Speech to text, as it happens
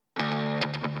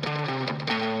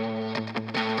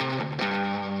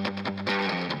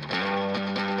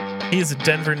He is a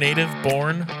Denver native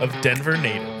born of Denver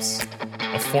natives,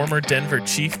 a former Denver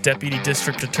Chief Deputy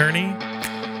District Attorney.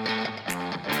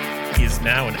 He is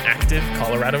now an active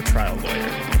Colorado trial lawyer.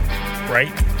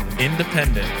 Bright,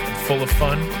 independent, and full of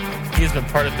fun, he has been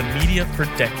part of the media for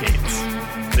decades.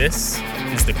 This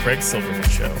is The Craig Silverman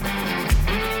Show.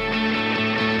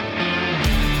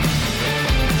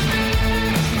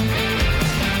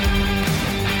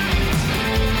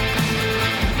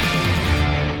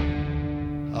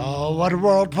 What a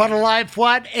world, what a life,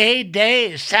 what a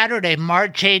day. Saturday,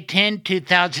 March 18,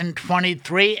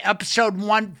 2023. Episode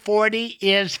 140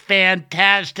 is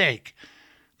fantastic.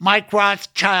 Mike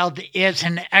Rothschild is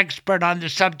an expert on the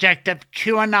subject of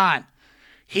QAnon.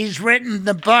 He's written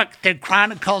the book that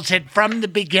chronicles it from the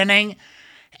beginning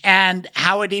and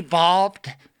how it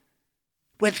evolved,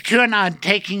 with QAnon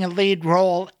taking a lead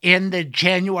role in the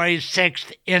January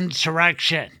 6th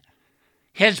insurrection.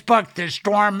 His book, The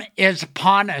Storm is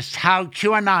Upon Us, How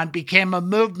QAnon Became a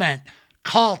Movement,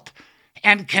 Cult,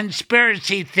 and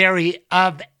Conspiracy Theory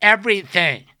of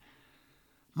Everything.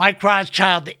 Mike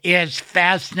Rothschild is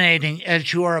fascinating,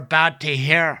 as you are about to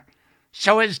hear.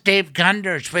 So is Dave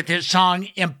Gunders with his song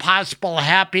Impossible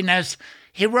Happiness.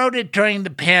 He wrote it during the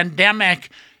pandemic,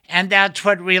 and that's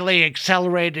what really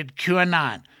accelerated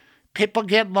QAnon. People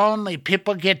get lonely.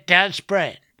 People get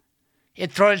desperate.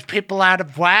 It throws people out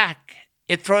of whack.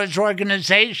 It throws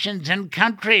organizations and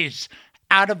countries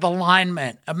out of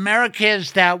alignment. America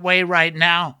is that way right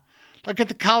now. Look at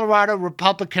the Colorado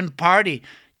Republican Party.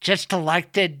 Just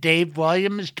elected Dave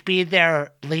Williams to be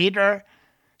their leader.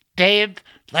 Dave,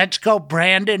 let's go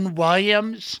Brandon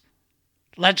Williams.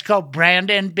 Let's go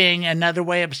Brandon being another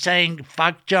way of saying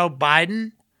fuck Joe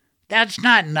Biden. That's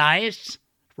not nice.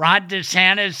 Ron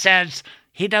DeSantis says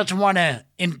he doesn't want to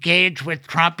engage with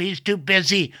Trump. He's too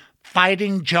busy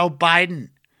fighting Joe Biden.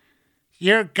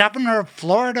 You're governor of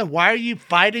Florida. Why are you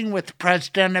fighting with the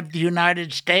president of the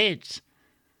United States?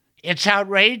 It's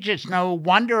outrageous. No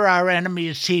wonder our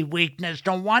enemies see weakness.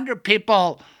 No wonder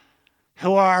people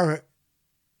who are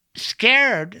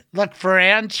scared look for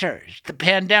answers. The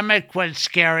pandemic was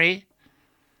scary,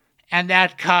 and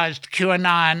that caused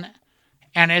QAnon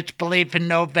and its belief in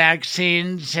no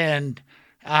vaccines, and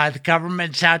the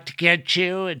government's out to get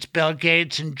you. It's Bill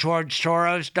Gates and George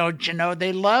Soros. Don't you know?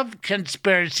 They love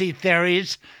conspiracy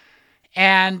theories.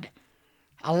 And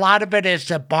a lot of it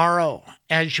is a borrow,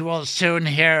 as you will soon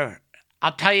hear.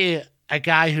 I'll tell you, a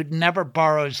guy who never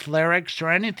borrows lyrics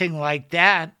or anything like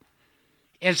that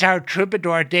is our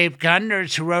troubadour, Dave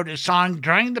Gunders, who wrote a song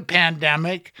during the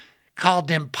pandemic called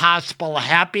Impossible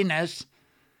Happiness.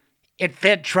 It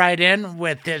fits right in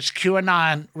with this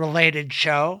QAnon-related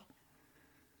show.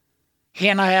 He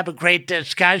and I have a great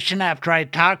discussion after I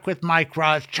talk with Mike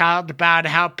Rothschild about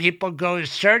how people go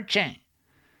searching.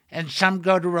 And some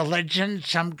go to religion,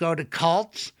 some go to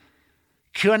cults.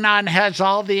 QAnon has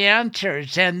all the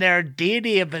answers, and their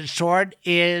deity of a sort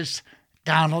is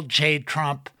Donald J.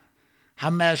 Trump. How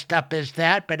messed up is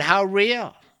that? But how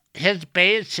real? His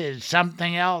base is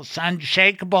something else,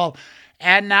 unshakable.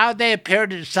 And now they appear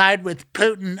to side with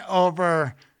Putin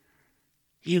over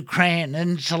Ukraine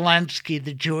and Zelensky,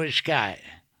 the Jewish guy.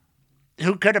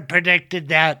 Who could have predicted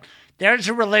that? There's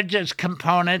a religious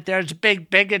component. There's a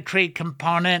big bigotry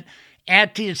component.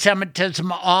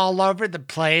 Anti-Semitism all over the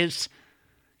place.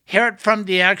 Hear it from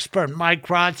the expert, Mike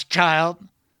Rothschild.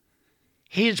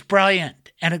 He's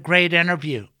brilliant and a great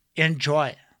interview.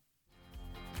 Enjoy.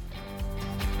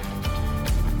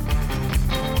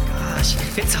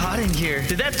 It's hot in here.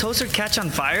 Did that toaster catch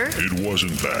on fire? It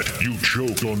wasn't that. You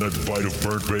choked on that bite of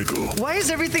burnt bagel. Why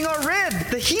is everything all red?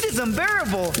 The heat is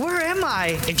unbearable. Where am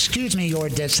I? Excuse me, Your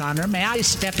Dishonor. May I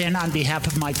step in on behalf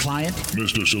of my client?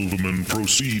 Mr. Silverman,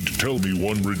 proceed. Tell me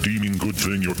one redeeming good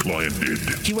thing your client did.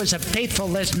 He was a faithful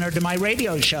listener to my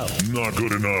radio show. Not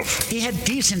good enough. He had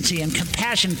decency and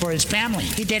compassion for his family.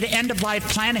 He did end-of-life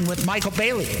planning with Michael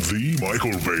Bailey. The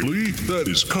Michael Bailey? That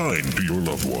is kind to your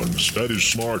loved ones. That is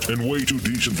smart and way too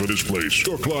decent for this place.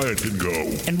 Your client can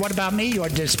go. And what about me, Your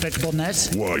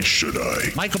Despicableness? Why should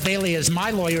I? Michael Bailey is my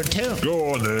lawyer, too.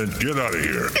 Go on then. Get out of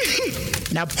here.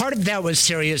 Now, part of that was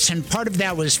serious and part of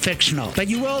that was fictional. But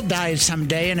you will die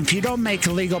someday, and if you don't make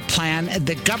a legal plan,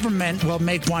 the government will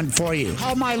make one for you.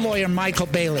 Call my lawyer, Michael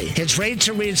Bailey. His rates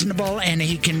are reasonable, and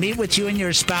he can meet with you and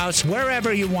your spouse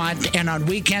wherever you want and on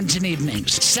weekends and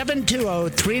evenings.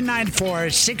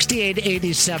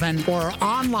 720-394-6887 or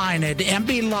online at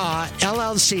mblawllc.com.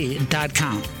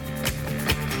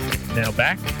 Now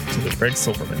back to the Craig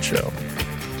Silverman Show.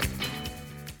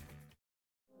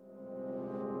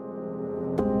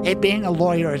 Hey, being a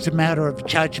lawyer is a matter of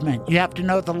judgment. You have to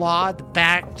know the law, the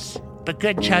facts, but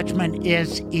good judgment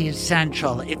is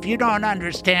essential. If you don't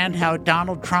understand how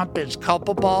Donald Trump is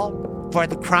culpable for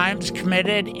the crimes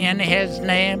committed in his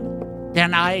name,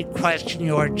 then I question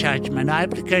your judgment. I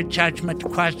have the good judgment to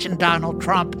question Donald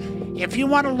Trump. If you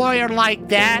want a lawyer like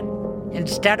that,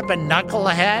 instead of a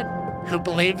knucklehead who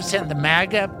believes in the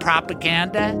MAGA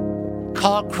propaganda,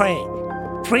 call Craig.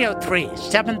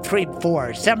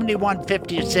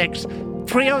 303-734-7156.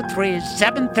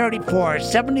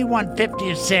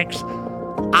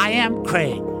 303-734-7156. I am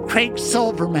Craig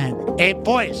Silverman, a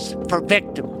voice for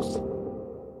victims.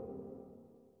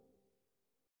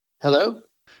 Hello?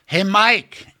 Hey,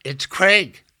 Mike, it's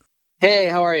Craig. Hey,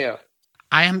 how are you?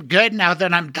 I am good now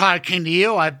that I'm talking to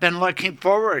you. I've been looking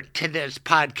forward to this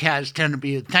podcast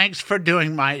interview. Thanks for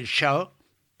doing my show.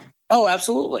 Oh,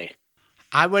 absolutely.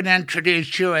 I would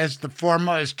introduce you as the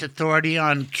foremost authority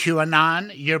on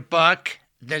QAnon. Your book,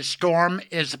 The Storm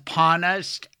is Upon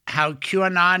Us, How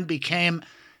QAnon Became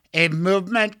a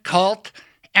Movement, Cult,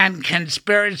 and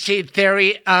Conspiracy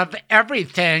Theory of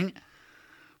Everything.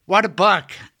 What a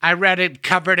book. I read it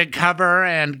cover to cover,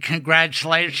 and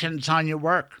congratulations on your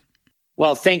work.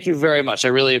 Well, thank you very much. I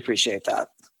really appreciate that.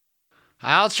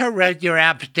 I also read your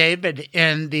affidavit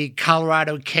in the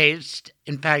Colorado case,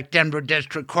 in fact, Denver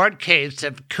District Court case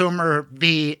of Coomer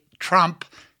v. Trump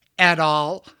et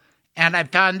al., and I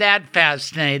found that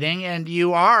fascinating. And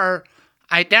you are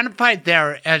identified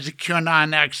there as a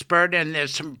QAnon expert in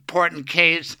this important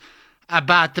case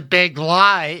about the big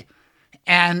lie,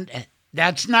 and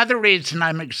that's another reason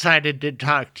I'm excited to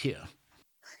talk to you.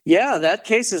 Yeah, that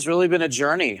case has really been a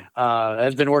journey.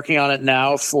 I've been working on it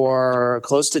now for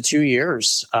close to 2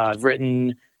 years. I've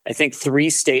written, I think, 3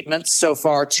 statements so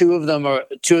far. Two of them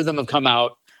have come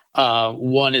out.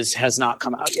 One has not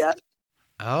come out yet.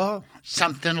 Oh,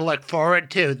 something to look forward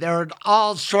to. There are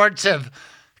all sorts of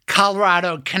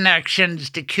Colorado connections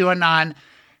to QAnon,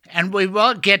 and we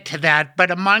will get to that.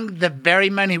 But among the very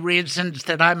many reasons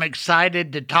that I'm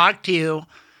excited to talk to you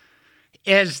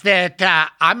is that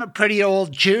I'm a pretty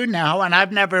old Jew now, and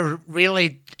I've never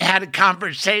really had a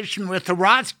conversation with a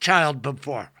Rothschild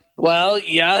before. Well,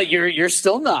 yeah, you're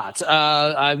still not.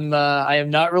 I am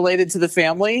not related to the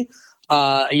family.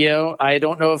 I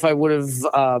don't know if I would have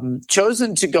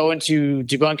chosen to go into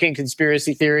debunking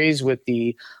conspiracy theories with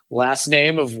the last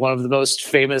name of one of the most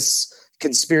famous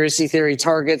conspiracy theory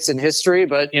targets in history,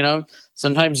 but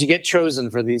sometimes you get chosen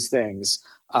for these things.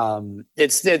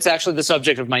 It's actually the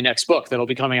subject of my next book that'll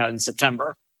be coming out in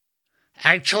September.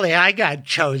 Actually, I got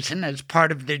chosen as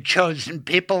part of the chosen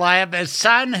people. I have a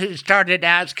son who started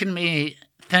asking me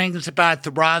things about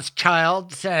the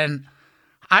Rothschilds, and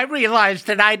I realized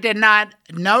that I did not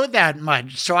know that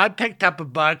much. So I picked up a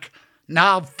book,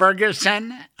 Niall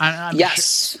Ferguson.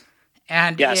 Yes.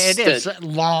 And it is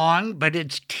long, but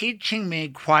it's teaching me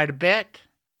quite a bit.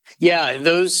 Yeah,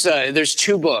 there's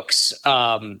 2 books,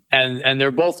 and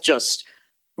they're both just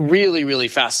really, really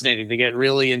fascinating. They get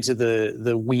really into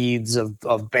the weeds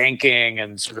of banking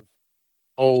and sort of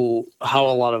how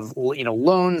a lot of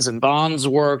loans and bonds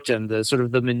worked, and the sort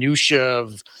of the minutia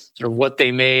of sort of what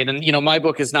they made. And my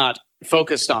book is not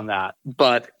focused on that,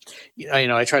 but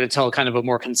I try to tell kind of a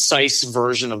more concise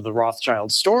version of the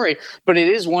Rothschild story. But it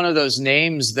is one of those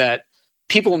names that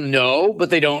people know,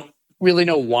 but they don't really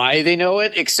know why they know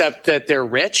it, except that they're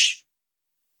rich.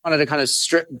 I wanted to kind of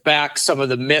strip back some of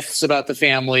the myths about the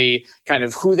family, kind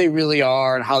of who they really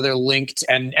are and how they're linked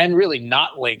and really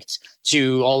not linked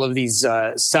to all of these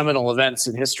seminal events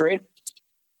in history.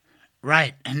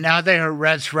 Right. And now they are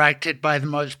resurrected by the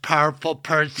most powerful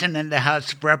person in the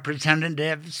House of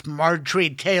Representatives, Marjorie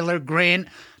Taylor Greene.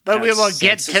 But we will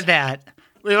get to that.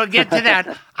 We will get to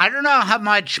that. I don't know how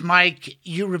much, Mike,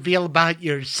 you reveal about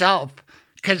yourself,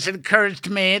 because it occurs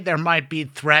to me there might be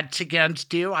threats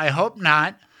against you. I hope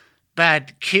not.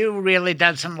 But Q really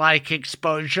doesn't like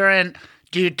exposure. And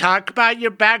do you talk about your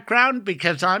background?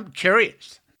 Because I'm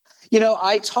curious.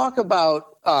 I talk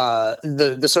about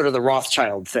the sort of the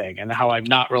Rothschild thing and how I'm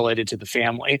not related to the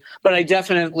family. But I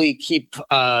definitely keep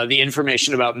the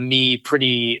information about me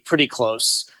pretty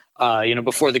close.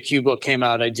 Before the Q book came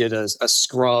out, I did a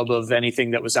scrub of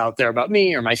anything that was out there about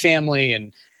me or my family.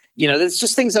 And there's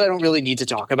just things that I don't really need to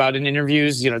talk about in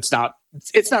interviews. It's not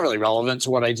really relevant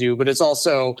to what I do, but it's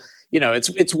also,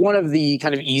 it's one of the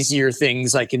kind of easier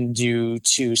things I can do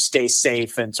to stay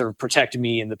safe and sort of protect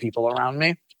me and the people around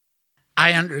me.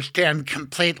 I understand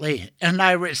completely, and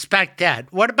I respect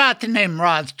that. What about the name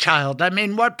Rothschild? I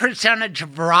mean, what percentage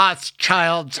of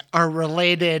Rothschilds are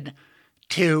related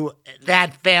to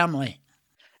that family?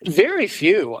 Very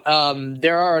few.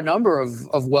 There are a number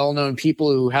of well-known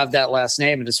people who have that last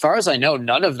name, and as far as I know,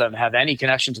 none of them have any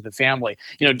connection to the family.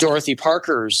 You know, Dorothy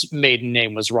Parker's maiden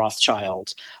name was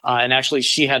Rothschild, and actually,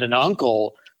 she had an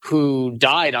uncle who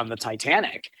died on the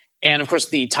Titanic. And of course,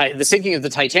 the sinking of the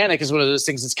Titanic is one of those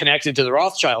things that's connected to the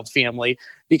Rothschild family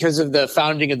because of the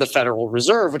founding of the Federal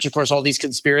Reserve, which of course all these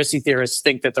conspiracy theorists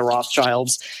think that the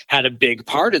Rothschilds had a big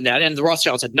part in that, and the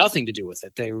Rothschilds had nothing to do with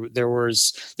it. There were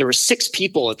 6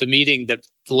 people at the meeting that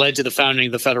led to the founding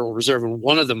of the Federal Reserve, and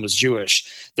one of them was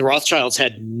Jewish. The Rothschilds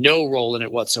had no role in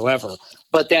it whatsoever.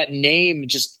 But that name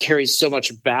just carries so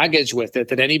much baggage with it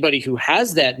that anybody who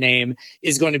has that name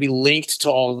is going to be linked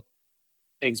to all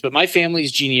things. But my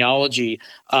family's genealogy,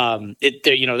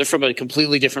 they're from a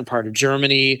completely different part of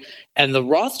Germany. And the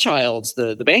Rothschilds,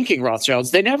 the banking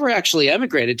Rothschilds, they never actually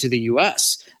emigrated to the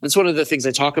U.S. That's one of the things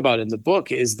I talk about in the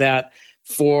book, is that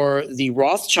for the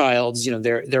Rothschilds,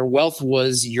 their wealth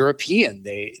was European.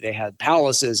 They had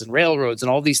palaces and railroads and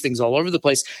all these things all over the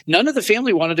place. None of the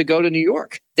family wanted to go to New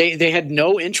York. They had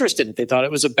no interest in it. They thought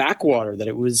it was a backwater, that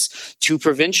it was too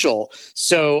provincial.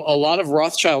 So a lot of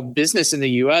Rothschild business in the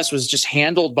U.S. was just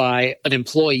handled by an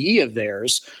employee of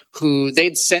theirs who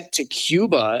they'd sent to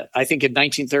Cuba, I think in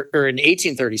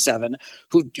 1837,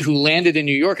 who landed in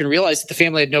New York and realized that the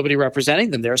family had nobody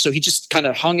representing them there. So he just kind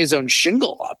of hung his own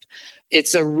shingle up.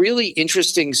 It's a really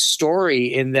interesting story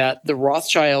in that the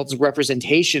Rothschilds'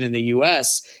 representation in the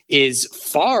U.S. is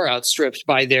far outstripped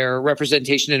by their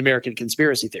representation in American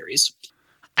conspiracy theories.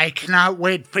 I cannot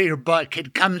wait for your book.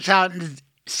 It comes out in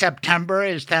September,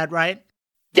 is that right?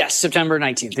 Yes, September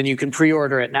 19th, and you can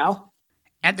pre-order it now.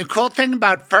 And the cool thing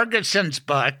about Ferguson's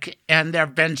book, and there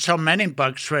have been so many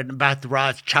books written about the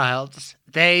Rothschilds,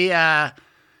 they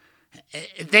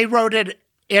wrote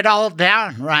it all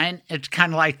down, right? It's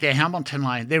kind of like the Hamilton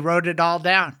line. They wrote it all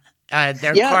down.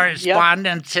 Their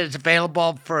correspondence is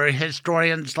available for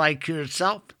historians like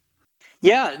yourself.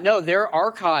 Yeah, no, their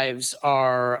archives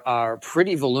are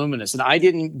pretty voluminous. And I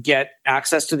didn't get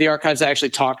access to the archives. I actually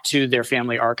talked to their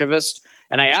family archivist.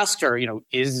 And I asked her,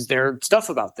 is there stuff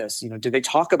about this? Did they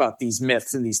talk about these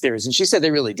myths and these theories? And she said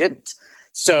they really didn't.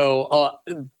 So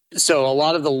a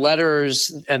lot of the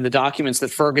letters and the documents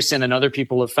that Ferguson and other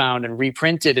people have found and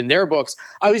reprinted in their books,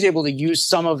 I was able to use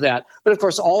some of that. But of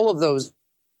course, all of those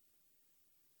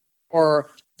are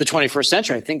the 21st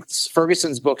century. I think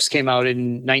Ferguson's books came out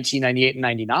in 1998 and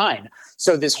 99.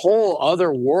 So this whole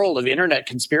other world of internet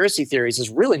conspiracy theories has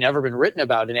really never been written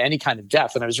about in any kind of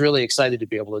depth. And I was really excited to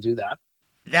be able to do that.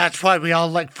 That's why we all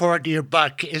look forward to your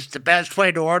book. Is the best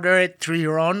way to order it through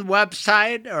your own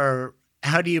website, or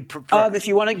how do you prefer? If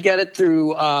you want to get it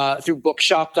through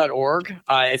bookshop.org,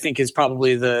 I think is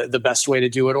probably the best way to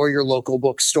do it, or your local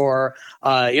bookstore.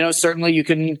 Certainly you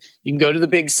can go to the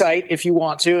big site if you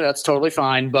want to. That's totally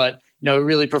fine. But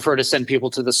really prefer to send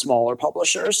people to the smaller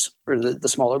publishers or the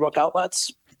smaller book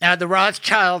outlets. Now, the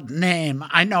Rothschild name,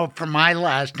 I know from my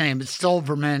last name, is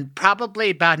Silverman.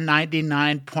 Probably about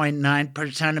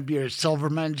 99.9% of your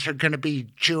Silvermans are going to be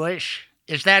Jewish.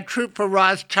 Is that true for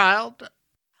Rothschild?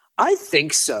 I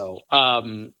think so.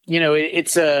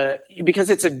 It's because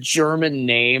it's a German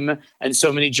name and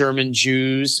so many German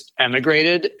Jews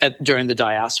emigrated during the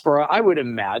diaspora, I would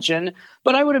imagine.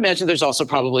 But I would imagine there's also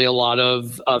probably a lot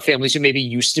of families who maybe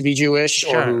used to be Jewish,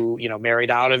 sure, or who,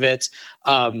 married out of it.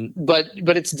 But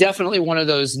it's definitely one of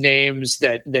those names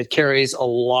that carries a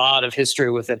lot of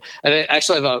history with it. And I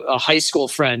actually have a high school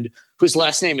friend whose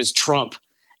last name is Trump.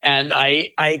 And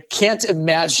I can't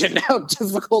imagine how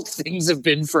difficult things have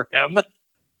been for him.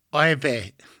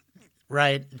 Right.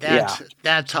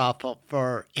 That's awful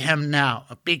for him now,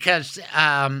 because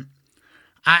I'm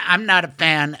not a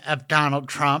fan of Donald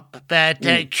Trump, but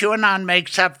QAnon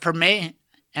makes up for me.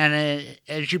 And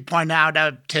as you point out,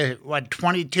 up to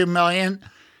 22 million.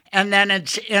 And then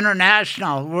it's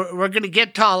international. We're going to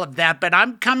get to all of that, but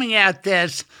I'm coming at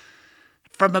this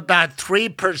from about 3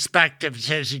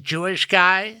 perspectives: as a Jewish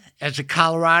guy, as a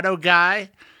Colorado guy,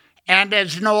 and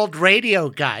as an old radio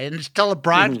guy, and still a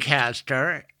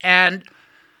broadcaster. And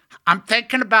I'm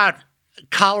thinking about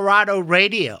Colorado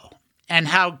radio and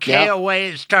how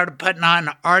KOA started putting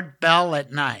on Art Bell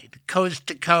at night, coast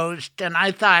to coast. And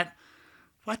I thought,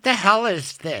 what the hell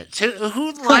is this?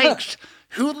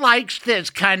 Who likes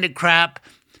this kind of crap?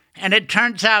 And it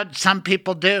turns out some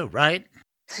people do, right?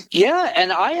 Yeah,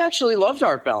 and I actually loved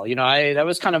Art Bell. That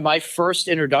was kind of my first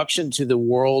introduction to the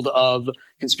world of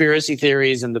conspiracy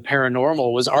theories and the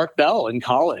paranormal was Art Bell in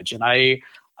college. And I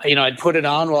I'd put it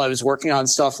on while I was working on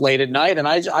stuff late at night, and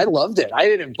I loved it. I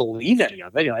didn't believe any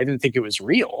of it. I didn't think it was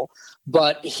real.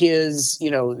 But his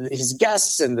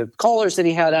guests and the callers that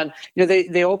he had on,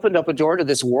 they opened up a door to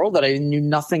this world that I knew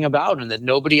nothing about and that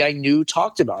nobody I knew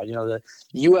talked about. The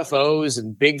UFOs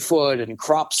and Bigfoot and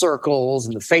crop circles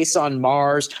and the face on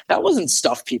Mars. That wasn't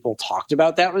stuff people talked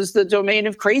about. That was the domain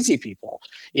of crazy people.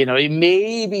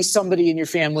 Maybe somebody in your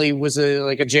family was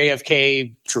like a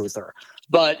JFK truther.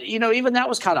 But, even that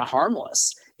was kind of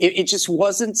harmless. It just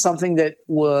wasn't something that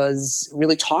was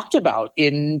really talked about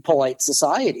in polite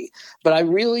society. But I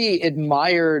really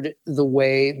admired the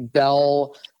way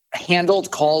Bell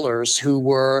handled callers who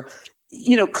were,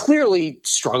 clearly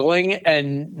struggling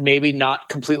and maybe not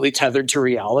completely tethered to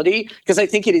reality. Because I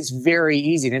think it is very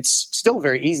easy, and it's still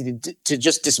very easy to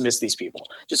just dismiss these people.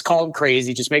 Just call them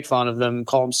crazy, just make fun of them,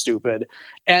 call them stupid.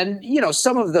 And,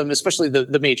 some of them, especially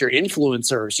the major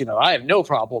influencers, I have no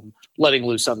problem letting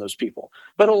loose on those people.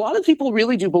 But a lot of people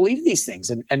really do believe these things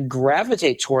and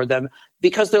gravitate toward them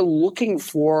because they're looking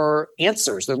for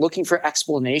answers. They're looking for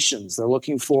explanations. They're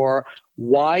looking for,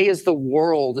 why is the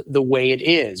world the way it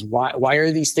is? Why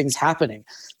are these things happening?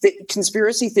 The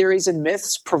conspiracy theories and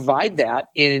myths provide that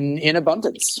in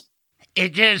abundance.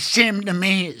 It just seemed to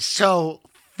me so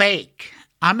fake.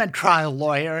 I'm a trial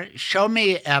lawyer. Show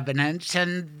me evidence.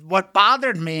 And what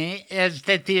bothered me is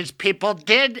that these people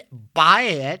did buy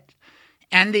it,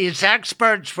 and these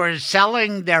experts were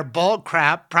selling their bull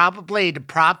crap, probably to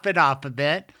profit off of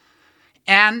it.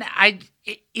 And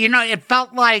it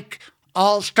felt like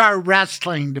all-star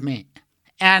wrestling to me.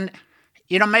 And,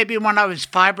 maybe when I was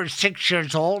 5 or 6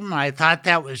 years old and I thought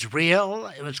that was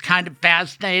real, it was kind of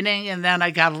fascinating. And then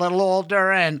I got a little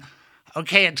older and,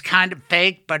 okay, it's kind of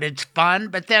fake, but it's fun.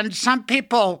 But then some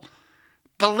people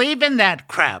believe in that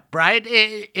crap, right?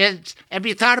 Have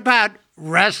you thought about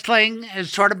wrestling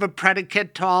as sort of a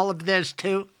predicate to all of this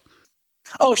too?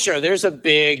 Oh, sure. There's a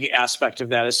big aspect of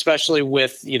that, especially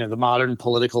with, the modern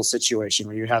political situation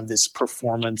where you have this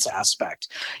performance aspect.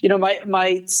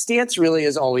 My stance really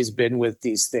has always been with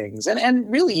these things, and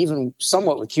really even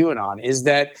somewhat with QAnon, is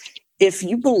that if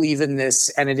you believe in this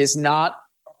and it is not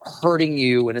hurting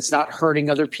you and it's not hurting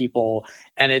other people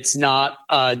and it's not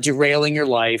derailing your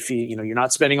life, you're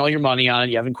not spending all your money on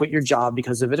it, you haven't quit your job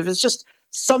because of it, if it's just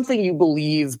something you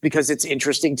believe because it's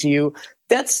interesting to you,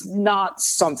 that's not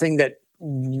something that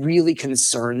really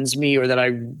concerns me or that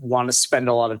I want to spend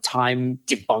a lot of time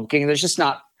debunking. There's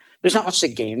not much to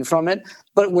gain from it.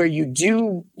 But where you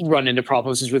do run into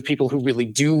problems is with people who really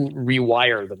do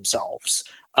rewire themselves,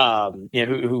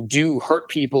 who do hurt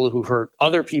people, who hurt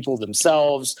other people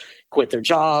themselves, quit their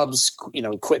jobs,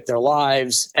 quit their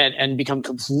lives, and become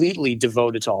completely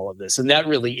devoted to all of this. And that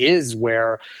really is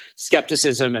where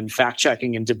skepticism and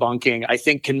fact-checking and debunking, I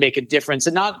think, can make a difference.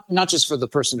 And not just for the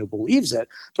person who believes it,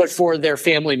 but for their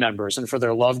family members and for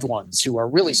their loved ones who are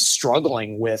really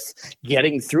struggling with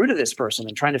getting through to this person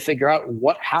and trying to figure out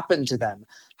what happened to them.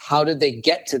 How did they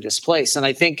get to this place? And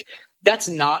I think that's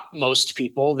not most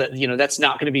people. That's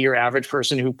not going to be your average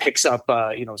person who picks up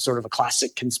sort of a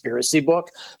classic conspiracy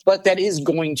book, but that is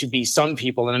going to be some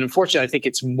people. And unfortunately, I think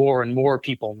it's more and more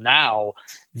people now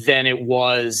than it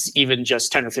was even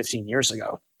just 10 or 15 years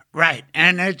ago. Right.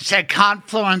 And it's a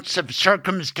confluence of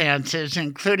circumstances,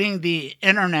 including the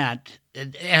internet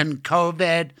and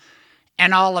COVID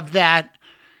and all of that.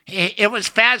 It was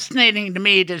fascinating to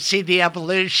me to see the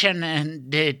evolution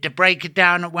and to break it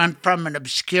down. It went from an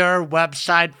obscure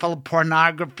website full of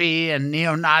pornography and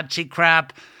neo-Nazi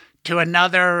crap to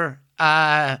another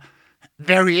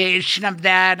variation of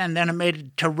that, and then it made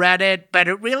it to Reddit. But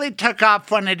it really took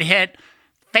off when it hit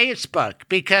Facebook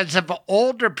because of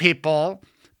older people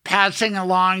passing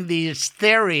along these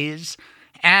theories.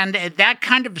 And that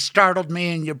kind of startled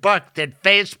me in your book, that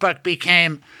Facebook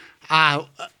became a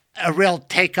real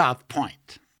takeoff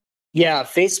point. Yeah,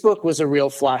 Facebook was a real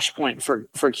flashpoint for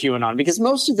QAnon, because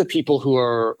most of the people who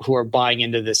are buying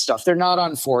into this stuff, they're not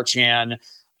on 4chan.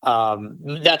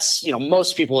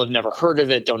 Most people have never heard of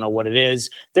it, don't know what it is.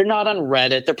 They're not on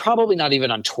Reddit. They're probably not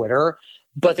even on Twitter,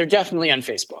 but they're definitely on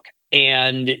Facebook.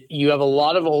 And you have a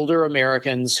lot of older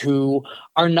Americans who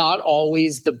are not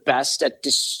always the best at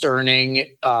discerning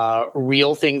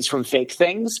real things from fake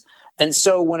things. And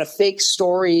so when a fake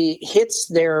story hits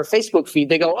their Facebook feed,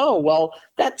 they go, oh, well,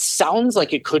 that sounds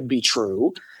like it could be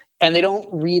true. And they don't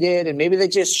read it. And maybe they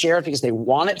just share it because they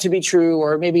want it to be true.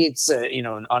 Or maybe it's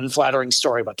an unflattering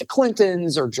story about the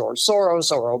Clintons or George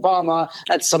Soros or Obama.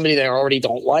 That's somebody they already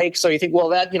don't like. So you think,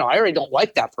 well, I already don't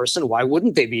like that person. Why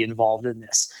wouldn't they be involved in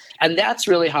this? And that's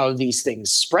really how these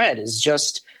things spread, is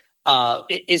just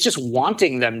is just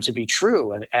wanting them to be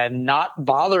true and not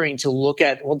bothering to look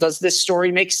at, well, does this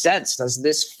story make sense? Does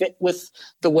this fit with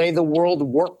the way the world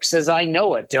works as I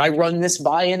know it? Did I run this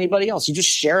by anybody else? You just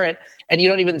share it and you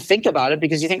don't even think about it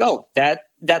because you think, oh,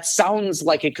 that sounds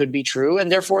like it could be true,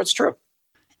 and therefore it's true.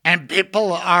 And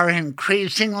people are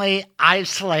increasingly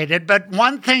isolated. But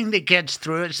one thing that gets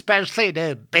through, especially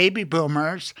to baby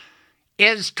boomers,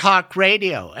 is talk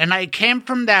radio. And I came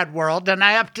from that world, and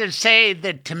I have to say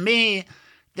that to me,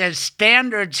 the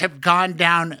standards have gone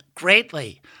down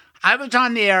greatly. I was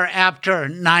on the air after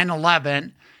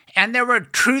 9/11, and there were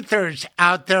truthers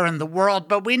out there in the world,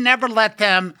 but we never let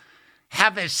them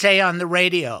have a say on the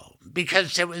radio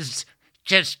because it was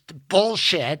just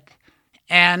bullshit,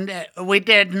 and we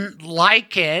didn't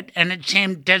like it, and it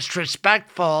seemed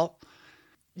disrespectful.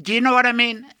 Do you know what I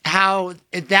mean? How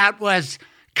that was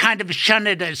kind of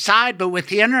shunted aside, but with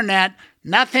the internet,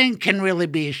 nothing can really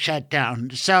be shut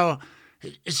down. So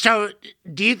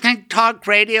do you think talk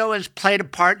radio has played a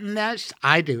part in this?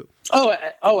 I do.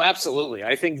 Oh, absolutely.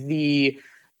 I think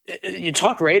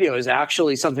talk radio is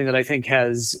actually something that I think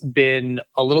has been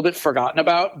a little bit forgotten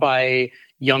about by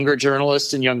younger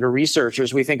journalists and younger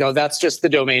researchers. We think, oh, that's just the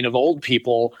domain of old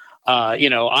people.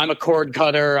 I'm a cord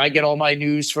cutter. I get all my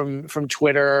news from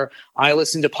Twitter. I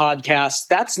listen to podcasts.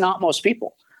 That's not most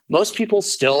people. Most people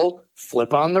still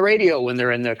flip on the radio when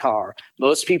they're in their car.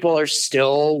 Most people are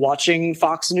still watching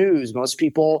Fox News. Most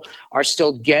people are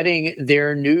still getting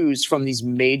their news from these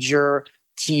major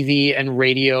TV and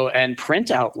radio and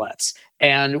print outlets.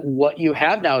 And what you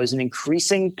have now is an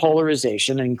increasing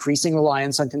polarization, an increasing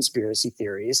reliance on conspiracy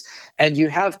theories. And you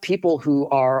have people who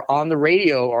are on the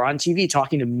radio or on TV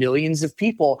talking to millions of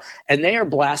people, and they are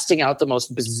blasting out the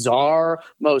most bizarre,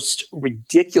 most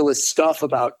ridiculous stuff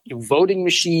about voting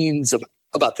machines,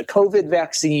 about the COVID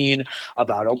vaccine,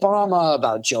 about Obama,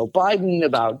 about Joe Biden,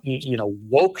 about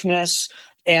wokeness.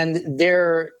 And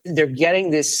they're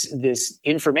getting this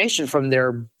information from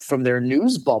their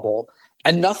news bubble,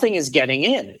 and nothing is getting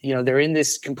in. They're in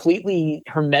this completely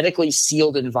hermetically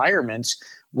sealed environment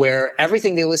where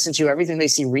everything they listen to, everything they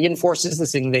see reinforces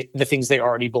the things they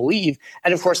already believe.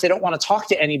 And of course, they don't want to talk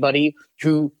to anybody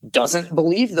who doesn't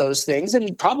believe those things.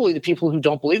 And probably the people who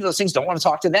don't believe those things don't want to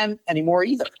talk to them anymore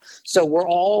either. So we're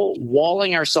all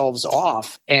walling ourselves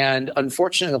off. And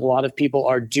unfortunately, a lot of people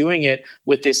are doing it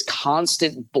with this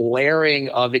constant blaring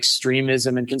of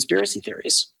extremism and conspiracy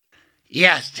theories.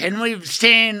 Yes, and we've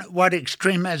seen what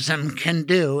extremism can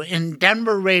do. In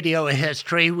Denver radio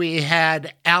history, we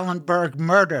had Alan Berg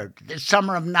murdered the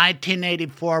summer of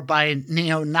 1984 by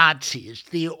neo-Nazis,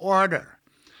 the Order.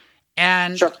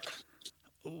 And sure.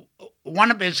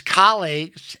 One of his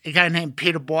colleagues, a guy named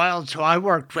Peter Boyles, who I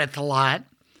worked with a lot,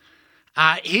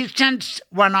 he since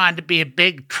went on to be a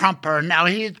big Trumper. Now,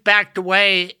 he's backed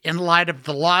away in light of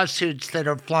the lawsuits that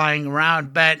are flying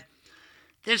around, but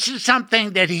this is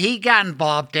something that he got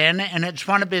involved in, and it's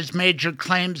one of his major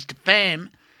claims to fame,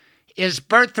 is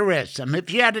birtherism.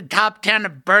 If you had a top 10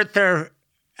 of birther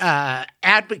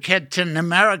advocates in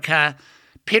America,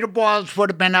 Peter Boyles would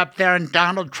have been up there, and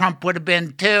Donald Trump would have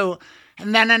been too.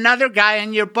 And then another guy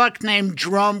in your book named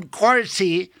Jerome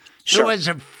Corsi, who was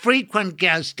a frequent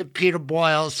guest of Peter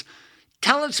Boyles.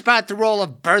 Tell us about the role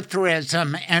of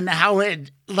birtherism and how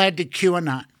it led to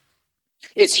QAnon.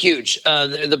 It's huge.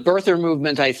 The birther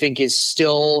movement, I think, is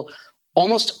still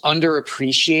almost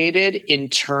underappreciated in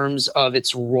terms of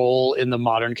its role in the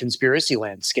modern conspiracy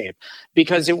landscape,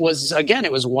 because it was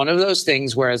one of those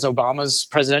things where, as Obama's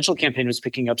presidential campaign was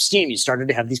picking up steam, you started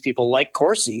to have these people like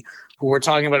Corsi who were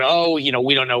talking about,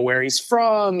 we don't know where he's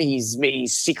from. He's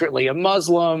secretly a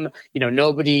Muslim.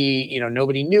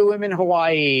 Nobody knew him in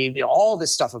Hawaii. All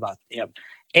this stuff about him.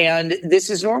 And this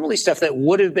is normally stuff that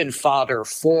would have been fodder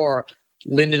for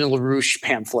Lyndon LaRouche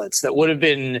pamphlets, that would have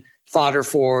been fodder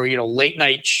for, late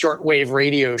night shortwave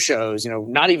radio shows,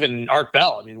 not even Art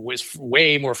Bell. It was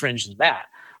way more fringe than that.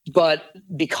 But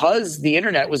because the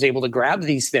internet was able to grab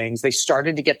these things, they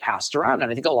started to get passed around.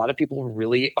 And I think a lot of people were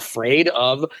really afraid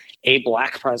of a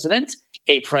black president,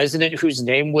 a president whose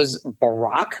name was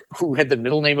Barack, who had the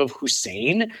middle name of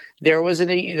Hussein. There was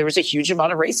a huge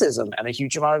amount of racism and a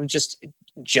huge amount of just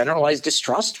generalized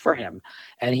distrust for him.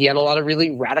 And he had a lot of really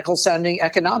radical sounding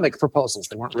economic proposals.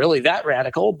 They weren't really that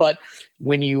radical, but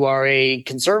when you are a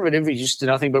conservative, you're used to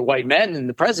nothing but white men in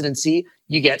the presidency,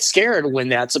 you get scared when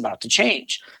that's about to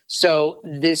change. So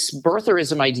this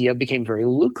birtherism idea became very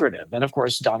lucrative. And of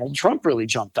course, Donald Trump really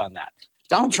jumped on that.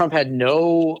 Donald Trump had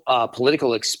no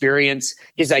political experience.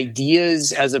 His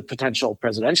ideas as a potential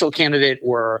presidential candidate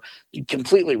were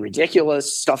completely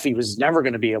ridiculous, stuff he was never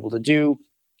going to be able to do.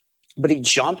 but he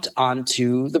jumped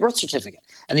onto the birth certificate.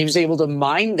 And he was able to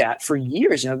mine that for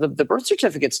years. The birth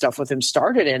certificate stuff with him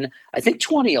started in, I think,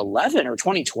 2011 or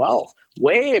 2012,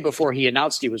 way before he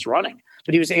announced he was running.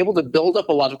 But he was able to build up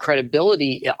a lot of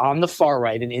credibility on the far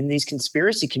right and in these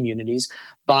conspiracy communities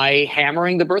by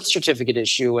hammering the birth certificate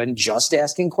issue and just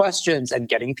asking questions and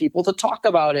getting people to talk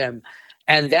about him.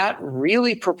 And that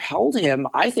really propelled him,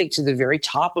 I think, to the very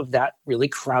top of that really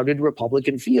crowded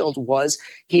Republican field. Was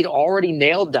he'd already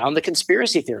nailed down the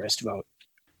conspiracy theorist vote.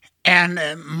 And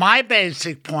my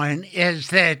basic point is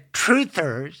that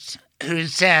truthers who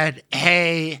said,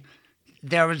 hey,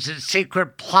 there was a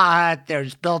secret plot,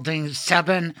 there's Building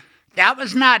 7, that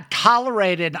was not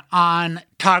tolerated on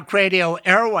talk radio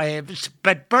airwaves,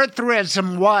 but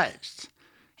birtherism was.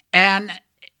 And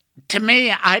to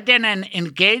me, I didn't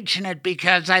engage in it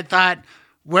because I thought,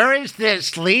 where is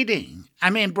this leading?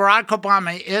 I mean, Barack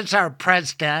Obama is our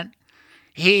president.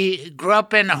 He grew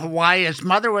up in Hawaii. His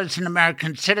mother was an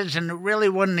American citizen. It really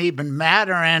wouldn't even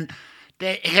matter. And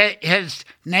his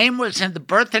name was in the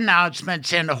birth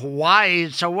announcements in Hawaii.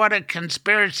 So what a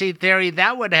conspiracy theory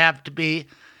that would have to be.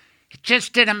 It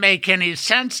just didn't make any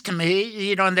sense to me.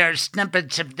 You know, there are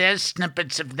snippets of this,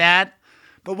 snippets of that.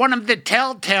 But one of the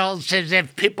telltales is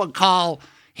if people call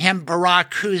him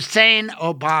Barack Hussein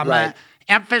Obama, right,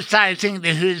 emphasizing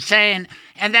the Hussein,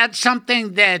 and that's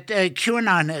something that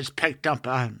QAnon has picked up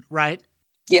on, right?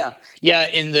 Yeah.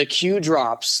 In the Q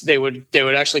drops, they would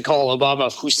actually call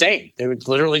Obama Hussein. They would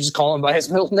literally just call him by his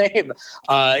middle name.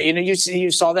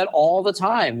 You saw that all the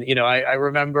time. I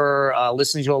remember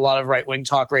listening to a lot of right wing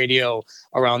talk radio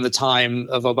around the time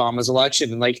of Obama's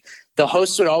election, and like the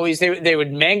hosts would always they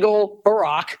would mangle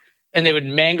Barack and they would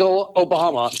mangle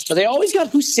Obama, but they always got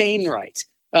Hussein right.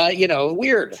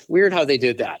 Weird how they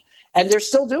did that. And they're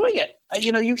still doing it.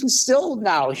 You can still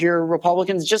now hear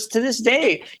Republicans just to this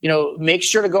day, make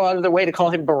sure to go out of their way to call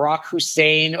him Barack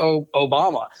Hussein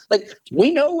Obama. Like,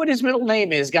 we know what his middle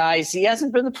name is, guys. He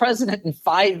hasn't been the president in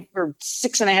 5 or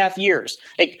 6.5 years.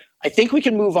 Like, I think we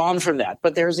can move on from that.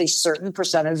 But there's a certain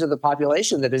percentage of the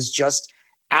population that is just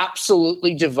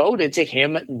absolutely devoted to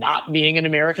him not being an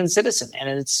American citizen. And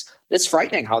it's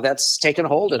frightening how that's taken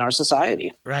hold in our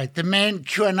society. Right. The main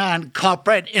QAnon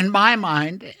culprit, in my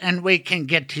mind, and we can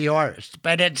get to yours,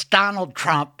 but it's Donald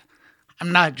Trump.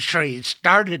 I'm not sure he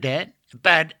started it,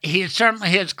 but he certainly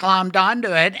has glommed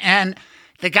onto it. And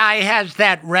the guy has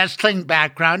that wrestling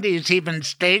background. He's even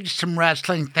staged some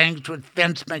wrestling things with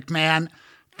Vince McMahon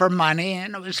for money,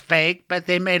 and it was fake, but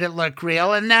they made it look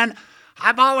real. And then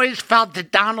I've always felt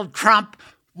that Donald Trump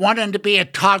wanted to be a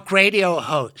talk radio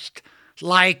host,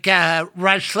 like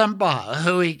Rush Limbaugh,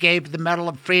 who he gave the Medal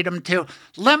of Freedom to.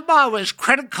 Limbaugh was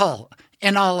critical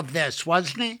in all of this,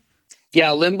 wasn't he? Yeah,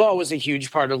 Limbaugh was a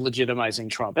huge part of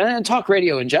legitimizing Trump, and talk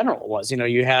radio in general was.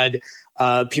 You had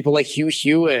people like Hugh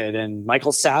Hewitt and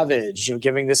Michael Savage,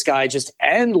 giving this guy just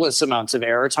endless amounts of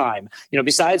airtime.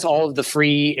 Besides all of the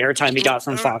free airtime he got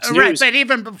from Fox News. Right, but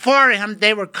even before him,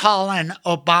 they were calling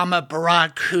Obama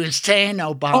Barack Hussein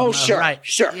Obama. Oh, sure, right.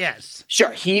 Sure. Yes.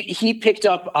 Sure. He picked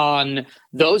up on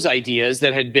those ideas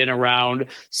that had been around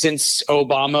since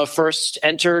Obama first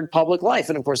entered public life.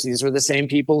 And of course, these were the same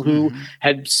people who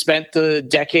had spent the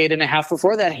decade and a half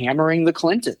before that hammering the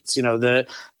Clintons.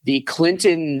 The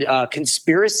Clinton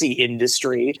conspiracy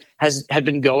industry had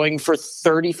been going for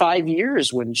 35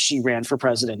 years when she ran for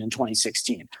president in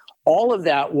 2016. All of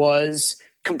that was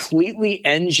completely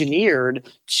engineered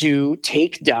to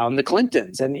take down the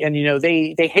Clintons. And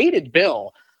they hated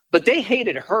Bill, but they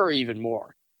hated her even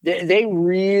more. They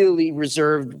really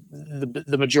reserved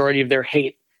the majority of their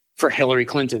hate for Hillary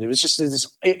Clinton. It was just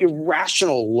this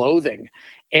irrational loathing.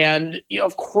 And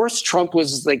of course, Trump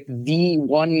was like the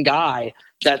one guy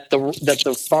that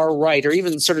the far right, or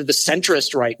even sort of the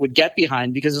centrist right, would get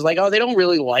behind, because it's like, oh, they don't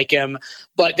really like him,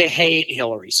 but they hate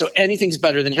Hillary. So anything's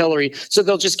better than Hillary. So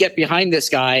they'll just get behind this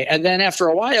guy. And then after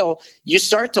a while, you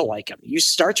start to like him. You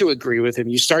start to agree with him.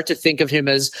 You start to think of him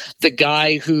as the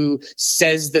guy who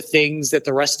says the things that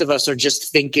the rest of us are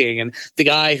just thinking, and the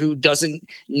guy who doesn't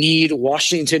need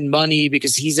Washington money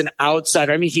because he's an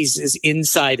outsider. I mean, he's as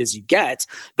inside as you get,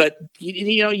 but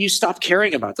you stop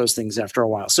caring about those things after a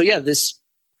while. So yeah, this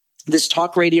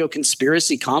talk radio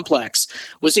conspiracy complex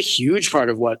was a huge part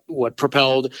of what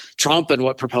propelled Trump and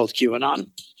what propelled QAnon.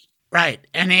 Right.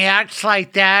 And he acts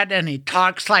like that and he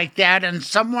talks like that. And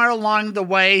somewhere along the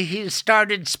way, he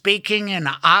started speaking in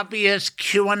obvious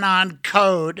QAnon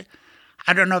code.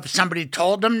 I don't know if somebody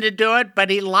told him to do it, but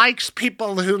he likes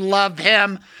people who love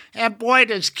him. And boy,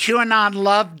 does QAnon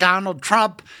love Donald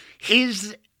Trump.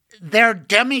 He's their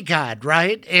demigod,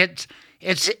 right?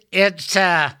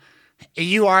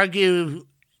 You argue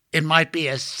It might be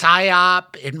a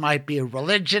psyop, it might be a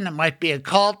religion, it might be a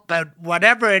cult, but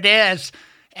whatever it is,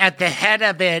 at the head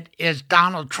of it is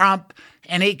Donald Trump,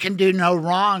 and he can do no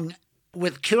wrong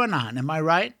with QAnon. Am I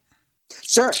right?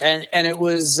 Sure. And it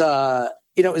was,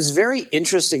 it was very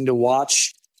interesting to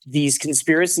watch these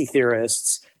conspiracy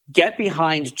theorists get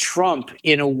behind Trump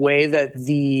in a way that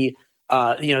the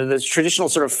traditional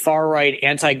sort of far-right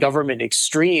anti-government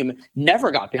extreme never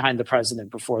got behind the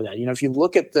president before that. If you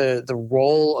look at the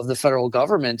role of the federal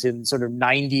government in sort of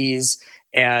 90s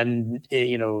and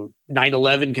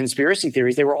 9/11 conspiracy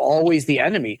theories, they were always the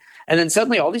enemy. And then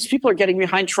suddenly all these people are getting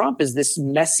behind Trump as this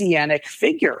messianic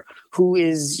figure who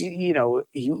is,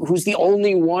 who's the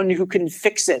only one who can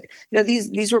fix it.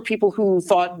 These were people who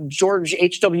thought George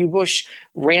H.W. Bush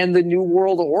ran the New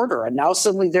World Order, and now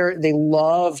suddenly they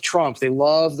love Trump. They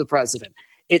love the president.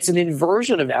 It's an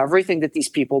inversion of everything that these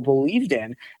people believed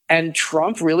in. And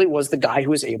Trump really was the guy who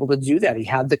was able to do that. He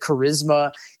had the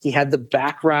charisma, he had the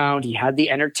background, he had the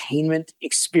entertainment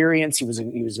experience. He was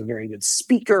a very good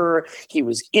speaker. He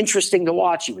was interesting to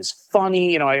watch. He was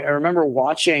funny. I remember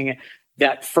watching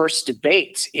that first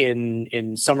debate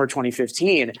in summer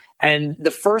 2015. And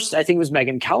the first, I think it was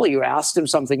Megyn Kelly who asked him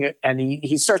something, and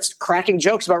he starts cracking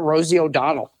jokes about Rosie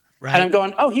O'Donnell. Right. And I'm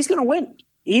going, oh, he's going to win.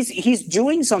 He's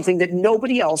doing something that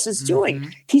nobody else is doing. Mm-hmm.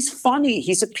 He's funny.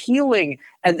 He's appealing.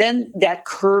 And then that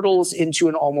curdles into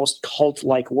an almost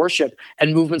cult-like worship,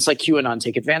 and movements like QAnon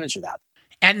take advantage of that.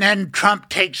 And then Trump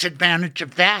takes advantage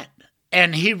of that.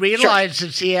 And he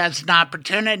realizes he has an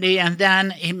opportunity, and then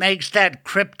he makes that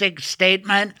cryptic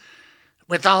statement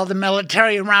with all the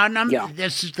military around him. Yeah.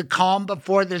 This is the calm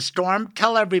before the storm.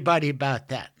 Tell everybody about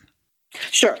that.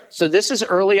 Sure. So this is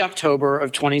early October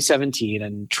of 2017,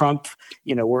 and Trump,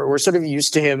 we're sort of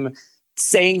used to him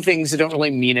saying things that don't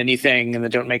really mean anything and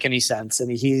that don't make any sense.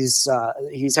 And he's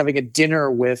having a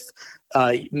dinner with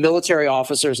military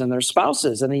officers and their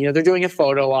spouses, and they're doing a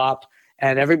photo op,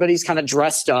 and everybody's kind of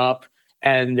dressed up,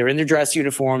 and they're in their dress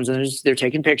uniforms, and they're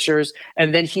taking pictures.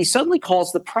 And then he suddenly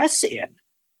calls the press in,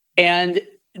 and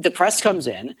the press comes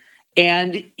in,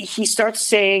 and he starts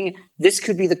saying this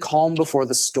could be the calm before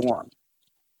the storm.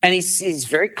 And he's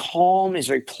very calm. He's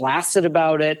very placid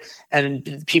about it.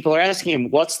 And people are asking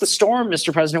him, what's the storm,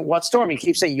 Mr. President? What storm? He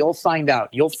keeps saying, you'll find out.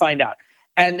 You'll find out.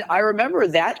 And I remember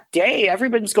that day,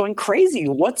 everybody's going crazy.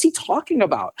 What's he talking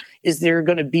about? Is there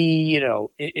going to be,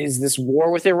 is this war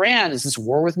with Iran? Is this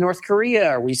war with North Korea?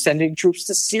 Are we sending troops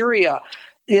to Syria?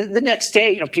 The next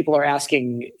day, people are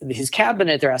asking his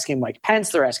cabinet, they're asking Mike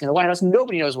Pence, they're asking the White House.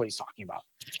 Nobody knows what he's talking about.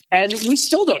 And we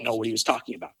still don't know what he was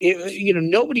talking about.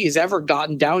 Nobody has ever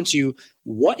gotten down to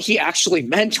what he actually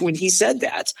meant when he said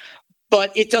that.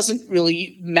 But it doesn't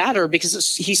really matter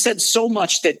because he said so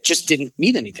much that just didn't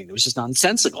mean anything. It was just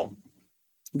nonsensical.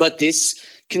 But this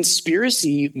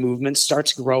conspiracy movement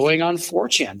starts growing on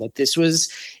 4chan, that this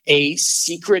was a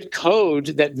secret code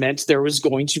that meant there was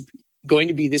going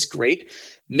to be this great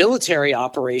military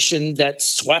operation that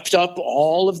swept up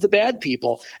all of the bad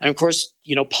people. And of course,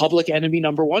 public enemy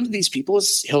number one to these people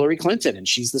is Hillary Clinton, and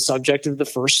she's the subject of the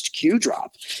first Q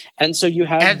drop. And so you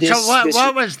have this. So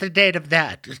what was the date of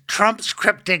that? Trump's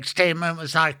cryptic statement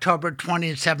was October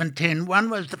 2017. When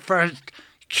was the first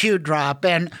Q drop,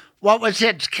 and what was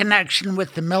its connection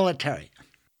with the military?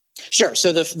 Sure.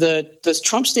 So the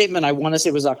Trump statement, I want to say,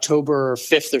 was October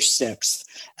 5th or 6th.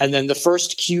 And then the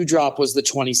first Q drop was the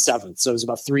 27th. So it was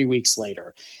about 3 weeks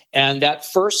later. And that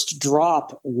first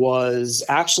drop was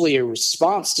actually a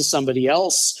response to somebody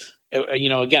else,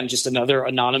 again, just another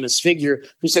anonymous figure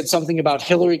who said something about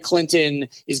Hillary Clinton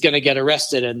is going to get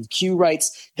arrested. And Q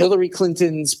writes, Hillary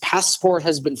Clinton's passport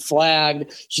has been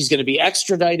flagged. She's going to be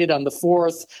extradited on the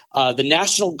 4th. The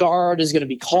National Guard is going to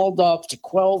be called up to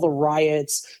quell the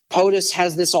riots. POTUS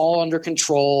has this all under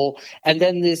control. And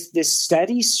then this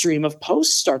steady stream of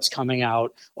posts starts coming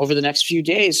out over the next few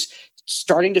days,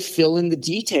 starting to fill in the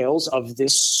details of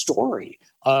this story.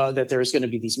 That there's going to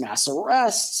be these mass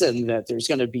arrests, and that there's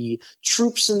going to be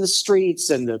troops in the streets,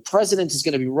 and the president is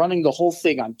going to be running the whole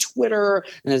thing on Twitter.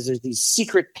 And there's these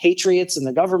secret patriots in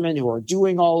the government who are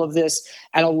doing all of this.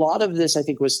 And a lot of this, I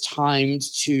think, was timed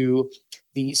to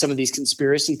some of these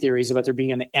conspiracy theories about there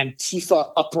being an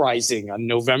Antifa uprising on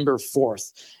November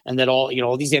 4th, and that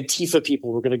all these Antifa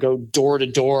people were going to go door to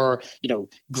door,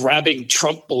 grabbing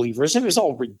Trump believers. And it was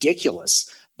all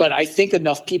ridiculous. But I think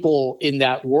enough people in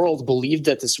that world believed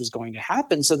that this was going to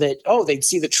happen so that, they'd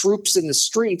see the troops in the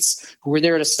streets who were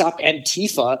there to stop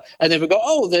Antifa, and they would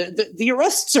go, the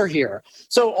arrests are here.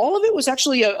 So all of it was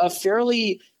actually a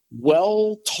fairly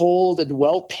well-told and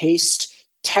well-paced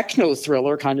techno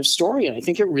thriller kind of story. And I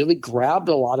think it really grabbed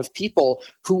a lot of people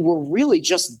who were really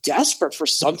just desperate for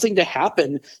something to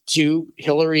happen to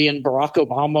Hillary and Barack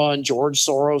Obama and George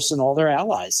Soros and all their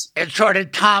allies. It's sort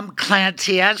of Tom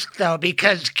Clancy-esque, though,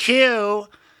 because Q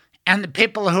and the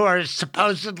people who are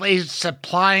supposedly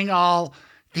supplying all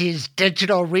these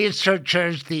digital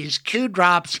researchers, these Q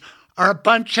drops, are a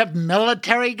bunch of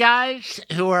military guys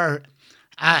who are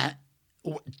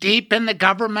deep in the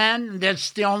government.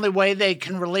 That's the only way they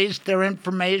can release their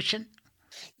information.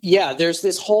 Yeah, there's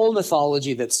this whole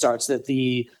mythology that starts that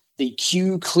the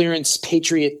Q clearance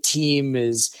Patriot team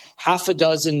is half a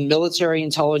dozen military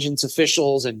intelligence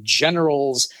officials and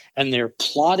generals, and they're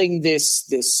plotting this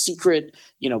secret,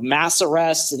 mass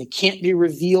arrest, and it can't be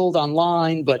revealed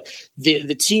online, but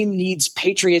the team needs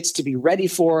Patriots to be ready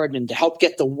for it and to help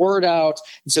get the word out.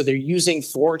 And so they're using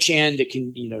 4chan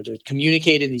to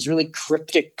communicate in these really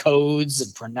cryptic codes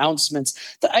and pronouncements.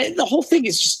 The whole thing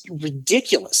is just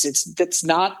ridiculous. That's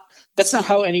not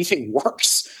how anything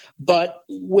works. But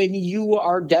when you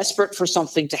are desperate for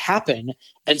something to happen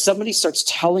and somebody starts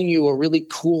telling you a really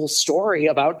cool story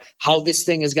about how this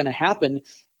thing is going to happen,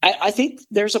 I think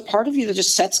there's a part of you that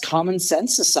just sets common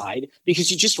sense aside because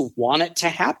you just want it to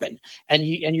happen. And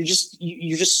you're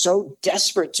just so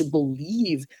desperate to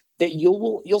believe that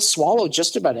you'll swallow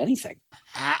just about anything.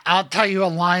 I'll tell you a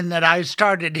line that I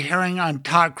started hearing on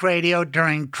talk radio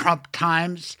during Trump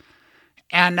times,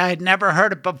 and I'd never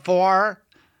heard it before.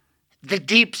 The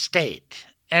deep state.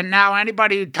 And now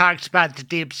anybody who talks about the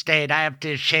deep state, I have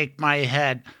to shake my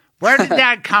head. Where did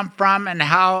that come from, and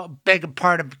how big a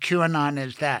part of QAnon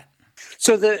is that?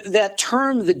 So that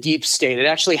term, the deep state, it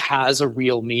actually has a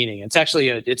real meaning. It's actually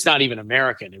it's not even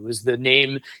American. It was the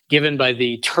name given by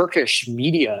the Turkish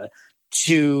media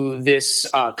to this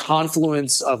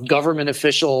confluence of government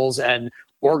officials and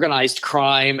organized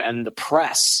crime and the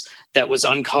press that was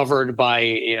uncovered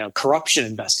by corruption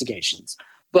investigations.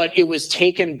 But it was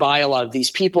taken by a lot of these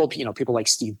people, people like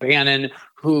Steve Bannon,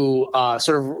 who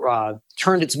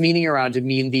turned its meaning around to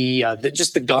mean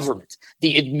just the government,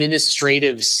 the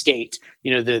administrative state,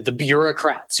 the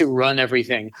bureaucrats who run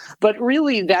everything. But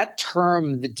really, that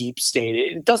term, the deep state,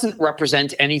 it doesn't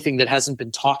represent anything that hasn't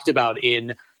been talked about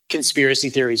in conspiracy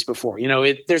theories before.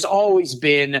 There's always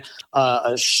been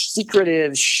a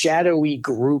secretive, shadowy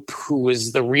group who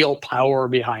is the real power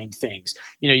behind things.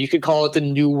 You could call it the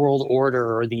New World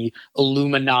Order or the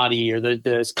Illuminati or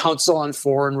the Council on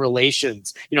Foreign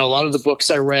Relations. A lot of the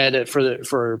books I read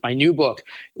for my new book,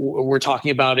 we're talking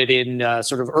about it in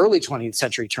sort of early 20th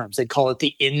century terms. They'd call it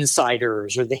the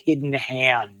insiders or the hidden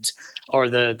hand or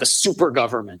the super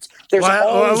government. There's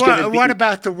what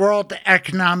about the World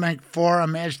Economic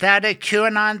Forum? Is that a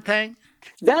QAnon thing?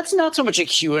 That's not so much a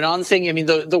QAnon thing. I mean,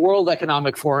 the World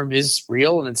Economic Forum is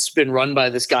real, and it's been run by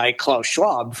this guy, Klaus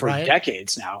Schwab, for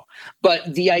decades now.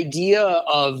 But the idea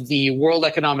of the World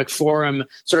Economic Forum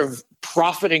sort of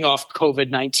profiting off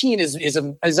COVID-19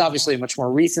 is obviously a much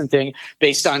more recent thing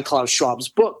based on Klaus Schwab's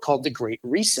book called The Great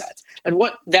Reset. And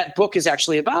what that book is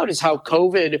actually about is how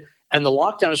COVID and the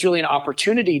lockdown is really an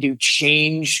opportunity to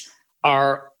change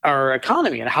our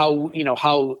economy and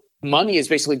how money is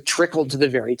basically trickled to the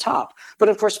very top. But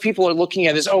of course, people are looking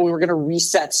at this, we're going to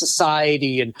reset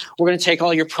society and we're going to take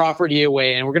all your property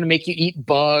away and we're going to make you eat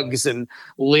bugs and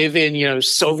live in,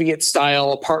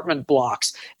 Soviet-style apartment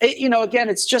blocks. Again,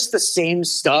 it's just the same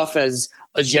stuff as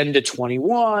Agenda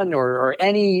 21 or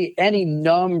any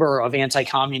number of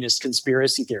anti-communist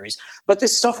conspiracy theories. But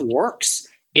this stuff works.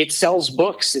 It sells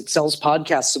books, it sells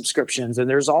podcast subscriptions, and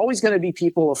there's always going to be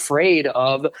people afraid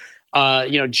of,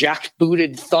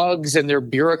 jackbooted thugs and their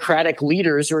bureaucratic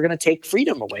leaders who are going to take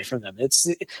freedom away from them. It's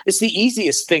the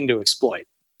easiest thing to exploit.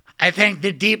 I think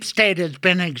the deep state has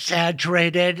been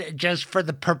exaggerated just for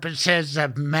the purposes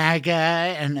of MAGA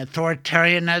and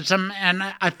authoritarianism, and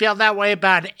I feel that way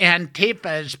about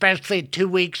Antifa, especially 2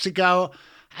 weeks ago.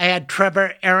 I had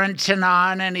Trevor Aronson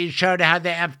on, and he showed how the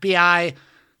FBI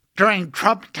during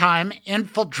Trump time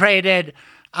infiltrated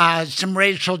some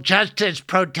racial justice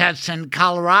protests in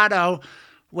Colorado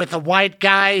with a white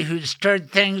guy who stirred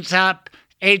things up,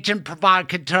 agent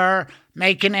provocateur,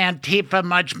 making Antifa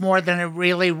much more than it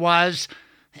really was.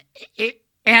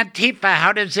 Antifa,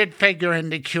 how does it figure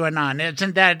into QAnon?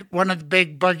 Isn't that one of the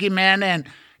big boogeymen, and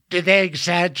do they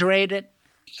exaggerate it?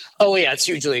 Oh yeah, it's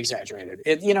hugely exaggerated.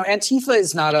 Antifa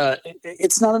is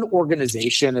it's not an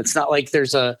organization. It's not like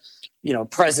there's a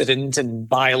president and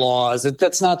bylaws.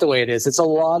 That's not the way it is. It's a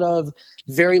lot of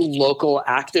very local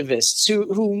activists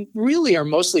who really are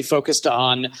mostly focused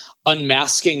on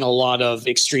unmasking a lot of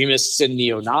extremists and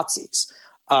neo-Nazis.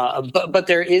 But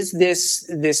there is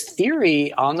this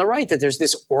theory on the right that there's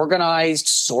this organized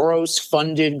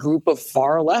Soros-funded group of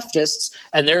far leftists,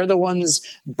 and they're the ones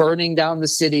burning down the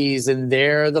cities, and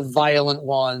they're the violent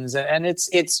ones, and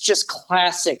it's just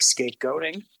classic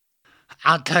scapegoating.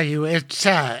 I'll tell you, it's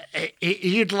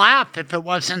you'd laugh if it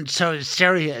wasn't so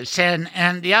serious.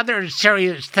 And the other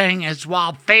serious thing is,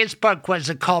 while Facebook was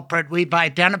a culprit, we've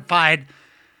identified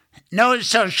no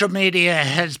social media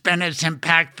has been as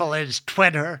impactful as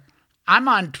Twitter. I'm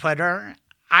on Twitter.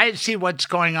 I see what's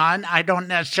going on. I don't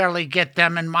necessarily get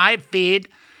them in my feed,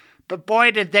 but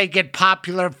boy, did they get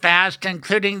popular fast,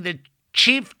 including the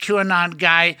chief QAnon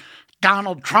guy,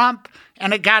 Donald Trump.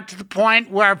 And it got to the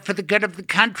point where, for the good of the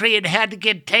country, it had to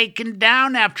get taken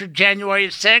down after January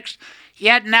 6th.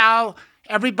 Yet now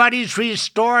everybody's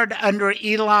restored under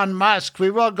Elon Musk. We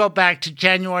will go back to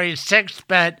January 6th,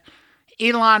 but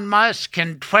Elon Musk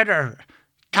and Twitter.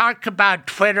 Talk about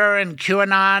Twitter and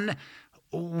QAnon,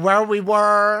 where we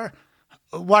were,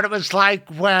 what it was like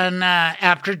when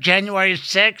after January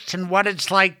 6th, and what it's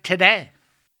like today.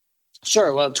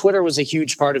 Sure. Well, Twitter was a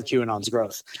huge part of QAnon's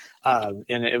growth. And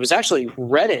it was actually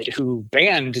Reddit who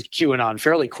banned QAnon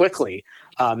fairly quickly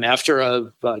after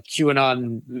a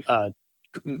QAnon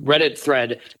Reddit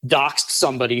thread doxed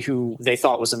somebody who they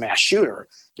thought was a mass shooter.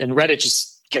 And Reddit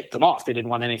just kicked them off. They didn't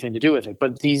want anything to do with it.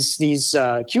 But these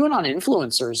QAnon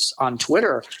influencers on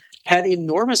Twitter had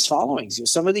enormous followings. You know,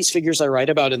 some of these figures I write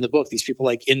about in the book, these people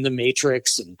like In the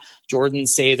Matrix and Jordan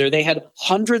Sather, they had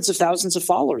hundreds of thousands of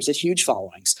followers, at huge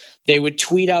followings. They would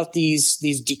tweet out these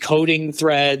decoding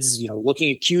threads,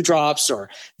 looking at Q drops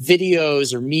or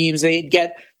videos or memes. They'd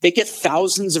get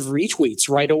thousands of retweets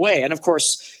right away. And of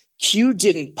course, Q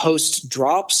didn't post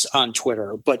drops on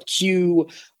Twitter, but Q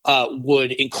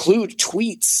would include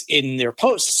tweets in their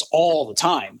posts all the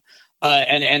time.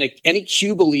 And any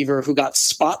Q believer who got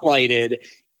spotlighted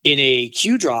in a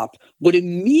Q drop would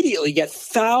immediately get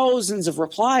thousands of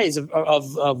replies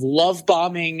of love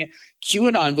bombing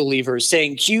QAnon believers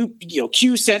saying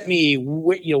Q sent me,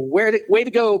 way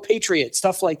to go, Patriot,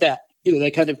 stuff like that.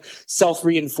 That kind of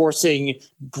self-reinforcing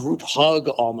group hug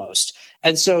almost.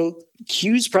 And so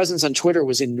Q's presence on Twitter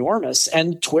was enormous,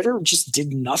 and Twitter just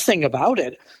did nothing about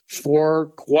it for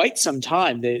quite some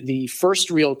time. The first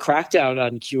real crackdown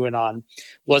on QAnon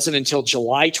wasn't until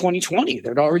July 2020.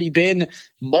 There'd already been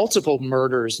multiple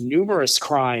murders, numerous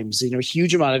crimes,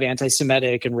 huge amount of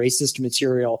anti-Semitic and racist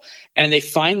material. And they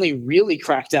finally really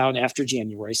cracked down after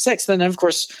January 6th. And then, of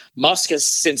course, Musk has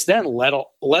since then let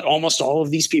almost all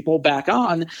of these people back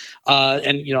on,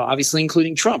 and obviously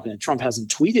including Trump. And Trump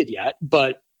hasn't tweeted yet,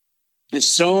 but there's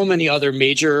so many other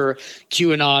major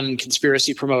QAnon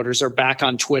conspiracy promoters are back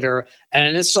on Twitter,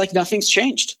 and it's like nothing's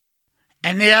changed.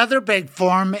 And the other big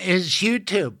form is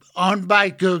YouTube, owned by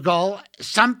Google.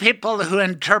 Some people who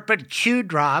interpret Q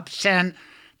drops, and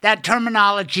that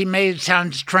terminology may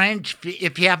sound strange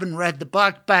if you haven't read the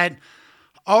book, but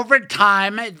over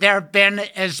time, there have been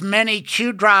as many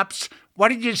Q drops. What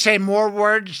did you say? More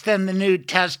words than the New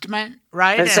Testament,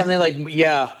 right? And something like,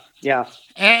 yeah.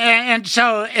 And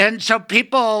so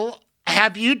people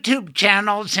have YouTube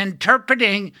channels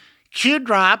interpreting Q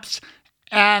drops,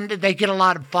 and they get a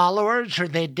lot of followers, or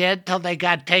they did till they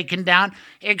got taken down.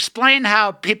 Explain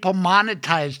how people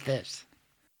monetize this.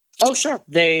 Oh, sure.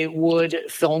 They would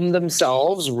film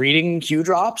themselves reading Q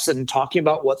drops and talking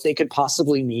about what they could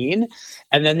possibly mean,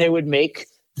 and then they would make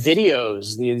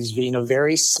videos, these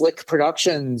very slick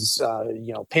productions,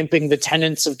 pimping the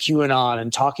tenets of QAnon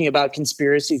and talking about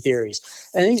conspiracy theories.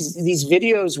 And these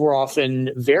videos were often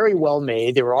very well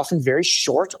made. They were often very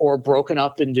short or broken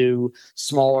up into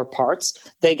smaller parts.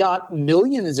 They got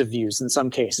millions of views in some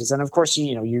cases. And of course,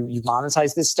 you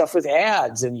monetize this stuff with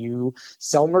ads and you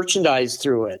sell merchandise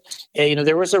through it. And,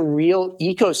 there was a real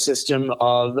ecosystem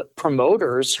of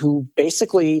promoters who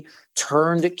basically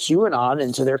turned QAnon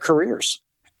into their careers.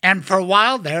 And for a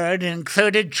while there, it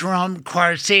included Jerome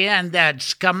Corsi and that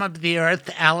scum of the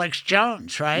earth, Alex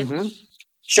Jones, right? Mm-hmm.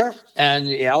 Sure.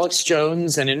 And Alex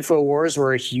Jones and InfoWars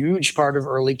were a huge part of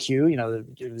early Q.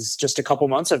 It was just a couple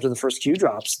months after the first Q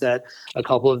drops that a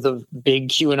couple of the big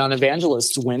QAnon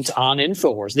evangelists went on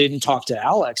InfoWars. They didn't talk to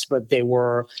Alex, but they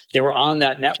were on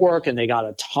that network, and they got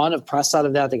a ton of press out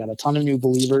of that. They got a ton of new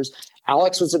believers.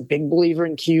 Alex was a big believer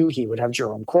in Q. He would have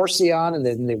Jerome Corsi on, and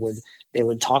then they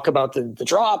would talk about the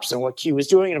drops and what Q was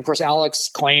doing. And of course, Alex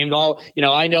claimed,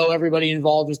 I know everybody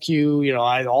involved with Q.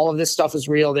 All of this stuff is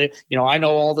real. I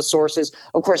know all the sources.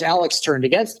 Of course, Alex turned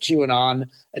against QAnon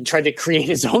and tried to create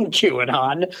his own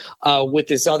QAnon with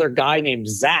this other guy named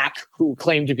Zach, who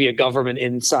claimed to be a government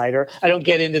insider. I don't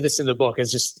get into this in the book.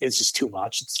 It's just too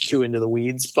much. It's too into the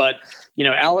weeds. But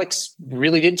Alex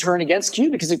really did turn against Q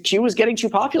because Q was getting too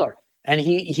popular. And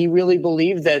he really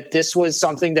believed that this was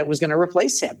something that was going to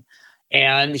replace him.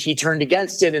 And he turned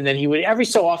against it. And then he would, every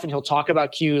so often, he'll talk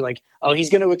about Q like, oh, he's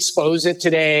going to expose it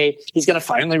today. He's going to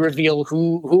finally reveal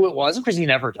who it was. Of course, he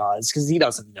never does because he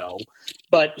doesn't know.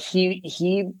 But he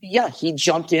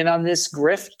jumped in on this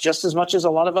grift just as much as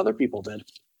a lot of other people did.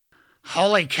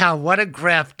 Holy cow, what a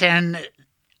grift. And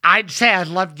I'd say I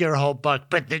loved your whole book,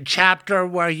 but the chapter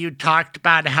where you talked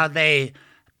about how they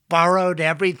borrowed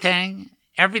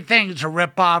everything's a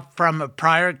ripoff from a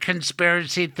prior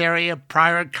conspiracy theory, a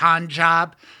prior con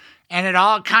job, and it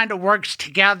all kind of works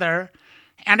together.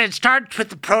 And it starts with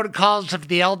the Protocols of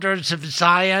the Elders of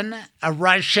Zion, a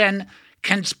Russian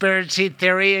conspiracy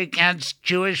theory against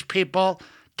Jewish people.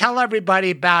 Tell everybody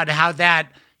about how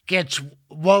that gets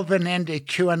woven into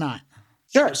QAnon.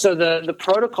 Sure. So the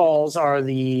protocols are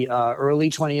the early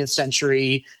 20th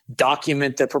century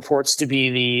document that purports to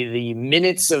be the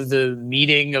minutes of the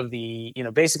meeting of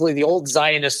basically the old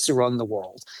Zionists who run the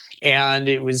world. And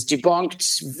it was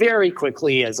debunked very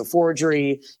quickly as a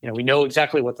forgery. We know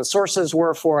exactly what the sources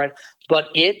were for it, but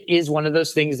it is one of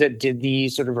those things that did the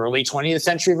sort of early 20th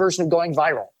century version of going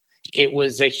viral. It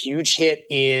was a huge hit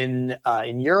in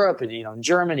Europe and in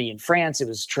Germany and France. It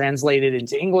was translated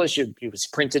into English. It was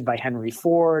printed by Henry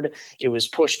Ford. It was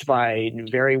pushed by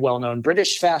very well-known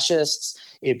British fascists.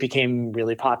 It became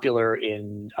really popular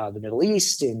in the Middle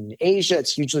East, in Asia.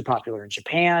 It's hugely popular in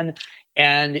Japan.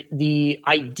 And the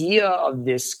idea of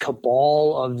this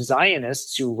cabal of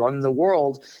Zionists who run the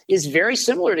world is very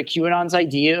similar to QAnon's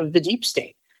idea of the deep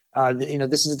state.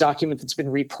 This is a document that's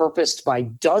been repurposed by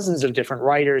dozens of different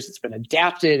writers. It's been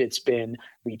adapted. It's been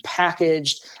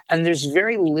repackaged. And there's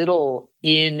very little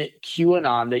in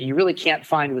QAnon that you really can't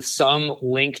find with some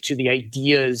link to the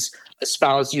ideas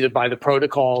espoused either by the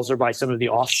protocols or by some of the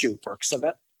offshoot works of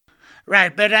it.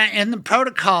 Right, but in the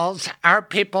protocols, our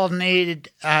people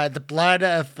need the blood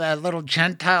of little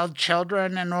Gentile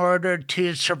children in order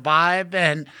to survive.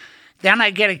 And then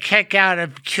I get a kick out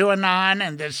of QAnon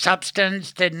and the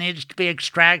substance that needs to be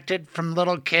extracted from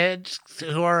little kids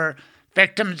who are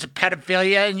victims of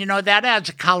pedophilia. And, that has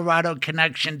a Colorado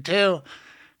connection, too,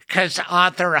 because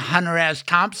author Hunter S.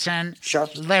 Thompson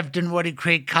lived in Woody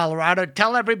Creek, Colorado.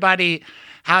 Tell everybody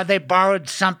how they borrowed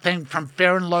something from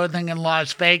Fear and Loathing in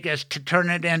Las Vegas to turn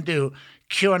it into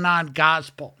QAnon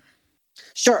gospel.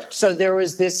 Sure. So there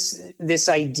was this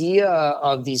idea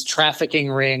of these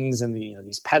trafficking rings and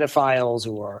these pedophiles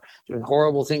who are doing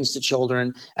horrible things to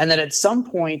children, and then at some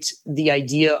point the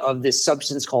idea of this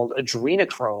substance called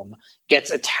adrenochrome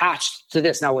gets attached to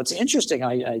this. Now, what's interesting,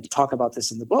 I talk about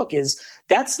this in the book, is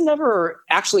that's never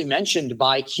actually mentioned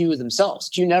by Q themselves.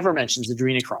 Q never mentions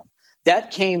adrenochrome.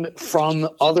 That came from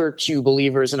other Q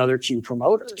believers and other Q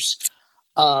promoters.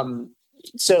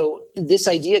 So this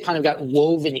idea kind of got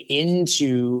woven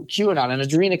into QAnon, and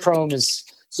adrenochrome is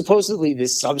supposedly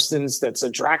this substance that's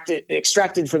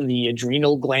extracted from the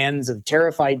adrenal glands of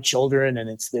terrified children, and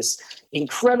it's this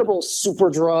incredible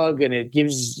super drug, and it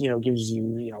gives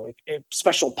you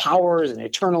special powers and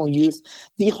eternal youth.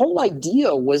 The whole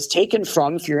idea was taken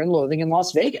from Fear and Loathing in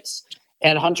Las Vegas.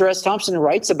 And Hunter S. Thompson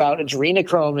writes about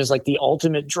adrenochrome as like the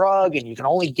ultimate drug, and you can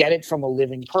only get it from a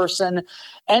living person.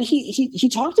 And he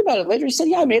talked about it later. He said,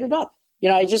 "Yeah, I made it up. He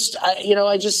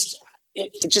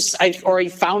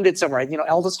found it somewhere."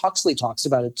 Aldous Huxley talks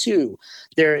about it too.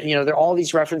 There are all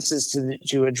these references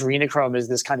to adrenochrome as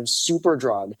this kind of super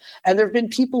drug, and there have been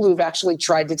people who've actually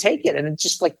tried to take it, and it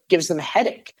just like gives them a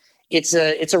headache. It's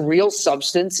a real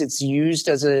substance. It's used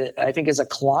as a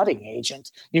clotting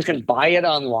agent. You can buy it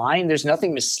online. There's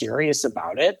nothing mysterious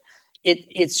about it.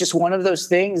 It's just one of those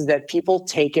things that people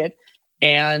take it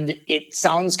and it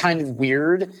sounds kind of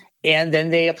weird, and then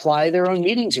they apply their own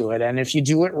meaning to it. And if you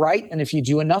do it right, and if you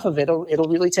do enough of it, it'll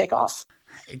really take off.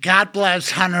 God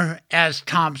bless Hunter S.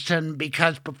 Thompson,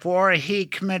 because before he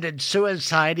committed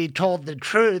suicide, he told the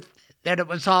truth that it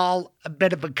was all a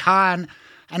bit of a con.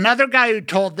 Another guy who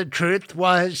told the truth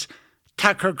was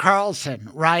Tucker Carlson,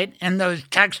 right? In those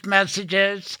text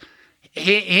messages,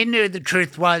 he knew the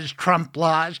truth was Trump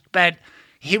lost, but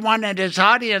he wanted his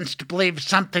audience to believe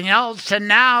something else. And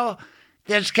now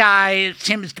this guy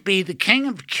seems to be the king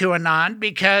of QAnon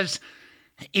because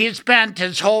he spent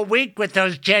his whole week with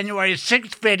those January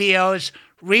 6th videos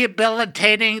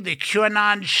rehabilitating the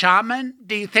QAnon shaman.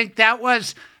 Do you think that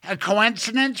was a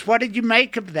coincidence? What did you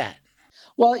make of that?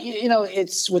 Well,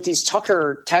 it's with these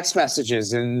Tucker text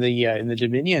messages in the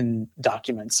Dominion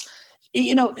documents.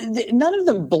 None of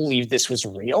them believed this was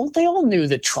real. They all knew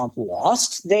that Trump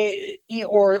lost. They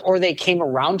came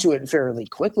around to it fairly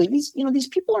quickly. These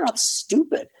people are not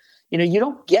stupid. You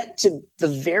don't get to the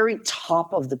very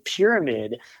top of the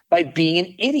pyramid by being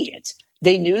an idiot.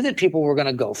 They knew that people were going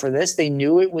to go for this. They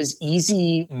knew it was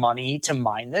easy money to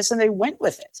mine this, and they went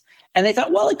with it. And they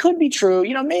thought, well, it could be true.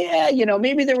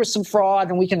 Maybe there was some fraud,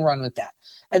 and we can run with that.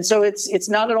 And so it's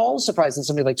not at all surprising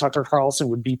somebody like Tucker Carlson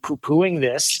would be poo-pooing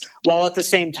this, while at the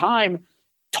same time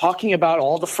talking about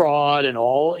all the fraud and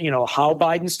all, how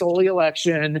Biden stole the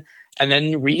election, and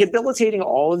then rehabilitating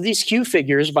all of these Q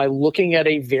figures by looking at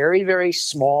a very, very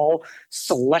small,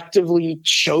 selectively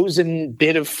chosen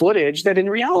bit of footage that in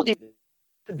reality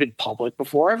had been public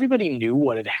before. Everybody knew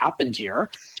what had happened here.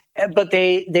 But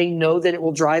they know that it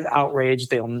will drive outrage.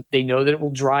 They know that it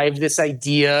will drive this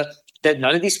idea that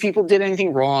none of these people did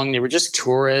anything wrong. They were just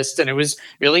tourists, and it was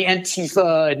really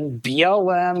Antifa and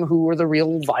BLM who were the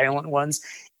real violent ones.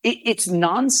 It's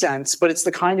nonsense, but it's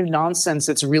the kind of nonsense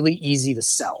that's really easy to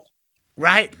sell.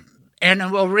 Right. And it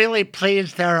will really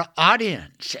please their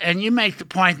audience. And you make the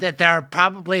point that there are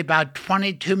probably about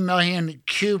 22 million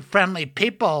Q-friendly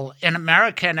people in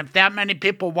America. And if that many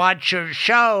people watch your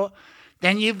show,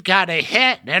 then you've got a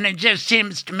hit. And it just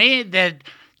seems to me that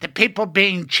the people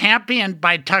being championed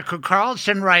by Tucker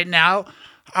Carlson right now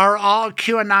are all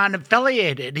QAnon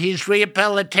affiliated. He's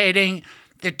rehabilitating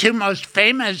the two most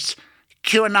famous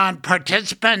QAnon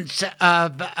participants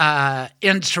of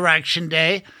Insurrection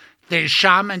Day, the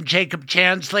shaman Jacob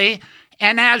Chansley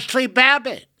and Ashley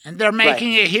Babbitt. And they're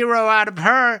making a hero out of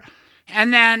her.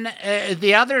 And then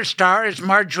the other star is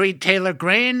Marjorie Taylor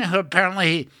Greene, who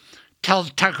apparently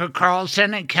tells Tucker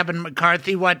Carlson and Kevin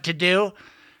McCarthy what to do.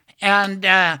 And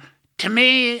to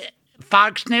me,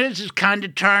 Fox News has kind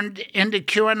of turned into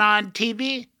QAnon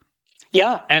TV.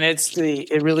 Yeah, and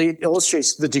it really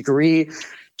illustrates the degree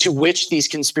to which these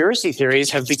conspiracy theories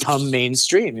have become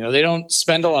mainstream. They don't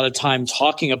spend a lot of time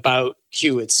talking about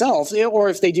Q itself, or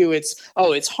if they do,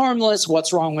 it's harmless.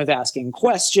 What's wrong with asking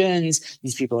questions?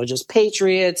 These people are just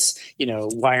patriots.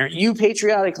 Why aren't you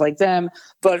patriotic like them?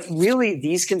 But really,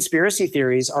 these conspiracy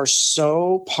theories are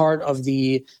so part of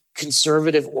the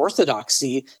conservative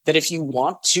orthodoxy that if you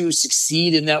want to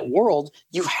succeed in that world,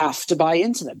 you have to buy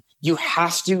into them. You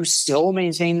have to still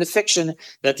maintain the fiction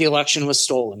that the election was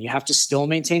stolen. You have to still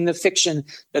maintain the fiction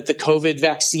that the COVID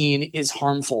vaccine is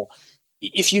harmful.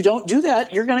 If you don't do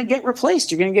that, you're going to get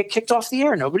replaced. You're going to get kicked off the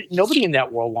air. Nobody in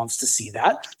that world wants to see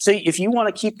that. So if you want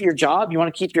to keep your job, you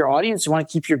want to keep your audience, you want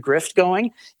to keep your grift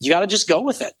going, you got to just go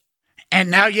with it.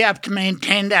 And now you have to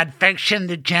maintain that fiction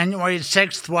that January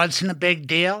 6th wasn't a big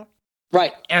deal.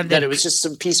 Right. And that it was just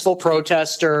some peaceful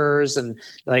protesters and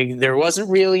there wasn't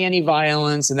really any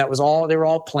violence, and they were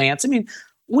all plants. I mean,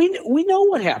 we know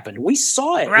what happened. We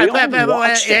saw it. Right, we all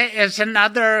watched it. It's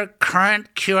another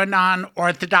current QAnon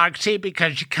orthodoxy,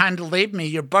 because you kind of leave me.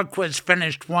 Your book was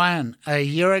finished a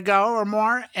year ago or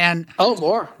more? And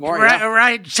more. Right, yeah.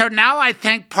 Right. So now I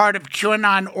think part of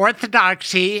QAnon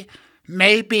orthodoxy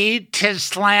may be to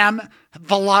slam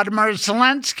Volodymyr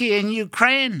Zelensky in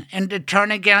Ukraine and to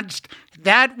turn against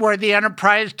that worthy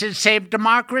enterprise to save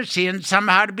democracy and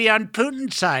somehow to be on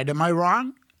Putin's side. Am I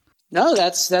wrong? No,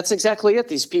 that's exactly it.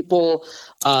 These people,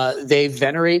 they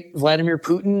venerate Vladimir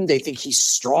Putin. They think he's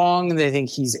strong. They think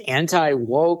he's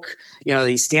anti-woke.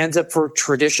 He stands up for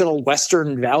traditional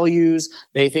Western values.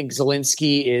 They think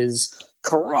Zelensky is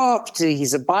corrupt.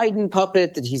 He's a Biden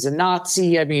puppet, that he's a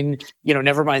Nazi. I mean,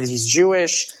 never mind that he's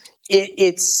Jewish. It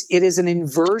is an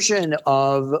inversion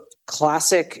of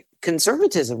classic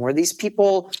conservatism, where these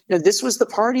people, this was the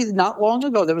party not long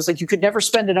ago that was like, you could never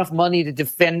spend enough money to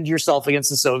defend yourself against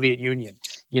the Soviet Union.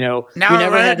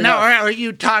 Are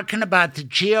you talking about the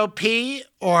GOP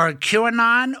or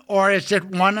QAnon, or is it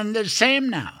one and the same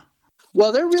now?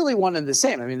 Well, they're really one and the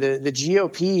same. I mean, the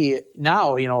GOP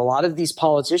now, a lot of these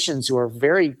politicians who are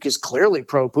just clearly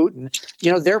pro-Putin,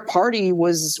 their party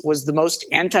was the most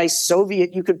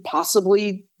anti-Soviet you could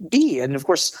possibly be. And of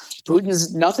course,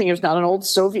 Putin's nothing if not an old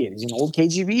Soviet. He's an old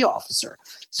KGB officer.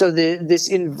 So this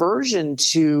inversion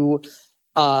to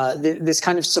this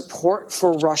kind of support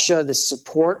for Russia, the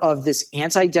support of this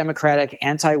anti-democratic,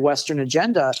 anti-Western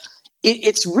agenda,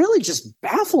 it's really just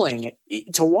baffling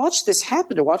to watch this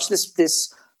happen, to watch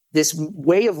this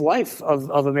way of life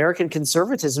of American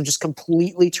conservatism just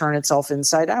completely turn itself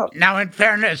inside out. Now, in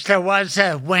fairness, there was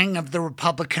a wing of the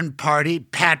Republican Party.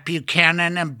 Pat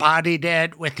Buchanan embodied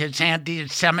it with his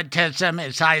anti-Semitism,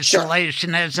 his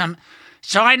isolationism. Sure.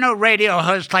 So I know radio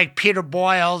hosts like Peter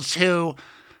Boyles, who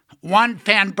won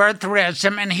fan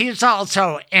birtherism, and he's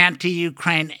also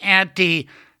anti-Ukraine,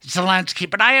 anti-Zelensky.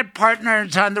 But I had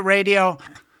partners on the radio,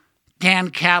 Dan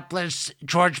Kaplis,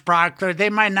 George Brockler. They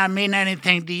might not mean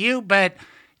anything to you, but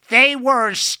they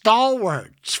were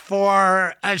stalwarts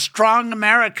for a strong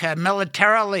America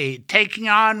militarily, taking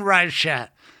on Russia.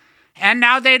 And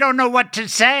now they don't know what to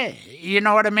say. You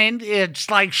know what I mean? It's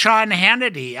like Sean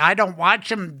Hannity. I don't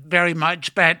watch him very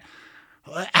much, but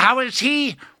how is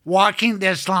he walking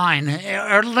this line?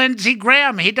 Or Lindsey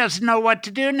Graham, he doesn't know what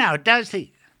to do now, does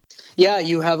he? Yeah,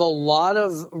 you have a lot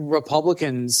of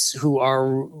Republicans who are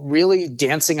really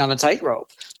dancing on a tightrope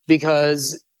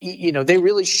because, they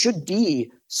really should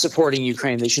be supporting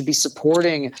Ukraine. They should be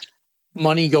supporting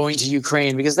money going to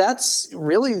Ukraine because that's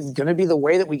really going to be the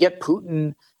way that we get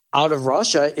Putin out of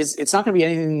Russia. It's not going to be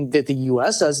anything that the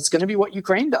U.S. does. It's going to be what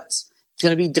Ukraine does. It's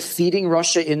going to be defeating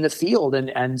Russia in the field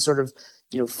and sort of,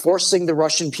 forcing the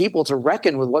Russian people to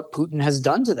reckon with what Putin has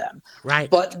done to them. Right.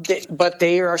 But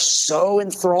they are so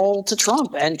enthralled to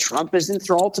Trump, and Trump is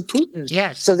enthralled to Putin.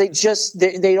 Yes. So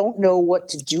they don't know what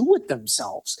to do with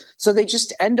themselves. So they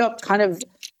just end up kind of,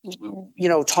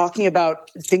 talking about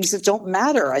things that don't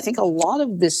matter. I think a lot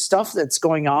of this stuff that's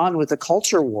going on with the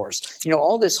culture wars,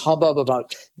 all this hubbub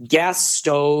about gas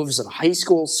stoves and high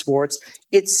school sports,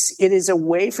 it is a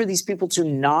way for these people to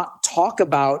not talk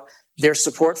about their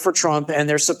support for Trump and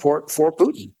their support for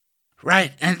Putin.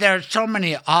 Right. And there are so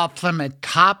many off-limit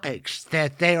topics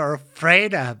that they are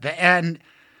afraid of. And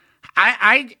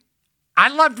I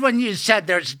loved when you said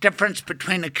there's a difference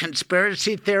between a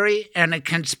conspiracy theory and a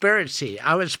conspiracy.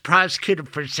 I was prosecuted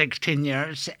for 16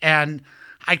 years, and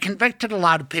I convicted a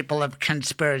lot of people of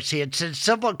conspiracy. It's a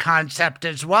civil concept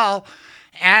as well.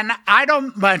 And I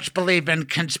don't much believe in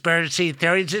conspiracy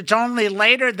theories. It's only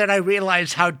later that I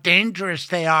realize how dangerous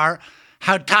they are,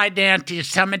 how tied to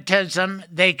anti-Semitism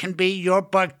they can be. Your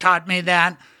book taught me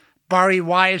that. Bari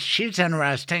Weiss, she's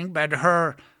interesting, but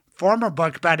her former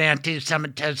book about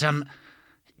anti-Semitism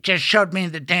just showed me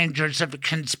the dangers of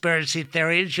conspiracy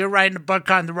theories. You're writing a book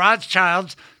on the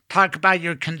Rothschilds. Talk about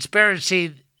your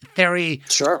conspiracy theory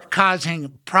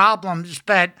causing problems,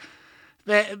 but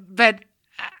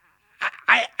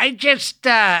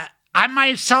I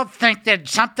myself think that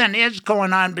something is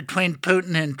going on between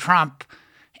Putin and Trump,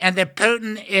 and that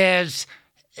Putin is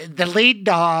the lead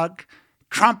dog.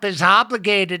 Trump is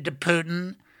obligated to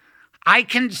Putin. I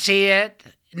can see it.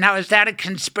 Now, is that a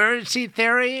conspiracy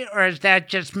theory, or is that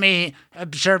just me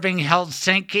observing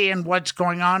Helsinki and what's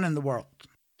going on in the world?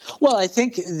 Well, I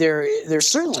think there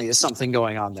certainly is something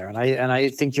going on there, and I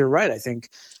think you're right. I think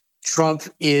Trump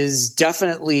is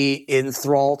definitely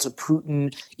enthralled to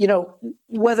Putin.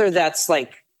 Whether that's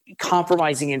like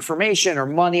compromising information or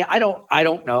money, I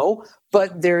don't know.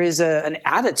 But there is an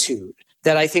attitude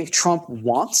that I think Trump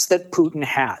wants that Putin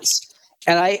has.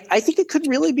 And I think it could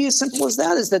really be as simple as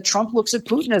that, is that Trump looks at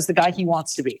Putin as the guy he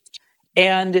wants to be.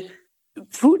 And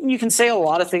Putin, you can say a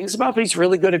lot of things about, but he's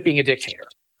really good at being a dictator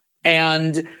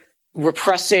and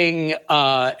repressing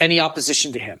any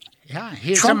opposition to him. Yeah,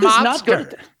 he's Trump a mobster. Is not good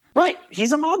at that. Right.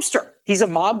 He's a mobster. He's a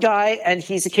mob guy, and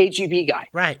he's a KGB guy.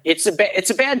 Right. It's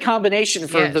a bad combination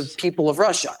for the people of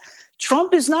Russia.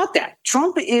 Trump is not that.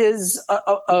 Trump is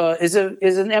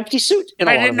an empty suit in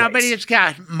a lot of ways. But he's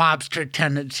got mobster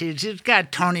tendencies. He's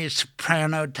got Tony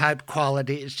Soprano type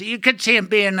qualities. You could see him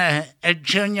being a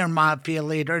junior mafia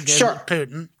leader to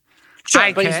Putin.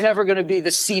 Sure, but he's never going to be the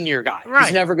senior guy. Right.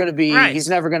 He's never going to be. Right. He's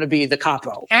never going to be the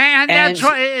capo. And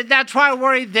that's why I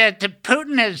worry that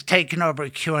Putin has taken over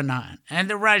QAnon and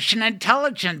the Russian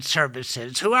intelligence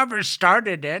services. Whoever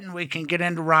started it, and we can get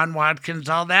into Ron Watkins,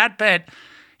 all that, but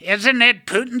isn't it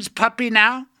Putin's puppy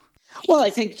now? Well,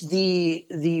 I think the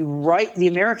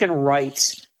American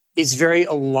right is very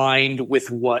aligned with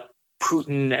what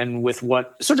Putin and with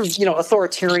what sort of,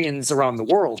 authoritarians around the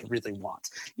world really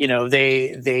want.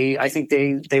 I think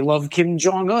they love Kim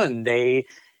Jong-un. They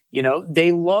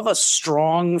love a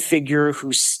strong figure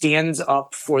who stands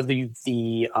up for the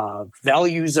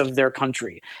values of their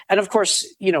country. And of course,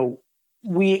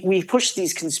 we push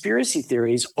these conspiracy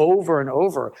theories over and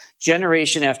over,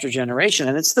 generation after generation,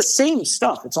 and it's the same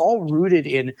stuff. It's all rooted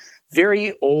in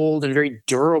very old and very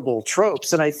durable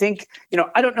tropes. And I think,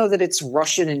 I don't know that it's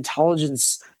Russian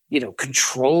intelligence,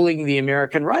 controlling the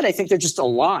American right. I think they're just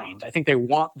aligned. I think they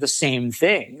want the same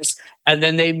things, and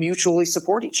then they mutually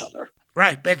support each other.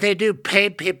 Right, but they do pay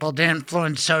people to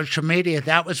influence social media.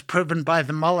 That was proven by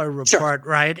the Mueller report,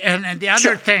 right? And the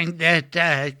other thing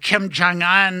that Kim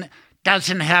Jong-un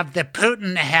doesn't have that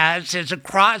Putin has is a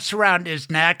cross around his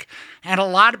neck. And a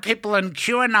lot of people in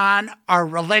QAnon are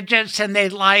religious, and they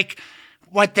like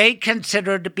what they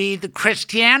consider to be the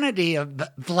Christianity of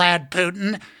Vlad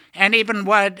Putin. And even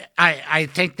what I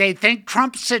think they think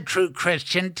Trump's a true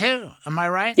Christian too. Am I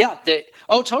right? Yeah.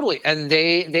 Totally. And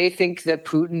they think that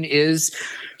Putin is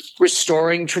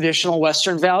restoring traditional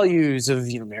Western values of,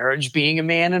 marriage being a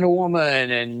man and a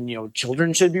woman, and,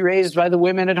 children should be raised by the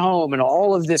women at home, and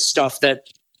all of this stuff that,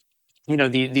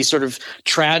 these sort of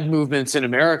trad movements in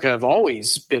America have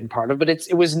always been part of, but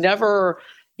it was never,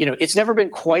 it's never been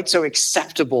quite so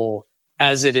acceptable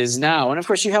as it is now. And of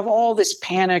course, you have all this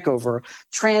panic over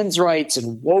trans rights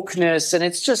and wokeness, and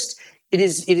it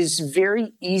is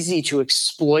very easy to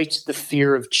exploit the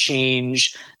fear of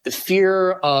change, the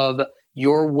fear of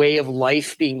your way of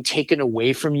life being taken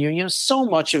away from you. So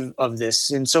much of this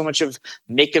and so much of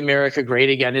Make America Great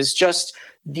Again is just,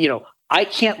 I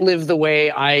can't live the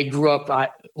way I grew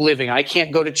up living. I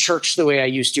can't go to church the way I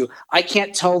used to. I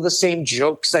can't tell the same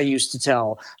jokes I used to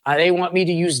tell. They want me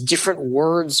to use different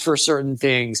words for certain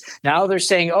things. Now they're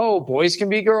saying, oh, boys can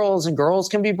be girls and girls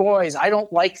can be boys. I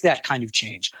don't like that kind of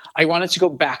change. I want it to go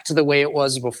back to the way it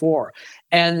was before.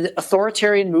 And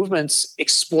authoritarian movements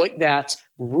exploit that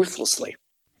ruthlessly.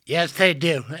 Yes, they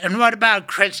do. And what about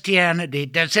Christianity?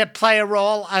 Does it play a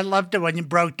role? I loved it when you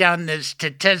broke down the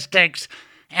statistics.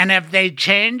 And have they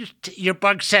changed? Your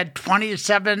book said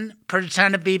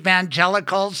 27% of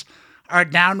evangelicals are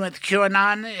down with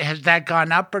QAnon. Has that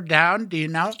gone up or down? Do you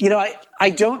know? I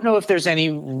don't know if there's any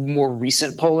more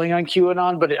recent polling on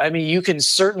QAnon, but you can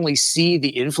certainly see the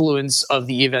influence of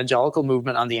the evangelical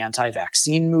movement on the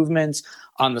anti-vaccine movement,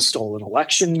 on the stolen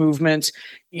election movement.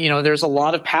 There's a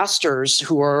lot of pastors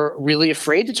who are really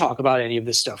afraid to talk about any of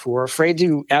this stuff, who are afraid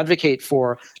to advocate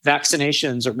for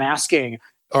vaccinations or masking,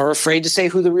 are afraid to say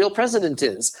who the real president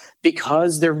is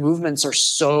because their movements are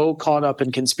so caught up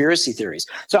in conspiracy theories.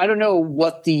 So I don't know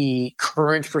what the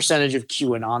current percentage of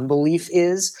QAnon belief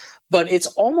is, but it's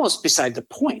almost beside the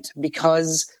point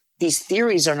because these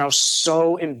theories are now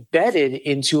so embedded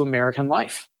into American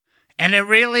life. And it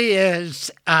really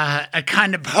is a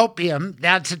kind of hopium.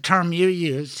 That's a term you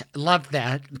use. Love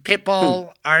that.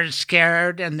 People are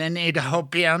scared and they need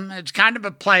hopium. It's kind of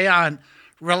a play on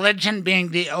religion being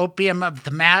the opium of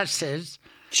the masses.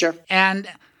 Sure. And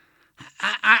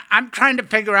I'm trying to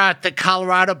figure out the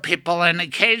Colorado people, and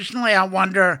occasionally I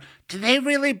wonder, do they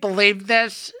really believe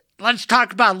this? Let's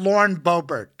talk about Lauren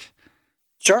Boebert.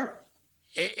 Sure.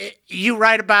 You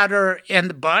write about her in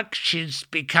the book. She's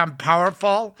become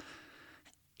powerful.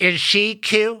 Is she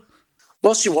Q?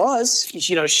 Well, she was.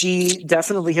 She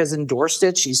definitely has endorsed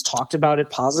it. She's talked about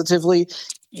it positively.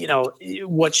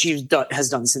 What she has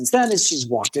done since then is she's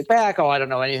walked it back. Oh, I don't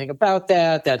know anything about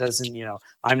that. That doesn't,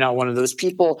 I'm not one of those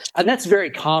people. And that's very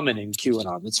common in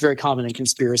QAnon. It's very common in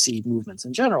conspiracy movements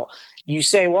in general. You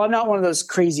say, well, I'm not one of those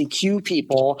crazy Q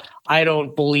people. I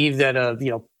don't believe that a,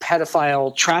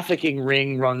 pedophile trafficking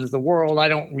ring runs the world. I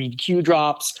don't read Q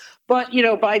drops. But,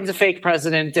 Biden's a fake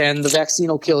president and the vaccine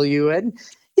will kill you. And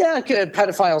yeah,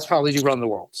 pedophiles probably do run the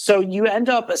world. So you end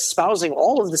up espousing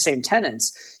all of the same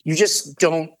tenets. You just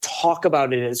don't talk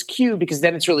about it as Q because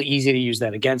then it's really easy to use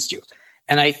that against you.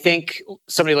 And I think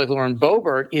somebody like Lauren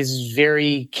Boebert is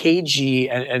very cagey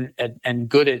and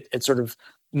good at sort of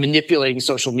manipulating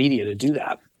social media to do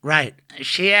that. Right.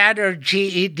 She had her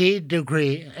GED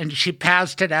degree, and she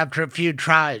passed it after a few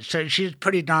tries. So she's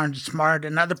pretty darn smart.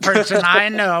 Another person I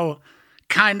know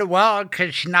kind of well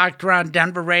because she knocked around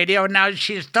Denver radio. Now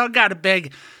she's still got a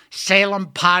big Salem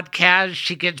podcast.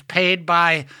 She gets paid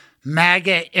by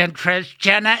MAGA interests.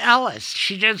 Jenna Ellis.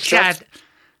 She just got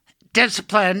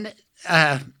disciplined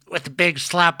with a big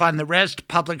slap on the wrist,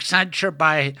 public censure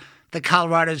by the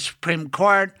Colorado Supreme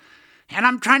Court. And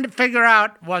I'm trying to figure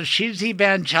out, well, she's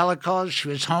evangelical. She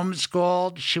was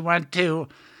homeschooled. She went to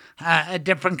a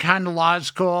different kind of law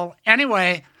school.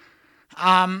 Anyway,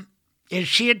 is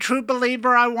she a true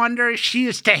believer, I wonder? She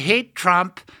used to hate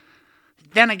Trump.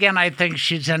 Then again, I think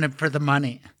she's in it for the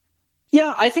money.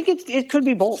 Yeah, I think it could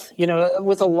be both.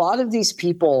 With a lot of these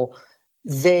people,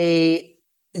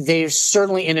 they're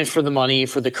certainly in it for the money,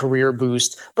 for the career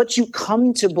boost, but you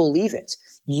come to believe it.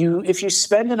 If you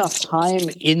spend enough time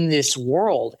in this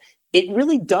world, it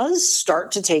really does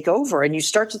start to take over, and you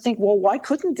start to think, well, why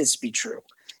couldn't this be true?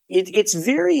 It's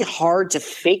very hard to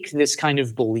fake this kind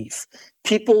of belief.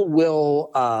 People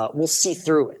will see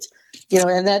through it,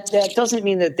 and that doesn't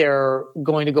mean that they're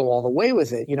going to go all the way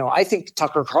with it. I think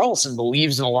Tucker Carlson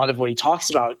believes in a lot of what he talks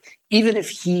about, even if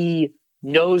he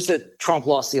knows that Trump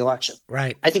lost the election.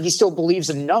 Right. I think he still believes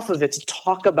enough of it to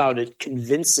talk about it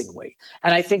convincingly.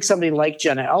 And I think somebody like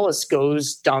Jenna Ellis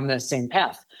goes down the same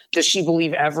path. Does she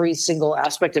believe every single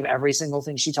aspect of every single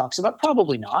thing she talks about?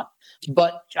 Probably not.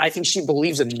 but I think she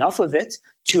believes enough of it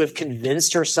to have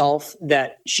convinced herself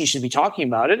that she should be talking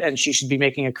about it and she should be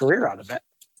making a career out of it.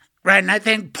 Right, and I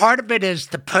think part of it is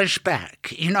the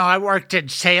pushback. I worked in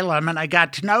Salem, and I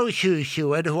got to know Hugh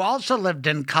Hewitt, who also lived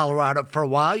in Colorado for a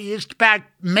while. He used to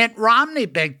back Mitt Romney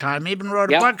big time, even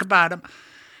wrote a book about him.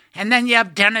 And then you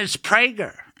have Dennis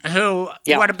Prager, who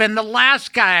would have been the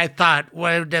last guy I thought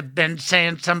would have been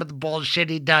saying some of the bullshit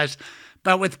he does.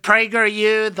 But with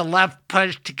PragerU, the left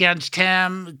pushed against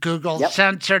him, Google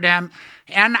censored him,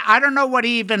 and I don't know what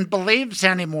he even believes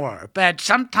anymore. But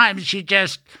sometimes you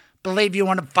just believe you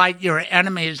want to fight your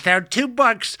enemies. There are two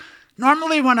books.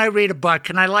 Normally when I read a book,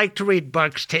 and I like to read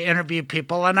books to interview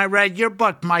people, and I read your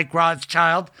book, Mike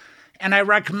Rothschild, and I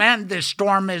recommend The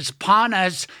Storm is Upon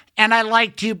Us, and I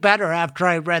liked you better after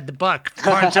I read the book. Of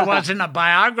course, it wasn't a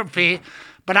biography,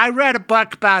 but I read a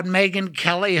book about Megyn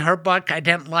Kelly. Her book, I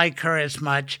didn't like her as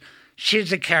much.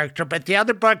 She's a character. But the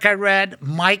other book I read,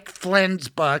 Mike Flynn's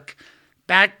book,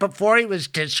 back before he was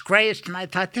disgraced, and I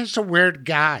thought, this is a weird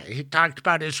guy. He talked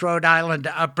about his Rhode Island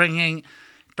upbringing,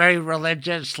 very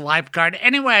religious, lifeguard.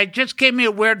 Anyway, it just gave me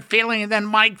a weird feeling. And then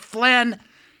Mike Flynn,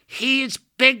 he's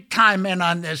big time in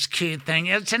on this Q thing,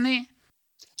 isn't he?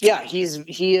 Yeah,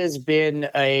 he has been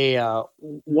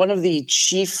one of the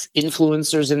chief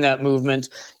influencers in that movement.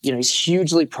 He's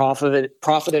hugely profited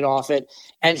off it,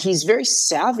 and he's very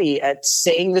savvy at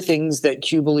saying the things that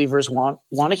Q believers want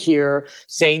to hear,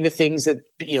 saying the things that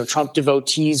Trump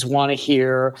devotees want to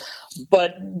hear,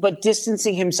 but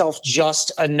distancing himself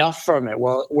just enough from it.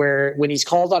 Well, where when he's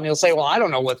called on, he'll say, "Well, I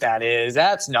don't know what that is.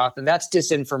 That's nothing. That's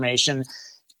disinformation."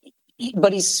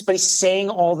 But he's saying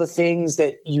all the things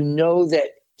that that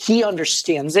he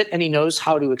understands it and he knows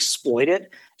how to exploit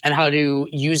it and how to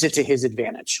use it to his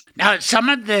advantage. Now, some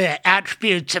of the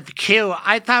attributes of Q,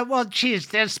 I thought, well, geez,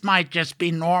 this might just be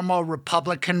normal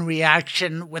Republican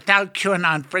reaction without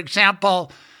QAnon. For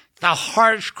example, the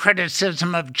harsh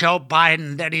criticism of Joe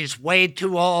Biden that he's way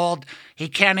too old. He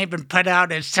can't even put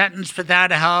out a sentence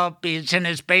without help. He's in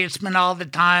his basement all the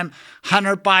time.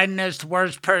 Hunter Biden is the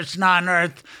worst person on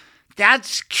earth.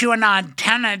 That's QAnon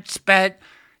tenets, but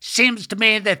seems to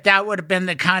me that would have been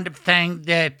the kind of thing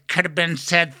that could have been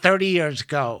said 30 years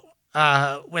ago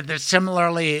with a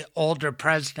similarly older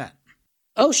president.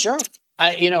 Oh, sure.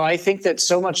 I think that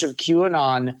so much of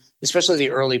QAnon, especially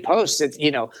the early posts,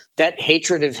 that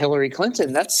hatred of Hillary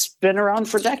Clinton, that's been around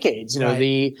for decades. Right.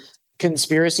 The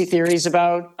conspiracy theories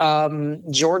about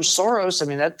George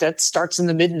Soros, that starts in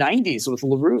the mid-'90s with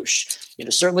LaRouche.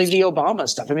 Certainly the Obama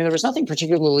stuff. There was nothing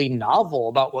particularly novel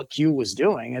about what Q was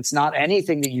doing. It's not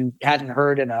anything that you hadn't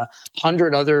heard in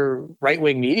 100 other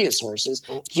right-wing media sources.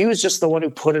 Q is just the one who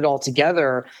put it all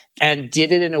together and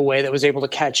did it in a way that was able to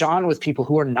catch on with people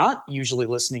who are not usually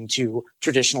listening to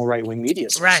traditional right-wing media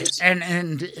sources. Right,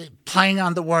 and playing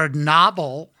on the word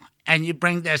novel, and you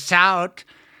bring this out,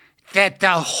 that the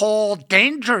whole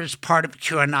dangerous part of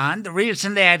QAnon, the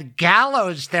reason they had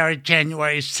gallows there at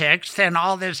January 6th and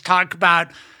all this talk about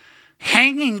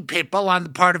hanging people on the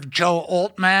part of Joe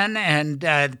Altman and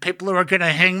the people who are going to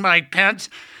hang Mike Pence,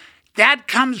 that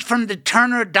comes from the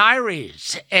Turner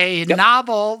Diaries, a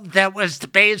novel that was the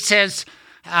basis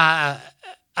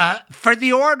for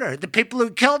the order. The people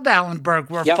who killed Allenberg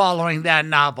were following that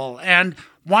novel. And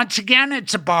once again,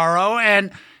 it's a borrow,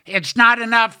 and it's not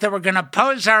enough that we're going to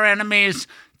oppose our enemies.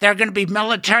 There are going to be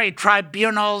military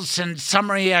tribunals and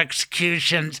summary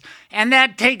executions. And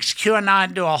that takes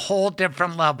QAnon to a whole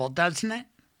different level, doesn't it?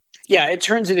 Yeah, it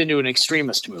turns it into an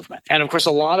extremist movement. And of course,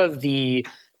 a lot of the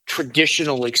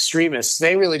traditional extremists,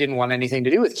 they really didn't want anything to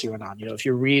do with QAnon. If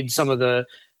you read some of the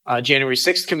January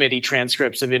 6th committee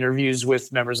transcripts of interviews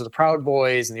with members of the Proud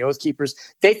Boys and the Oath Keepers,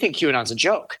 they think QAnon's a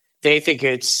joke. They think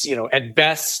it's, at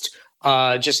best,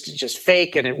 just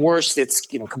fake, and at worst, it's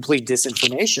complete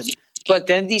disinformation. But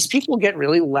then these people get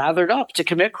really lathered up to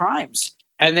commit crimes,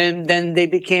 and then they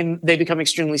become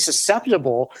extremely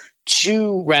susceptible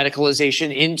to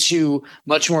radicalization into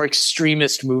much more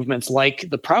extremist movements like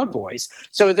the Proud Boys.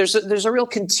 So there's a real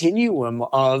continuum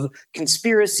of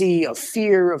conspiracy, of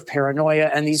fear, of paranoia,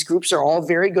 and these groups are all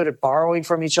very good at borrowing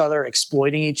from each other,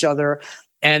 exploiting each other.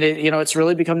 And it's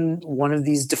really become one of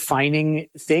these defining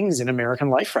things in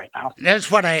American life right now. That's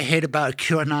what I hate about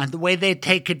QAnon, the way they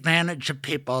take advantage of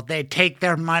people. They take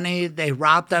their money, they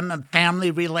rob them of family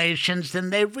relations,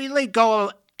 and they really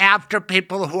go after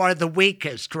people who are the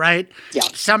weakest, right? Yeah.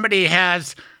 Somebody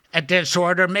has a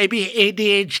disorder, maybe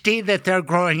ADHD that they're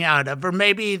growing out of, or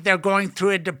maybe they're going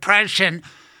through a depression.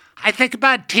 I think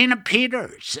about Tina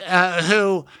Peters,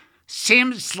 who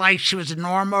seems like she was a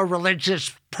normal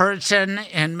religious person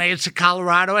in Mesa,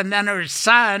 Colorado, and then her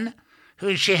son,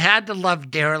 who she had to love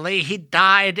dearly. He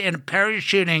died in a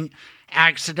parachuting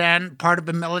accident, part of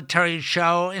a military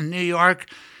show in New York,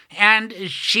 and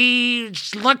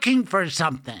she's looking for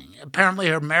something. Apparently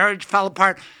her marriage fell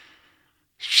apart.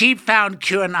 She found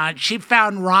QAnon. She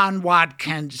found Ron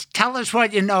Watkins. Tell us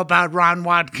what you know about Ron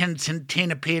Watkins and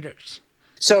Tina Peters.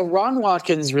 So Ron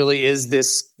Watkins really is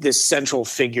this central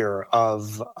figure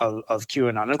of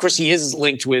QAnon. And of course, he is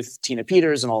linked with Tina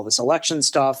Peters and all this election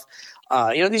stuff.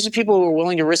 These are people who are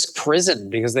willing to risk prison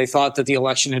because they thought that the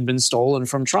election had been stolen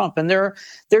from Trump. And they're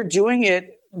doing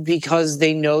it because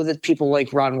they know that people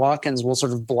like Ron Watkins will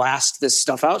sort of blast this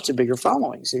stuff out to bigger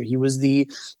followings. He was the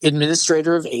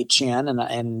administrator of 8chan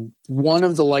and one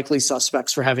of the likely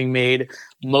suspects for having made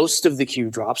most of the Q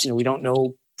drops. We don't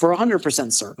know for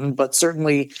 100% certain, but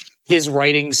certainly his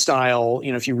writing style,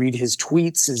 if you read his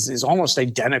tweets, is almost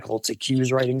identical to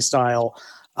Q's writing style.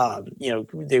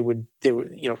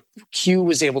 Q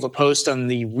was able to post on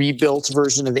the rebuilt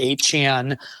version of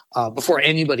 8chan before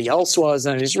anybody else was.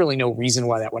 And there's really no reason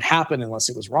why that would happen unless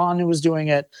it was Ron who was doing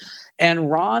it. And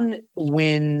Ron,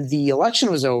 when the election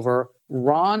was over,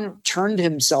 Ron turned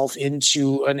himself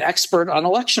into an expert on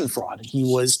election fraud. He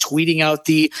was tweeting out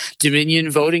the Dominion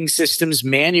voting systems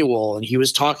manual, and he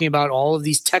was talking about all of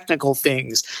these technical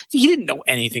things. He didn't know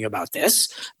anything about this,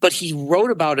 but he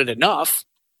wrote about it enough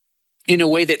in a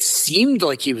way that seemed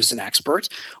like he was an expert,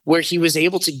 where he was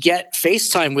able to get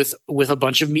FaceTime with a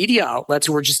bunch of media outlets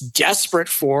who were just desperate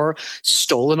for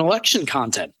stolen election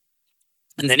content.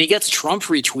 And then he gets Trump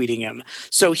retweeting him.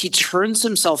 So he turns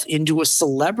himself into a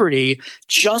celebrity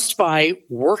just by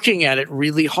working at it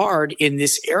really hard in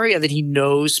this area that he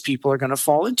knows people are going to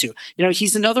fall into.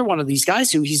 He's another one of these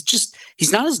guys who he's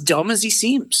not as dumb as he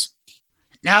seems.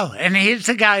 No, and he's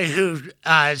the guy who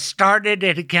started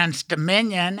it against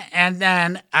Dominion, and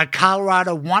then a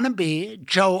Colorado wannabe,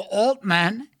 Joe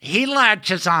Altman, he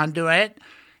latches onto it,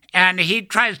 and he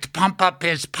tries to pump up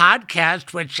his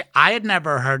podcast, which I had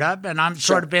never heard of, and I'm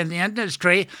sort of in the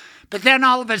industry. But then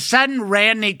all of a sudden,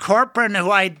 Randy Corcoran, who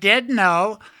I did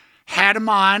know, had him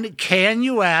on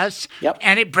KNUS,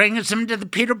 and he brings him to the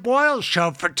Peter Boyle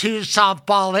Show for 2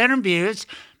 softball interviews.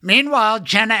 Meanwhile,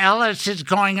 Jenna Ellis is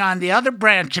going on the other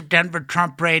branch of Denver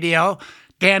Trump radio,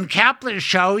 Dan Kapler's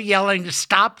show, yelling,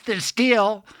 "Stop the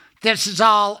steal." This is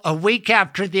all a week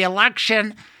after the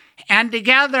election. And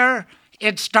together,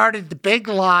 it started the big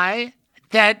lie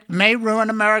that may ruin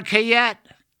America yet.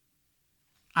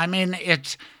 I mean,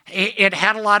 it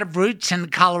had a lot of roots in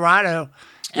Colorado.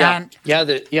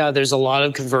 There's a lot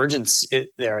of convergence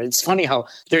there. It's funny how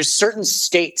there's certain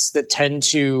states that tend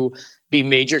to be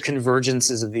major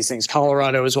convergences of these things.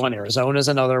 Colorado is one, Arizona is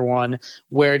another one,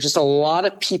 where just a lot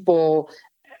of people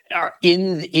are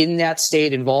in that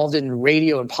state, involved in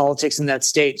radio and politics in that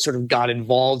state, sort of got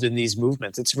involved in these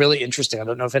movements. It's really interesting. I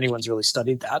don't know if anyone's really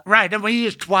studied that. Right. And we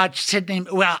used to watch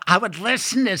I would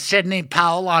listen to Sidney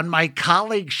Powell on my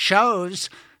colleagues' shows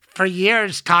for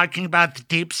years talking about the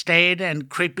deep state and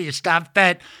creepy stuff.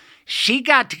 But she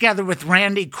got together with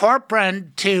Randy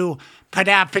Corcoran to put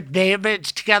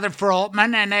affidavits together for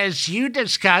Altman. And as you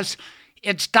discuss,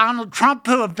 it's Donald Trump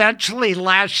who eventually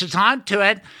lashes onto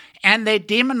it. And they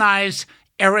demonize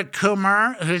Eric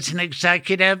Coomer, who's an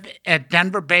executive at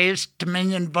Denver-based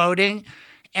Dominion Voting,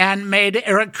 and made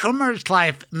Eric Coomer's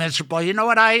life miserable. You know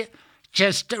what I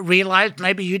just realized?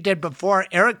 Maybe you did before.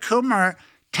 Eric Coomer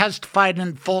testified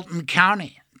in Fulton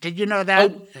County. Did you know that?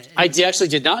 Oh, I actually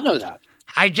did not know that.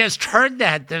 I just heard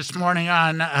that this morning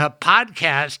on a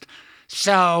podcast.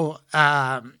 So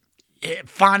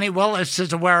Fonnie Willis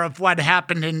is aware of what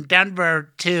happened in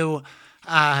Denver to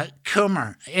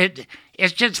Coomer.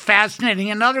 It's just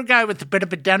fascinating. Another guy with a bit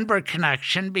of a Denver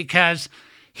connection because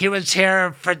he was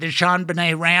here for the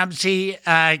JonBenet Ramsey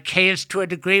case to a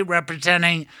degree,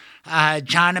 representing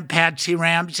John and Patsy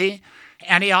Ramsey.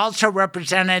 And he also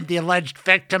represented the alleged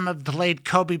victim of the late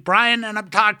Kobe Bryant. And I'm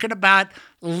talking about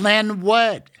Lynn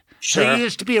Wood, who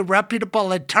used to be a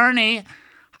reputable attorney.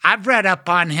 I've read up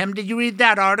on him. Did you read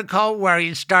that article where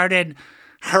he started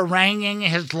haranguing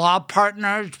his law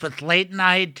partners with late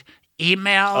night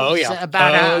emails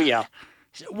about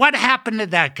what happened to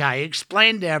that guy?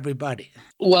 Explain to everybody.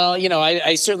 Well,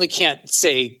 I certainly can't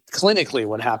say clinically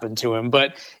what happened to him,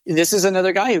 but this is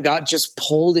another guy who got just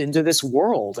pulled into this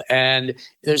world, and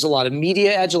there's a lot of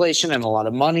media adulation and a lot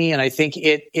of money, and I think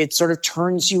it sort of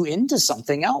turns you into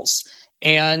something else.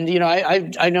 And,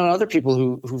 I know other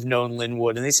people who've known Lynn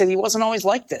Wood, and they said he wasn't always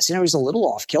like this. He's a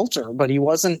little off kilter, but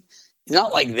he's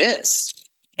not like this.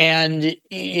 And,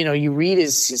 you read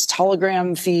his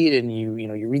Telegram feed and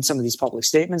you read some of these public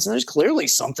statements, and there's clearly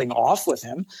something off with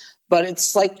him. But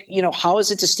it's like, how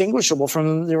is it distinguishable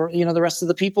from the rest of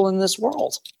the people in this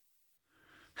world?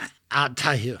 I'll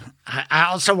tell you, I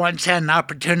also once had an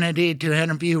opportunity to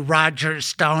interview Roger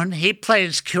Stone. He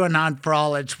plays QAnon for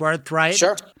all it's worth, right?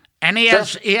 Sure. And he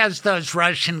has those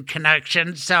Russian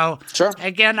connections. So, sure.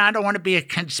 Again, I don't want to be a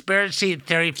conspiracy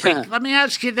theory freak. Let me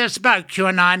ask you this about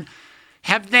QAnon.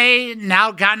 Have they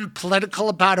now gotten political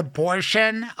about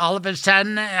abortion all of a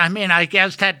sudden? I mean, I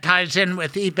guess that ties in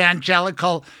with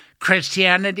evangelical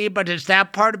Christianity, but is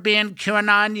that part of being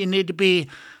QAnon? You need to be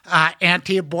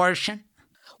anti-abortion?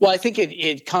 Well, I think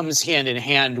it comes hand in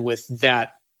hand with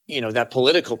that, that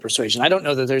political persuasion. I don't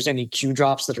know that there's any Q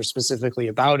drops that are specifically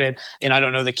about it, and I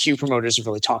don't know that Q promoters have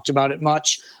really talked about it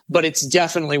much, but it's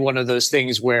definitely one of those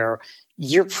things where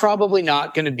you're probably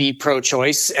not going to be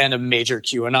pro-choice and a major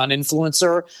QAnon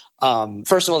influencer.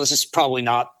 First of all, this is probably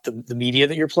not the media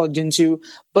that you're plugged into,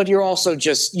 but you're also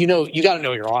just, you got to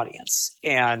know your audience.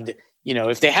 And,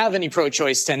 if they have any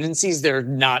pro-choice tendencies, they're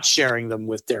not sharing them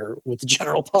with the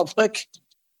general public.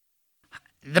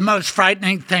 The most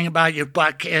frightening thing about your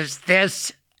book is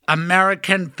this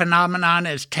American phenomenon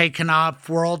is taken off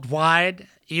worldwide.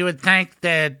 You would think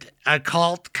that a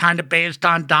cult kind of based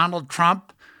on Donald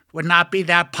Trump would not be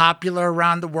that popular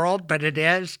around the world, but it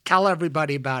is. Tell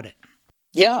everybody about it.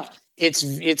 Yeah,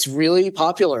 it's really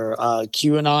popular.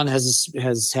 QAnon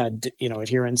has had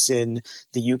adherents in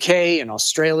the UK and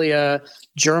Australia,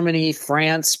 Germany,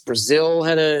 France, Brazil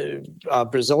had a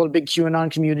big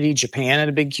QAnon community. Japan had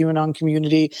a big QAnon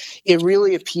community. It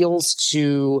really appeals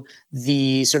to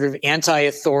the sort of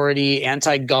anti-authority,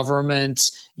 anti-government,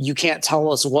 you can't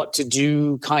tell us what to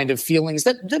do kind of feelings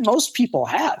that most people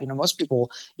have. Most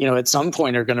people, at some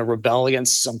point are going to rebel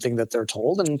against something that they're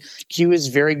told. And Q is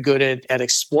very good at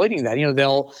exploiting that.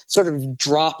 They'll sort of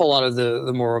drop a lot of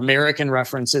the more American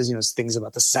references, things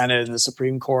about the Senate and the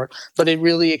Supreme Court, but it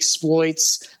really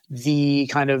exploits the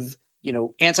kind of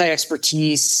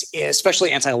anti-expertise,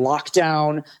 especially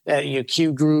anti-lockdown.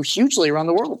 Q grew hugely around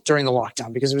the world during the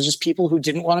lockdown because it was just people who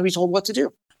didn't want to be told what to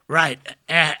do. Right.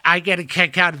 I get a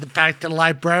kick out of the fact that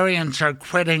librarians are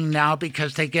quitting now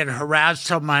because they get harassed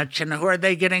so much. And who are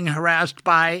they getting harassed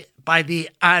by? By the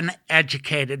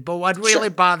uneducated. But what really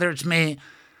bothers me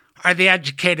are the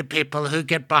educated people who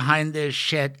get behind this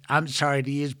shit. I'm sorry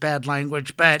to use bad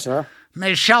language, but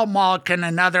Michelle Malkin,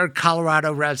 another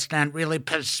Colorado resident, really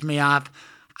pisses me off.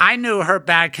 I knew her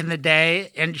back in the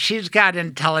day, and she's got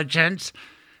intelligence.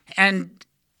 And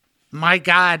my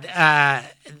God,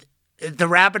 the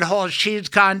rabbit hole she's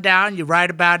gone down, you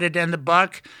write about it in the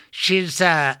book. She's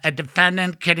a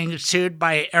defendant getting sued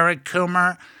by Eric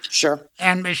Coomer. Sure.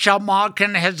 And Michelle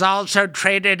Malkin has also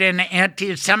traded in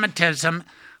anti-Semitism.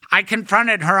 I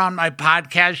confronted her on my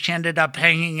podcast. She ended up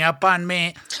hanging up on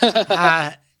me.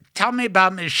 Tell me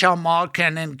about Michelle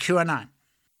Malkin and QAnon.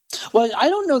 Well, I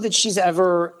don't know that she's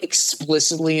ever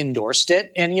explicitly endorsed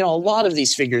it. And, a lot of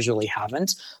these figures really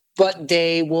haven't. But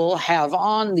they will have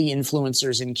on the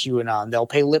influencers in QAnon. They'll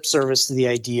pay lip service to the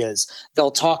ideas.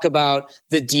 They'll talk about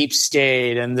the deep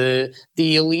state and the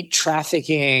elite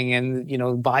trafficking and,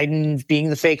 Biden being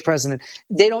the fake president.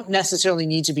 They don't necessarily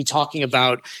need to be talking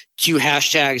about Q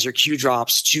hashtags or Q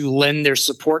drops to lend their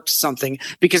support to something,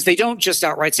 because they don't just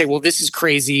outright say, well, this is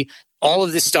crazy. All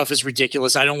of this stuff is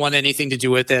ridiculous. I don't want anything to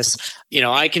do with this.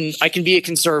 I can be a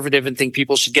conservative and think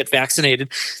people should get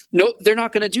vaccinated. No, they're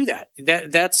not going to do that.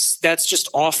 That's just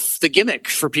off the gimmick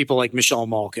for people like Michelle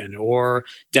Malkin or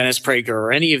Dennis Prager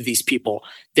or any of these people.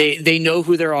 They know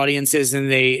who their audience is,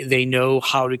 and they know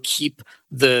how to keep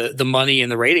the money and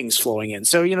the ratings flowing in.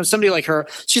 So, somebody like her,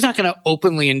 she's not going to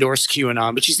openly endorse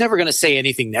QAnon, but she's never going to say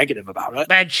anything negative about it.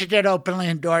 But she did openly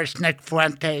endorse Nick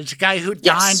Fuentes, a guy who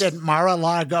dined at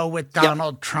Mar-a-Lago with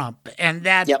Donald Trump. And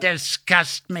that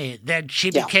disgusts me, that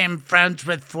she became friends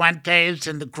with Fuentes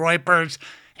and the Groypers.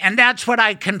 And that's what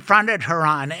I confronted her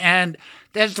on. And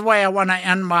that's the way I want to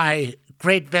end my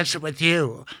great visit with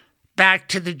you. Back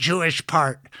to the Jewish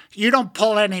part. You don't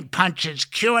pull any punches.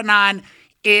 QAnon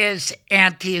is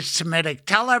anti-Semitic.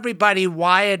 Tell everybody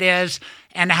why it is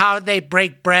and how they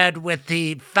break bread with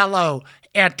the fellow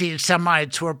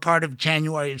anti-Semites who are part of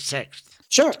January 6th.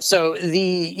 Sure. So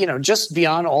just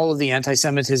beyond all of the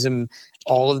anti-Semitism,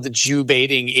 all of the Jew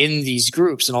baiting in these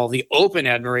groups and all the open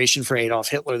admiration for Adolf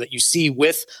Hitler that you see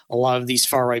with a lot of these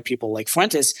far-right people like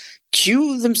Fuentes,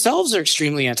 Q themselves are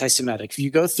extremely anti-Semitic. If you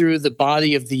go through the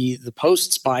body of the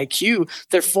posts by Q,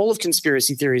 they're full of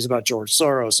conspiracy theories about George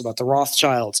Soros, about the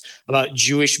Rothschilds, about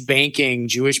Jewish banking,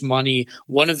 Jewish money.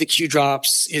 One of the Q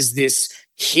drops is this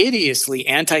hideously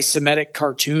anti-Semitic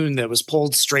cartoon that was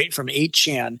pulled straight from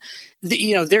 8chan.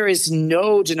 There is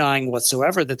no denying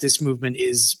whatsoever that this movement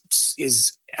is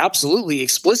is absolutely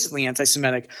explicitly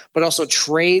anti-Semitic, but also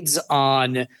trades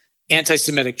on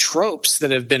anti-Semitic tropes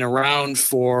that have been around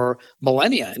for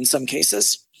millennia in some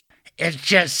cases. It's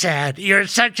just sad. You're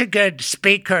such a good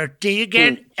speaker. Do you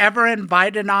get ever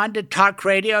invited on to talk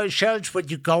radio shows?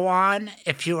 Would you go on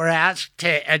if you were asked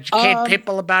to educate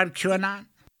people about QAnon?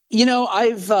 You know,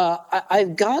 I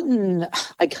got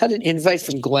an invite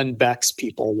from Glenn Beck's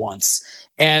people once,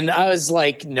 and I was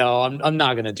like, no, I'm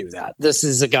not going to do that. This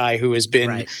is a guy who has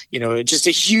been, just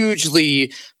a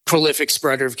hugely prolific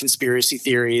spreader of conspiracy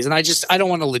theories, and I don't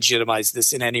want to legitimize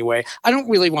this in any way. I don't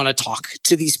really want to talk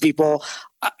to these people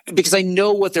because I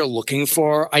know what they're looking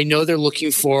for. I know they're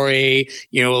looking for a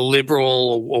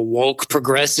liberal, a woke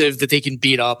progressive that they can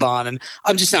beat up on, and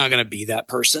I'm just not going to be that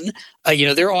person.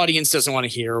 Their audience doesn't want to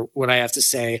hear what I have to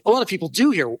say. A lot of people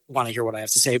do want to hear what I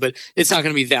have to say, but it's not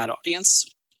going to be that audience.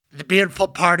 The beautiful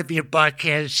part of your book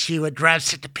is you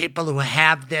address it to people who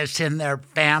have this in their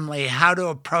family, how to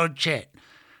approach it,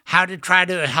 how to try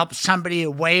to help somebody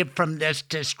away from this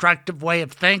destructive way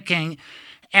of thinking.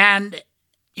 And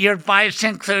your advice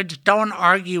includes don't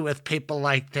argue with people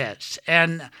like this.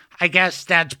 And I guess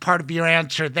that's part of your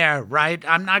answer there, right?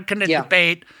 I'm not going to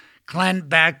debate Glenn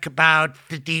Beck about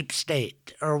the deep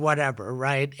state or whatever,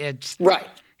 right? It's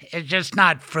just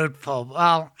not fruitful.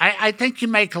 Well, I think you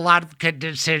make a lot of good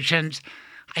decisions.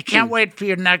 I can't wait for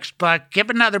your next book. Give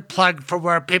another plug for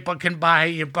where people can buy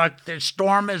your book, The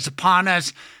Storm is Upon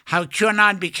Us, How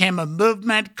QAnon Became a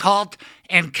Movement, Cult,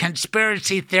 and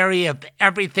Conspiracy Theory of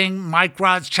Everything, Mike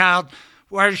Rothschild.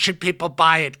 Where should people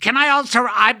buy it?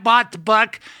 I bought the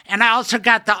book, and I also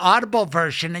got the Audible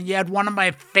version, and you had one of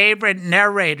my favorite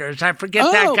narrators. I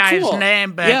forget that guy's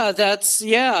name, but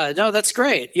that's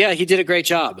great. Yeah, he did a great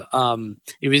job.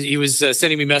 He was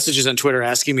sending me messages on Twitter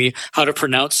asking me how to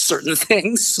pronounce certain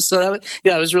things. So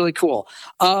that was really cool.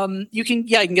 You can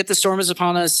get The Storm is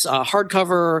Upon Us,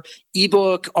 hardcover,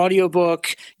 ebook,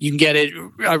 audiobook. You can get it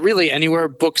really anywhere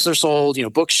books are sold,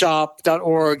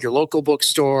 bookshop.org, your local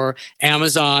bookstore,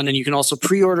 Amazon, and you can also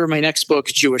pre-order my next book,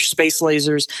 Jewish Space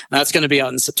Lasers. That's going to be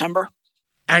out in September.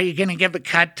 Are you going to give a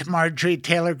cut to Marjorie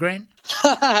Taylor Greene?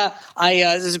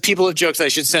 People have joked I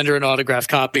should send her an autographed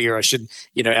copy, or I should,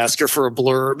 ask her for a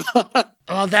blurb.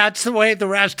 Well, that's the way the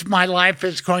rest of my life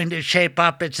is going to shape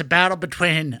up. It's a battle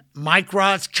between Mike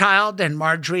Rothschild and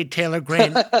Marjorie Taylor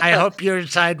Greene. I hope your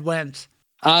side wins.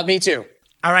 Me too.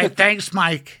 All right. Thanks,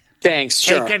 Mike. Thanks.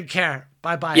 Sure. Take good care.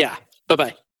 Bye-bye. Yeah.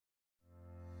 Bye-bye.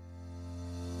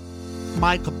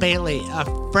 Michael Bailey, a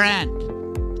friend,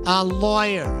 a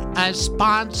lawyer, a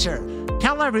sponsor.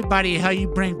 Tell everybody how you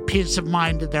bring peace of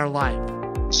mind to their life.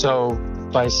 So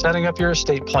by setting up your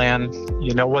estate plan,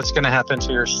 you know what's going to happen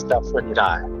to your stuff when you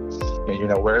die. You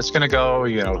know where it's going to go,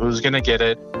 you know who's going to get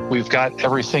it. We've got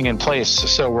everything in place,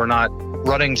 so we're not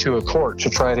running to a court to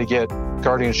try to get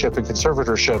guardianship and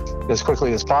conservatorship as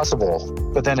quickly as possible.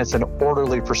 But then it's an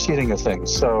orderly proceeding of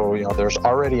things. So, there's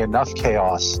already enough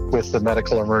chaos with the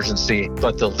medical emergency,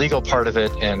 but the legal part of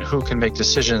it and who can make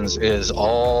decisions is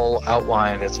all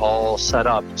outlined. It's all set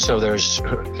up. So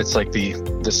it's like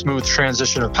the smooth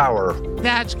transition of power.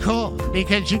 That's cool,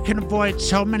 because you can avoid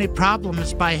so many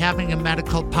problems by having a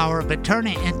medical power of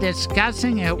attorney and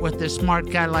discussing it with a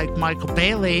smart guy like Michael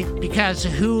Bailey, because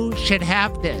who should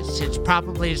have this? It's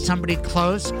probably somebody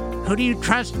close. Who do you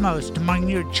trust most among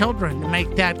your children to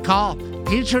make that call?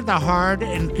 These are the hard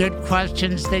and good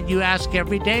questions that you ask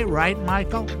every day, right,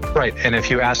 Michael? Right. And if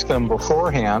you ask them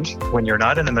beforehand, when you're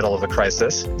not in the middle of a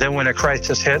crisis, then when a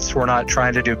crisis hits, we're not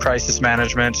trying to do crisis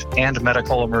management and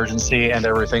medical emergency and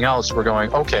everything else. We're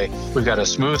going, okay, we've got a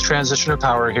smooth transition of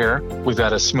power here. We've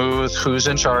got a smooth who's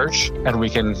in charge, and we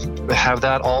can have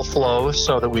that all flow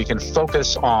so that we can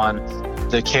focus on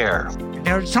the care.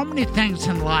 There are so many things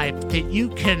in life that you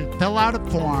can fill out a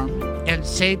form and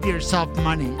save yourself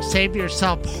money, save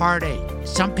yourself heartache.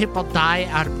 Some people die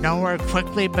out of nowhere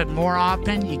quickly, but more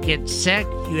often you get sick,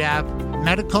 you have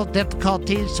medical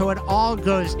difficulties, so it all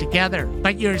goes together.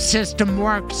 But your system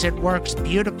works. It works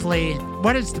beautifully.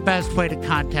 What is the best way to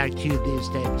contact you these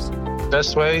days?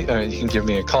 Best way, you can give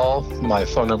me a call. My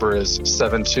phone number is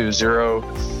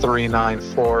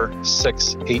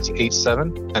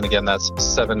 720-394-6887. And again, that's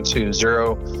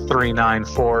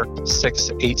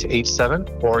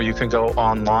 720-394-6887. Or you can go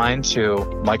online to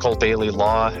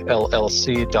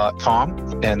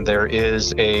michaelbaileyllllc.com. And there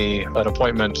is an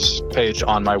appointment page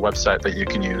on my website that you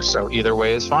can use. So either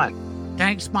way is fine.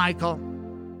 Thanks, Michael.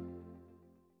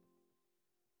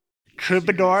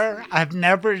 Troubadour, I've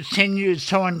never seen you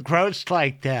so engrossed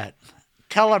like that.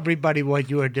 Tell everybody what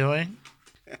you are doing.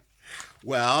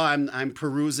 Well, I'm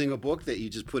perusing a book that you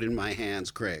just put in my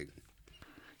hands, Craig.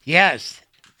 Yes.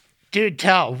 Do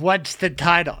tell. What's the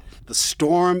title? The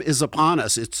Storm is Upon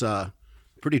Us. It's a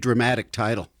pretty dramatic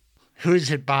title.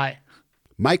 Who's it by?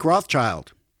 Mike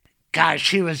Rothschild.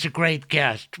 Gosh, he was a great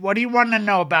guest. What do you want to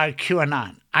know about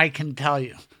QAnon? I can tell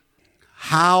you.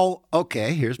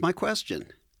 Okay, here's my question.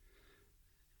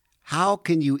 How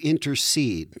can you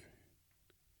intercede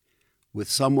with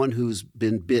someone who's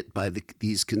been bit by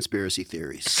these conspiracy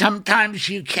theories? Sometimes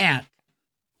you can't,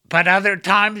 but other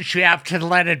times you have to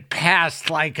let it pass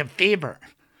like a fever.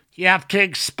 You have to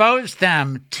expose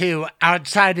them to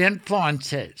outside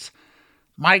influences.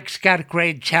 Mike's got a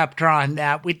great chapter on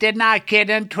that. We did not get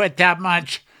into it that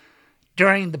much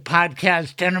during the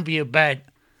podcast interview, but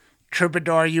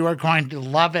Troubadour, you are going to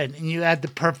love it. And you had the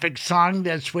perfect song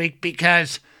this week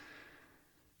because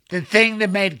the thing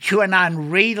that made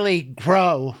QAnon really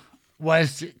grow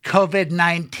was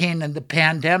COVID-19 and the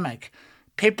pandemic.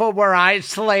 People were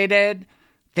isolated.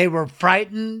 They were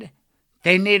frightened.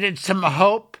 They needed some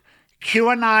hope.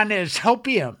 QAnon is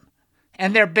hopium.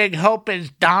 And their big hope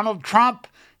is Donald Trump,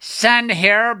 sent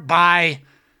here by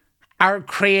our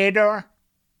creator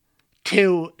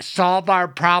to solve our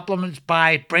problems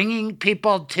by bringing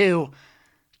people to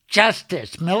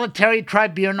justice. Military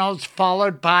tribunals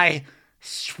followed by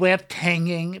swift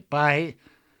hanging by,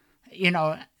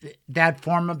 that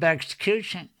form of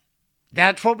execution.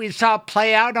 That's what we saw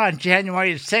play out on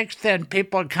January 6th, and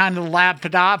people kind of laughed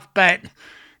it off, but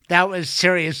that was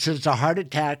serious as a heart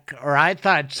attack, or I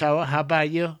thought so. How about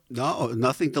you? No,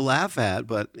 nothing to laugh at,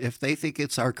 but if they think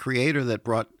it's our creator that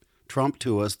brought Trump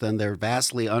to us, then they're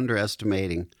vastly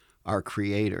underestimating our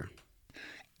creator.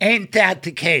 Ain't that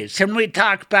the case? And we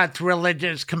talk about the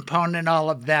religious component, all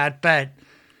of that, but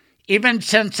even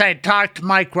since I talked to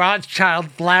Mike Rothschild,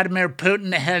 Vladimir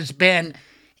Putin has been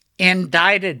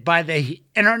indicted by the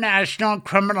International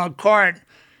Criminal Court.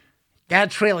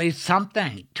 That's really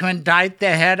something. To indict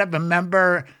the head of a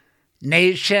member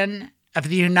nation of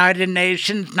the United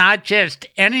Nations, not just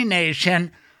any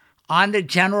nation, on the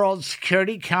General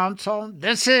Security Council.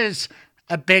 This is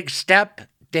a big step,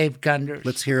 Dave Gunders.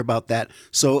 Let's hear about that.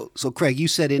 So Craig, you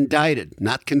said indicted,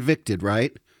 not convicted,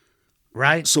 right?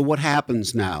 Right. So what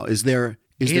happens now? Is there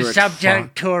He's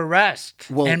subject to arrest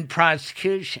and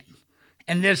prosecution.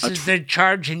 And this is the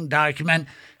charging document.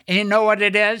 And you know what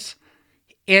it is?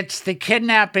 It's the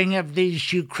kidnapping of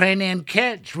these Ukrainian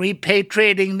kids,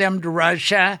 repatriating them to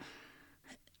Russia,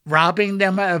 robbing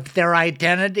them of their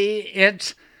identity.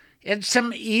 It's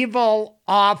some evil,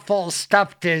 awful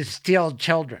stuff to steal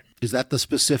children. Is that the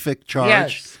specific charge?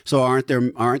 Yes. So aren't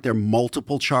there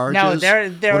multiple charges? No,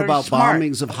 they're What about smart.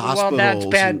 bombings of hospitals? Well, that's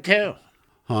bad too.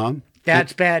 Huh?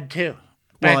 That's bad too.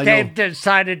 But Well, they've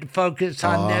decided to focus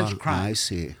on this crime. I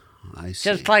see.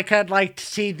 Just like I'd like to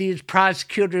see these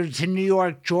prosecutors in New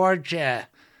York, Georgia,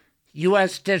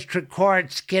 U.S. district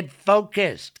courts get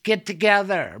focused, get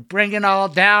together, bring it all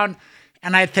down.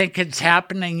 And I think it's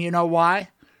happening. You know why?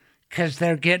 Because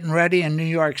they're getting ready in New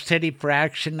York City for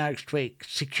action next week.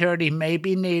 Security may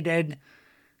be needed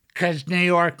because New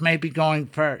York may be going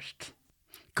first.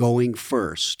 Going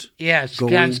first? Yes,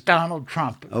 against Donald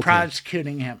Trump,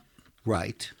 prosecuting him.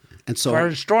 Right. And so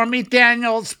for Stormy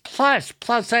Daniels plus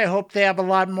I hope they have a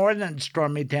lot more than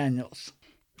Stormy Daniels.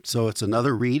 So it's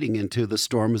another reading into the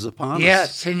storm is upon us.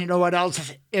 Yes, and you know what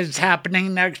else is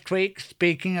happening next week?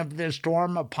 Speaking of the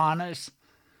storm upon us,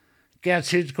 guess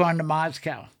who's going to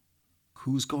Moscow?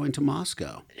 Who's going to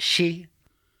Moscow? Xi.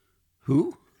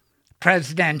 Who?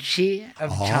 President Xi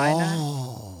of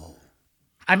China.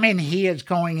 I mean, he is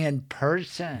going in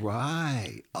person.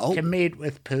 Right. To meet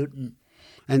with Putin.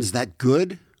 And is that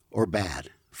good or bad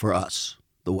for us,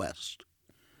 the West?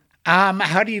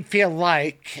 How do you feel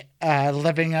like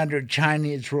living under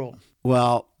Chinese rule?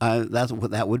 Well,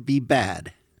 that would be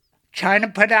bad. China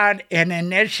put out an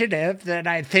initiative that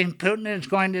I think Putin is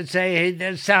going to say, hey,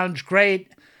 this sounds great.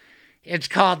 It's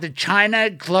called the China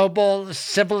Global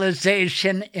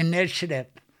Civilization Initiative.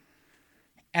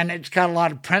 And it's got a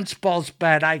lot of principles,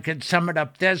 but I could sum it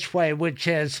up this way, which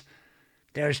is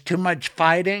there's too much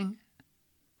fighting.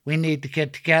 We need to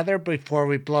get together before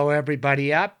we blow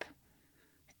everybody up.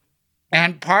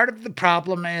 And part of the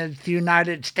problem is the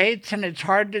United States, and it's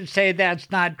hard to say that's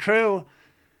not true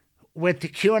with the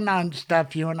QAnon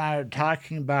stuff you and I are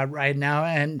talking about right now.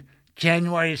 And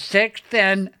January 6th,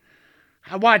 and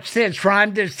I watched this,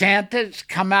 Ron DeSantis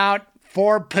come out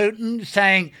for Putin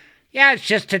saying, yeah, it's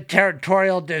just a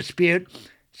territorial dispute.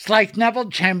 It's like Neville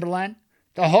Chamberlain.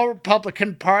 The whole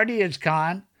Republican Party is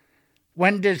gone.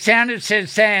 When DeSantis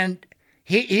is saying,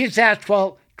 he's asked,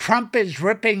 well, Trump is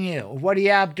ripping you. What do you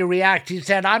have to react? He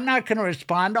said, I'm not going to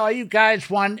respond. All you guys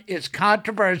want is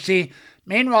controversy.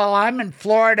 Meanwhile, I'm in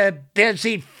Florida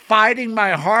busy fighting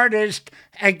my hardest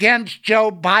against Joe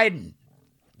Biden.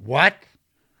 What?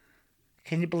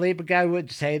 Can you believe a guy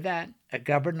would say that? A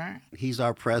governor? He's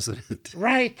our president.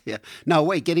 Right. Yeah. No,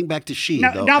 wait, getting back to Xi,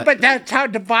 though. No, but that's how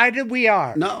divided we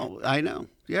are. No, I know.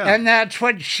 Yeah. And that's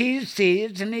what Xi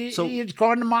sees, and he's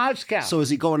going to Moscow. So is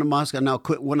he going to Moscow? Now,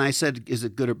 when I said, is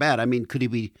it good or bad, I mean, could he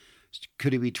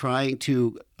be trying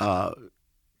to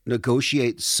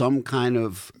negotiate some kind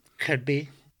of... Could be.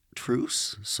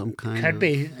 Truce? Some kind of... Could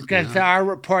be, because there are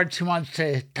reports he wants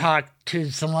to talk to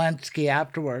Zelensky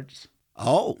afterwards.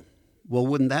 Oh, well,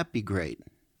 wouldn't that be great?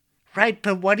 Right,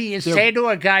 but what do you say to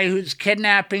a guy who's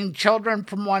kidnapping children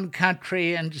from one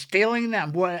country and stealing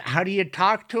them? How do you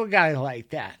talk to a guy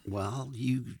like that? Well,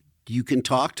 you can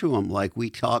talk to him like we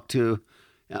talk to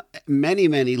many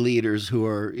leaders who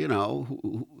are, You know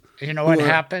what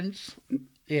happens?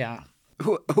 Yeah.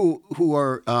 Who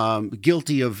are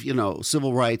guilty of,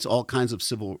 civil rights, all kinds of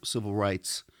civil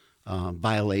rights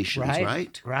violations,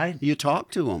 right? Right. You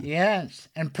talk to them. Yes.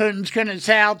 And Putin's going to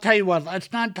say, I'll tell you what,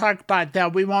 let's not talk about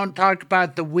that. We won't talk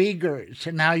about the Uyghurs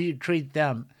and how you treat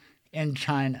them in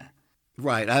China.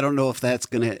 Right. I don't know if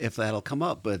that'll come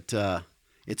up, but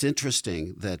it's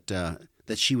interesting that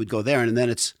she would go there, and then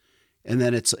it's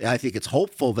I think it's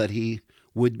hopeful that he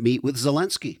would meet with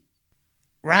Zelensky.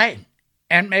 Right.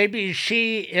 And maybe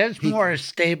she is more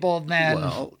stable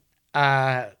than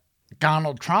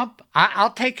Donald Trump.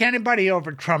 I'll take anybody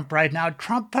over Trump right now.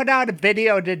 Trump put out a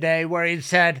video today where he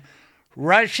said,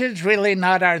 Russia's really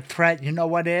not our threat. You know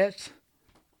what is?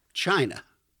 China.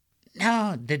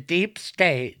 No, the deep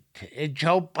state,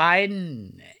 Joe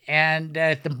Biden, and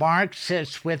the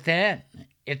Marxists within.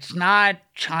 It's not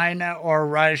China or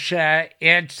Russia.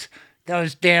 It's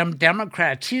those damn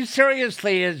Democrats. He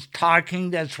seriously is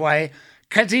talking this way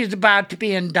because he's about to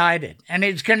be indicted. And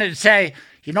he's going to say,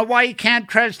 you know why you can't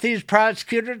trust these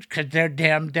prosecutors? Because they're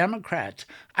damn Democrats.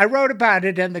 I wrote about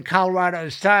it in the Colorado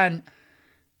Sun.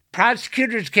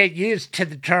 Prosecutors get used to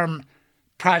the term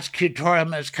prosecutorial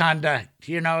misconduct.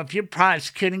 If you're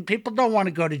prosecuting, people don't want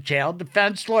to go to jail.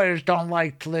 Defense lawyers don't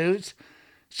like to lose.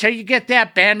 So you get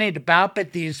that bandied about,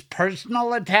 but these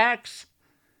personal attacks,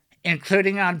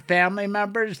 including on family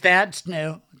members, that's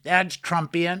new. That's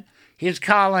Trumpian. He's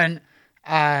calling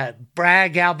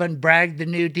Alvin Bragg, the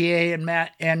new DA in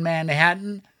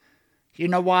Manhattan. You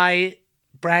know why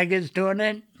Bragg is doing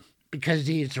it? Because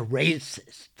he's a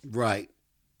racist. Right.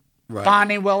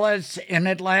 Bonnie Willis in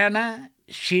Atlanta,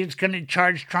 she's going to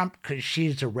charge Trump because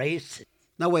she's a racist.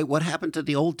 No, wait, what happened to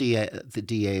the old DA, the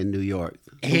DA in New York?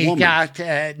 It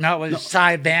was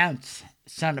Cy Vance,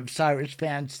 son of Cyrus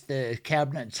Vance, the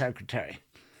cabinet secretary.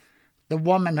 The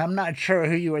woman, I'm not sure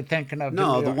who you were thinking of.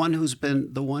 No, the one who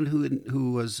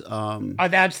was.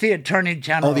 That's the Attorney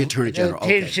General. Oh, the Attorney General.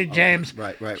 Tisha James.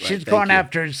 Okay. Right. She's going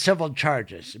after civil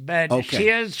charges, but she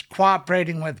is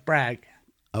cooperating with Bragg.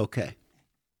 Okay.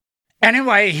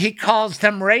 Anyway, he calls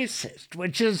them racist,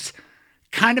 which is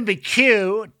kind of a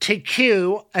cue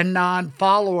to Anon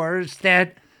followers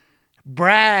that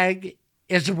Bragg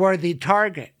is a worthy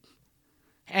target.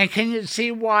 And can you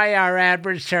see why our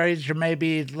adversaries are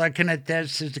maybe looking at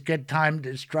this as a good time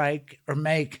to strike or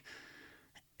make,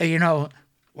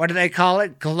 what do they call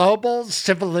it? Global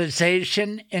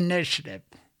Civilization Initiative.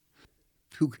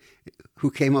 Who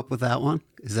came up with that one?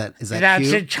 Is that That's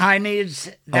Q? the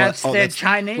Chinese. That's the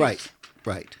Chinese.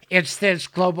 Right. It's this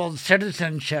global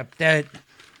citizenship that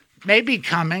may be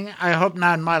coming. I hope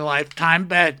not in my lifetime,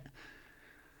 but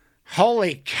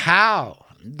holy cow.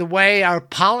 The way our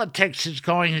politics is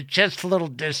going is just a little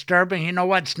disturbing. You know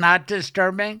what's not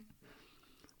disturbing?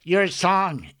 Your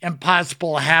song,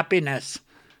 Impossible Happiness.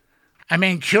 I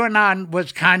mean, QAnon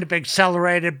was kind of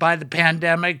accelerated by the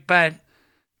pandemic, but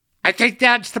I think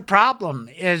that's the problem,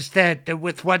 is that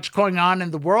with what's going on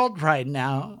in the world right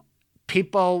now,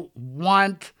 people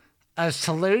want a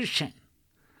solution.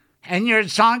 And your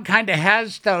song kind of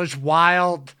has those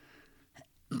wild...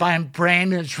 my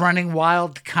brain is running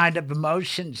wild kind of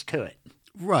emotions to it.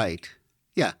 Right.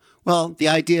 Yeah. Well, the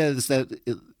idea is that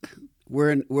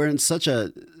we're in such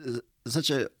a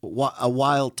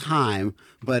wild time,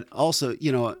 but also,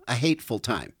 a hateful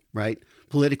time, right?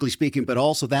 Politically speaking, but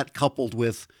also that coupled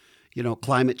with,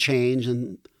 climate change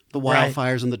and the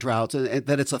wildfires and the droughts, and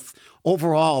that it's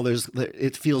overall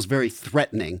it feels very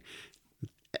threatening.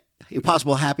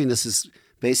 Impossible Happiness is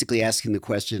basically asking the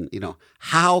question,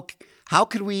 how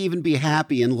could we even be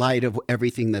happy in light of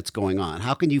everything that's going on?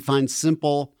 How can you find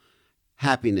simple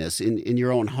happiness in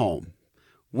your own home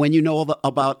when you know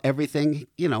about everything,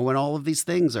 when all of these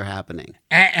things are happening.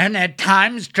 And at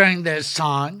times during this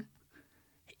song,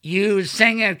 you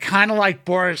sing it kind of like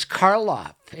Boris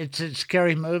Karloff. It's a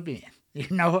scary movie.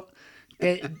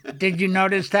 Did you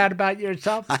notice that about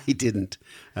yourself? I didn't.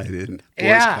 Boris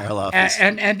Yeah. Karloff is...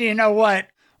 And you know what?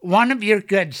 One of your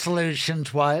good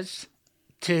solutions was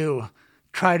to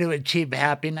try to achieve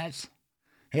happiness.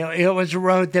 It was a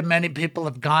road that many people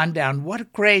have gone down. What a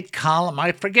great column.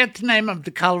 I forget the name of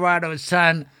the Colorado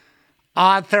Sun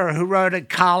author who wrote a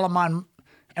column on,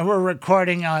 and we're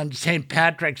recording on St.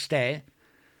 Patrick's Day,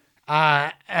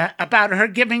 about her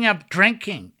giving up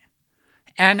drinking.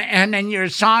 And in your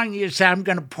song, you say, I'm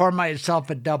going to pour myself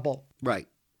a double. Right.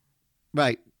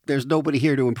 There's nobody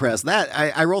here to impress. That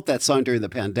I wrote that song during the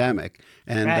pandemic,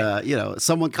 and Right.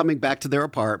 Someone coming back to their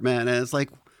apartment, and it's like,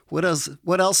 what else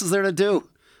is there to do?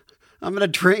 I'm going to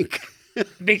drink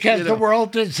Because the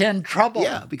world is in trouble.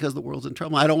 Yeah, because the world's in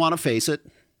trouble. I don't want to face it.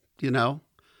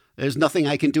 There's nothing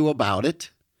I can do about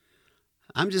it.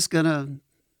 I'm just going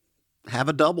to have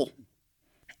a double.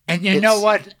 And you know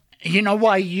what? You know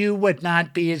why you would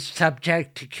not be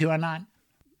subject to QAnon?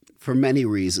 For many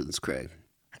reasons, Craig.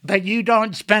 But you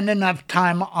don't spend enough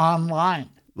time online.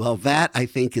 Well, that I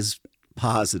think is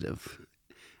positive.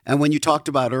 And when you talked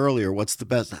about earlier, what's the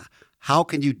best? How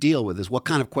can you deal with this? What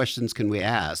kind of questions can we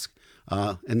ask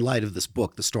in light of this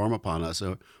book, The Storm Upon Us?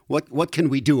 Or what can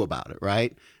we do about it,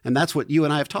 right? And that's what you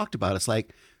and I have talked about. It's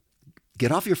like,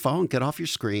 get off your phone, get off your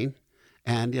screen,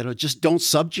 and just don't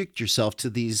subject yourself to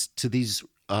these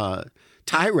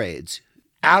tirades.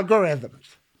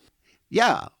 Algorithms.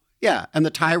 Yeah, and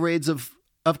the tirades of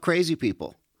crazy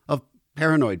people, of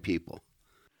paranoid people.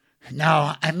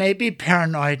 No, I may be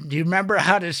paranoid. Do you remember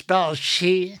how to spell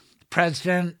Xi,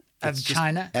 president of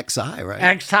China? XI,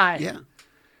 right? XI. Yeah.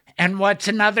 And what's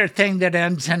another thing that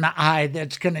ends in I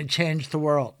that's going to change the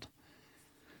world?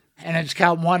 And it's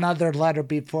got one other letter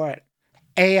before it.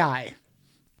 AI.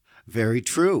 Very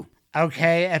true.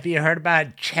 Okay, have you heard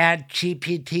about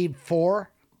ChatGPT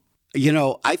 4?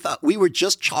 I thought we were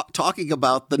just talking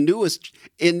about the newest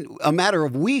in a matter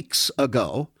of weeks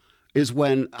ago is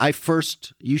when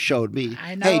you showed me.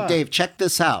 I know. Hey, Dave, check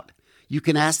this out. You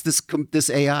can ask this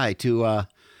AI to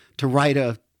write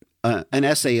an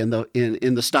essay in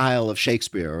the style of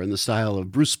Shakespeare or in the style of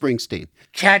Bruce Springsteen.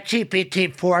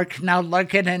 ChatGPT 4 can now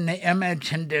look at an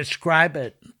image and describe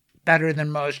it better than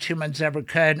most humans ever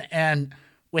could, and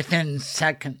within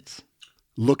seconds.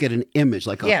 Look at an image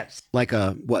like a Yes. like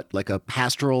a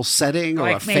pastoral setting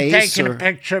or Like a me face taking or a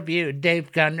picture of you,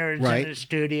 Dave Gunner's Right. in a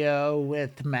studio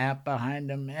with the map behind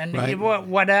him, and Right.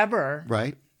 whatever.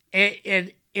 right.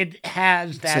 It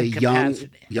has that Say capacity.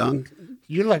 young,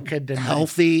 You look good tonight.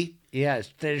 healthy.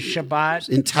 Yes, there's Shabbat,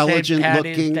 Intelligent St.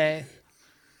 Patty's looking. Day.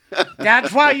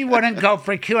 That's why you wouldn't go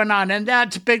for QAnon, and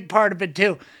that's a big part of it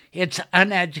too. It's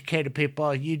uneducated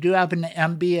people. You do have an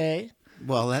MBA.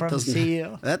 Well, that From doesn't.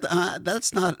 CU.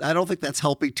 That's not. I don't think that's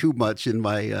helping too much in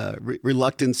my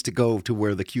reluctance to go to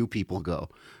where the Q people go.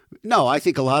 No, I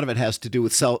think a lot of it has to do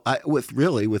with self-image,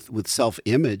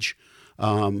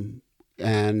 and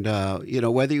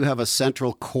whether you have a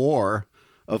central core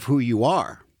of who you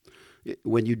are.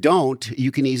 When you don't,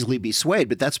 you can easily be swayed.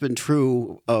 But that's been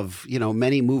true of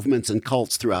many movements and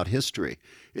cults throughout history.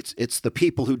 It's the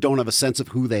people who don't have a sense of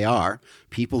who they are,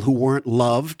 people who weren't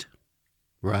loved.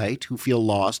 Right, who feel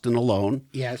lost and alone,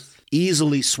 Yes.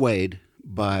 easily swayed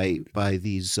by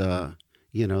these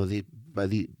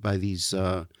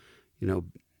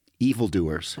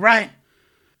evildoers. Right.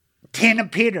 Tina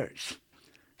Peters.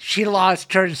 She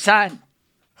lost her son.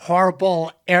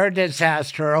 Horrible air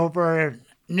disaster over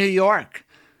New York.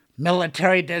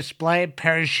 Military display,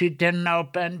 parachute didn't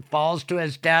open, falls to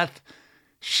his death.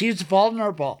 She's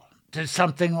vulnerable to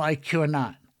something like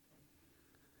QAnon.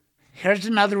 Here's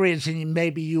another reason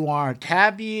maybe you aren't.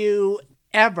 Are you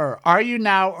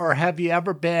now, or have you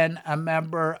ever been a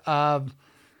member of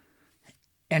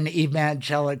an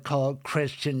evangelical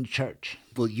Christian church?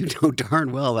 Well, you know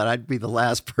darn well that I'd be the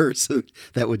last person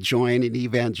that would join an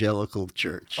evangelical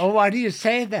church. Oh, why do you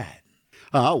say that?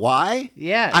 Why?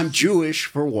 Yes. I'm Jewish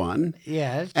for one.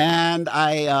 Yes. And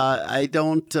I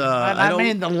don't.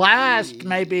 The last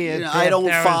maybe. I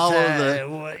don't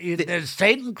follow the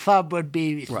Satan Club would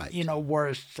be, Right.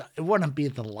 Worse. It wouldn't be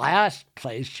the last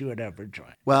place you would ever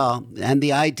join. Well, and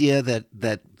the idea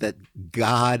that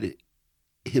God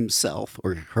himself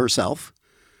or herself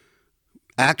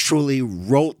actually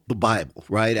wrote the Bible,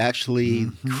 right? Actually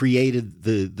created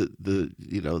the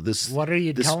this. What are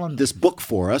you telling me? This book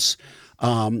for us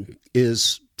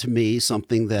is to me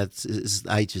something that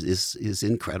is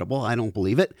incredible. I don't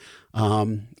believe it.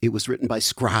 It was written by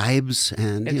scribes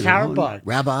and It's our book. and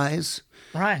rabbis.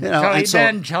 Right. So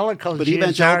evangelicals but use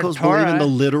evangelicals our Torah. believe in the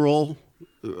literal.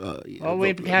 Well,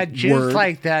 we've had Jews word.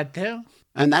 like that too.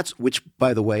 And which,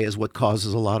 by the way, is what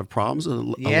causes a lot of problems. A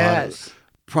lot of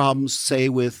problems, say,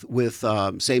 with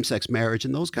same-sex marriage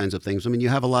and those kinds of things. I mean, you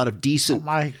have a lot of decent. Oh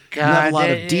my God! You have a lot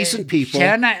of decent people.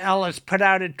 Jenna Ellis put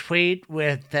out a tweet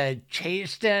with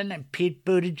Chasten and Pete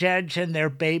Buttigieg and their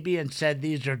baby, and said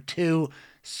these are two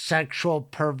sexual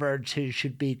perverts who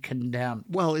should be condemned.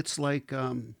 Well, it's like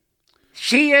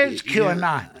she is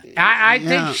QAnon. I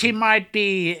think she might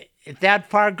be that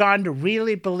far gone to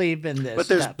really believe in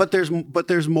this. But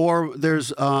there's more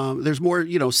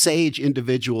sage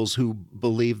individuals who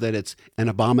believe that it's an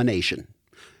abomination.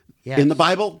 Yes. In the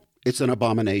Bible, it's an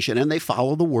abomination, and they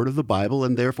follow the word of the Bible,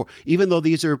 and therefore, even though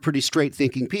these are pretty straight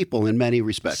thinking people in many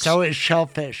respects. So is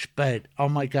shellfish, but oh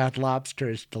my God,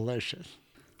 lobster is delicious.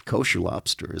 Kosher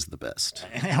lobster is the best.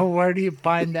 Where do you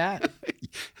find that?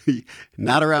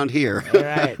 Not around here.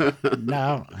 Right.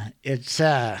 No, it's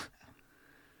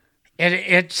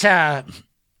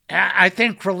I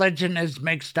think religion is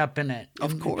mixed up in it.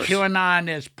 Of course. QAnon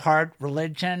is part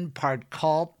religion, part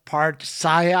cult, part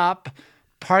psyop,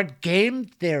 part game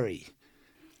theory.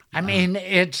 I mean,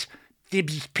 it's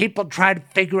these people try to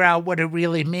figure out what it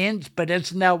really means, but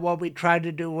isn't that what we try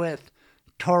to do with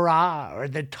Torah or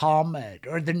the Talmud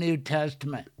or the New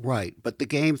Testament? Right. But the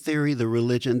game theory, the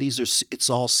religion, it's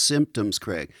all symptoms,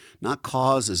 Craig, not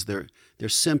causes. They're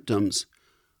symptoms.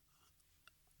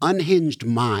 Unhinged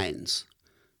minds,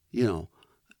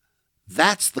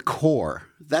 that's the core.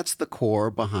 That's the core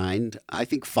behind, I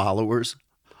think, followers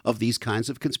of these kinds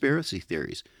of conspiracy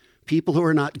theories. People who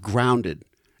are not grounded,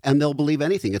 and they'll believe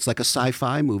anything. It's like a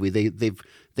sci-fi movie.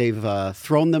 They've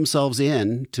thrown themselves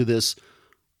into this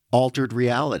altered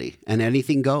reality, and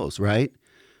anything goes, right?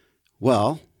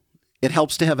 Well, it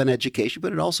helps to have an education,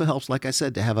 but it also helps, like I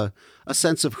said, to have a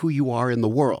sense of who you are in the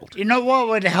world. You know what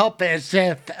would help is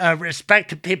if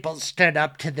respected people stood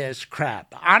up to this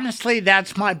crap. Honestly,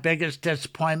 that's my biggest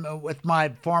disappointment with my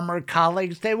former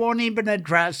colleagues. They won't even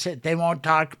address it. They won't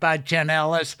talk about Jen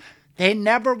Ellis. They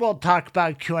never will talk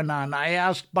about QAnon. I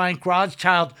asked Mike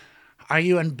Rothschild, are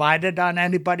you invited on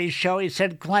anybody's show? He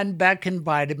said, Glenn Beck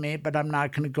invited me, but I'm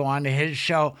not going to go on to his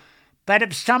show. But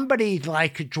if somebody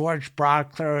like George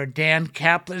Brockler or Dan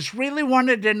Kaplan really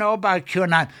wanted to know about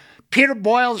QAnon, Peter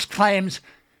Boyles claims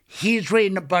he's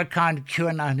reading a book on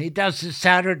QAnon. He does the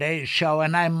Saturday show,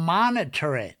 and I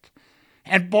monitor it.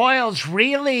 And Boyles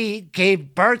really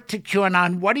gave birth to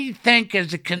QAnon. What do you think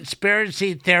is a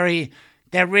conspiracy theory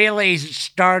that really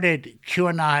started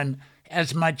QAnon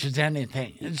as much as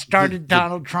anything? It started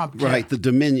Donald Trump, too. Right, the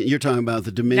Dominion. You're talking about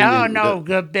the Dominion. No,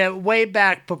 way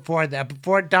back before that,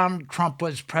 before Donald Trump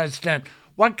was president.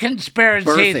 What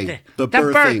conspiracy? The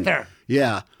birthing. Birther.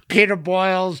 Yeah. Peter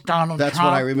Boyles, Donald Trump. That's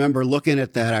what I remember looking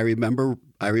at that. I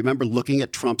remember looking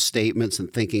at Trump's statements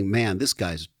and thinking, man, this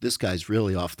guy's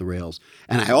really off the rails.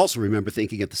 And I also remember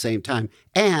thinking at the same time,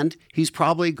 and he's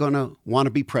probably going to want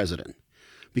to be president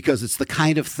because it's the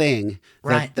kind of thing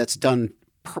that's done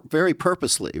very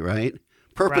purposely, right?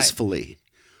 Purposefully.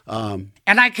 Right.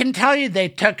 And I can tell you they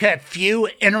took a few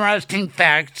interesting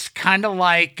facts, kind of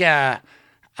like a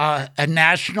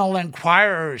National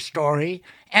Enquirer story,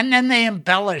 and then they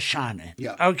embellish on it.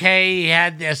 Yeah. Okay, he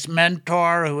had this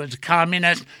mentor who was a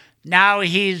communist. Now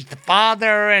he's the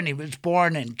father, and he was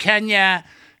born in Kenya,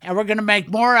 and we're going to make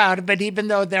more out of it, even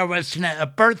though there was a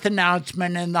birth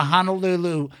announcement in the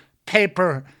Honolulu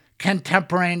paper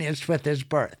contemporaneous with his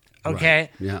birth. Okay?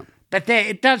 Right. Yeah. But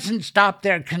it doesn't stop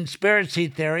their conspiracy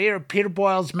theory or Peter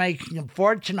Boyles making a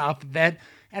fortune off of it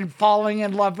and falling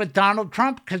in love with Donald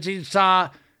Trump because he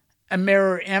saw a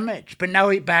mirror image. But now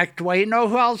he backed away. You know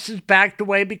who else has backed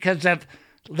away because of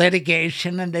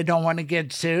litigation and they don't want to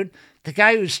get sued? The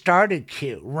guy who started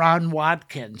Q, Ron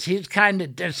Watkins. He's kind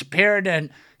of disappeared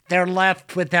and they're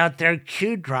left without their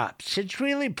Q drops. It's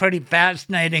really pretty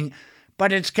fascinating.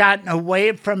 But it's gotten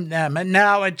away from them, and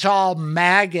now it's all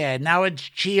MAGA. Now it's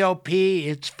GOP,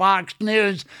 it's Fox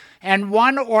News. And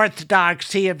one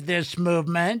orthodoxy of this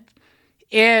movement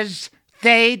is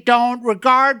they don't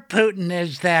regard Putin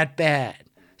as that bad.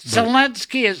 Right.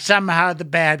 Zelensky is somehow the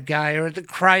bad guy or the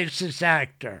crisis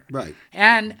actor. Right.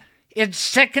 And it's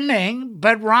sickening,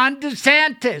 but Ron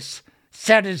DeSantis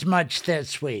said as much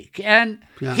this week. And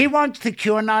he wants the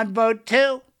QAnon vote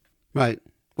too. Right.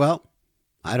 Well,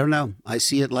 I don't know. I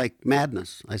see it like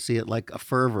madness. I see it like a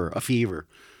fervor, a fever.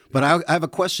 But I have a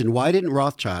question. Why didn't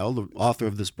Rothschild, the author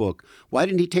of this book, why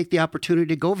didn't he take the opportunity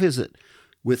to go visit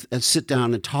with sit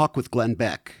down and talk with Glenn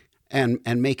Beck and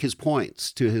make his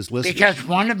points to his listeners? Because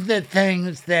one of the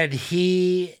things that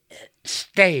he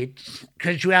states,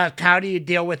 because you asked how do you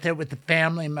deal with it with a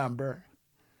family member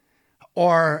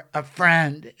or a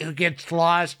friend who gets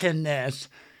lost in this,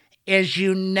 is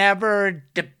you never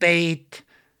debate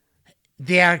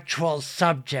the actual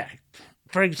subject.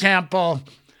 For example,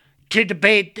 to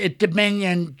debate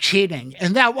Dominion cheating.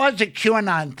 And that was a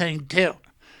QAnon thing, too.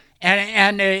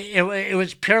 And it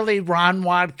was purely Ron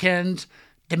Watkins,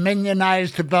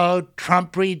 Dominionized the vote,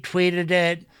 Trump retweeted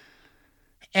it.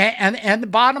 And the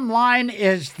bottom line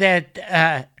is that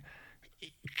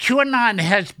QAnon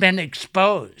has been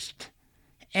exposed.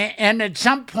 And at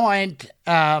some point,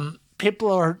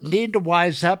 people need to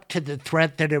wise up to the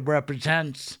threat that it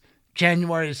represents.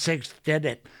 January 6th did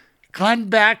it. Glenn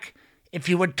Beck, if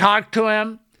you would talk to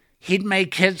him, he'd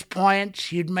make his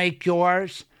points, you'd make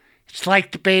yours. It's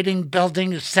like debating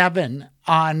Building 7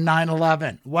 on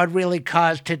 9/11. What really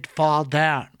caused it to fall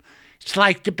down? It's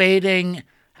like debating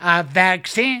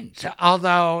vaccines,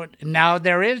 although now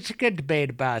there is a good debate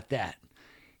about that.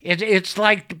 It's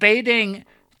like debating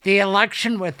the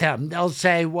election with them. They'll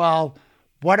say, well,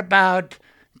 what about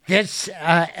this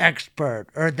expert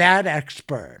or that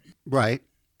expert? Right.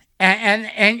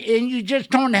 And you just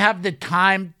don't have the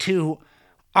time to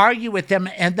argue with them,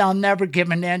 and they'll never give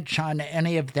an inch on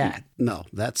any of that. No,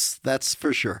 that's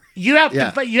for sure. You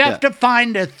have to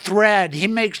find a thread. He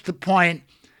makes the point.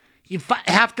 You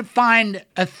have to find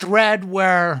a thread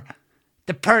where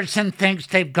the person thinks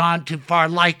they've gone too far,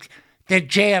 like that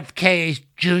JFK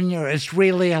Jr. is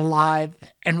really alive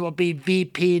and will be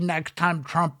VP next time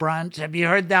Trump runs. Have you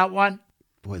heard that one?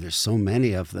 Boy, there's so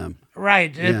many of them.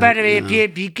 Right. Yeah, but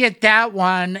if you get that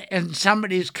one and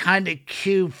somebody's kind of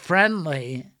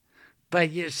Q-friendly,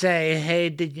 but you say, hey,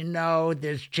 did you know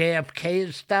this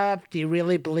JFK stuff? Do you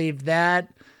really believe that?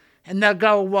 And they'll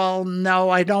go, well, no,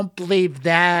 I don't believe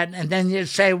that. And then you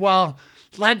say, well,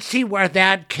 let's see where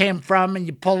that came from. And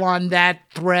you pull on that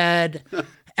thread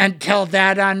until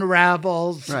that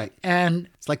unravels. Right. And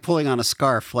it's like pulling on a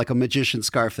scarf, like a magician's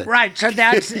scarf. Right. So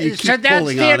that's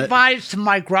the advice to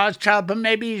Mike Rothschild, but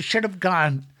maybe you should have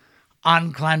gone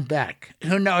on Glenn Beck.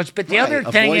 Who knows? But the other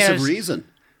thing is, a voice of reason.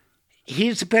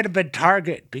 He's a bit of a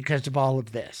target because of all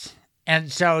of this.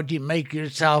 And so do you make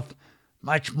yourself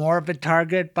much more of a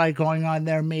target by going on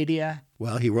their media?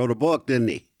 Well, he wrote a book, didn't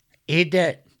he? He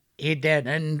did.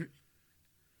 And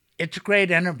it's a great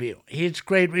interview. He's a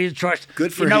great resource.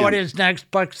 Good for him. You know what his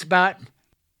next book's about?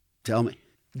 Tell me.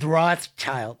 The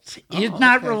Rothschilds. He's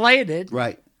not related.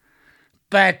 Right.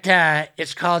 But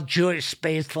it's called Jewish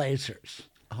Space Lasers.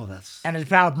 Oh, that's... And it's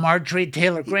about Marjorie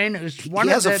Taylor Greene, who's one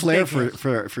of the... He has a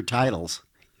flair for titles.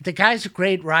 The guy's a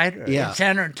great writer. Yeah. It's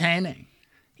entertaining.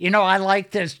 You know, I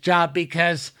like this job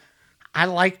because I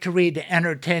like to read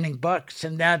entertaining books,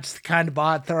 and that's the kind of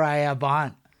author I have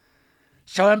on.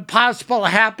 So Impossible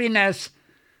Happiness,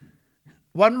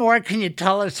 what more can you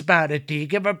tell us about it? Do you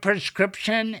give a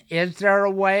prescription? Is there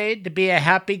a way to be a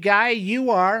happy guy?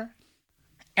 You are.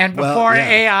 And before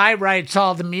AI writes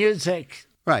all the music...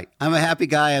 Right. I'm a happy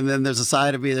guy, and then there's a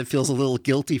side of me that feels a little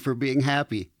guilty for being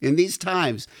happy. In these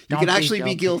times, you can actually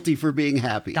be guilty for being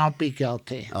happy. Don't be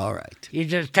guilty. All right. You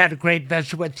just had a great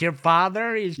visit with your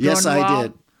father. He's doing well. Yes, I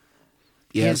did.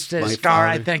 Yes, he's the star,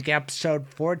 I think, episode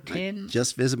 14.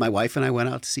 Just visit. My wife and I went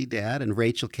out to see Dad, and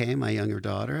Rachel came, my younger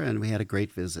daughter, and we had a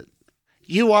great visit.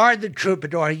 You are the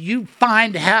troubadour. You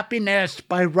find happiness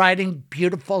by writing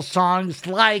beautiful songs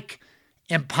like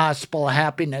Impossible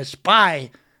Happiness by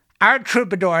our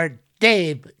troubadour,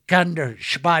 Dave Gunder.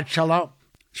 Shabbat Shalom.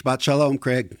 Shabbat Shalom,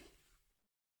 Craig.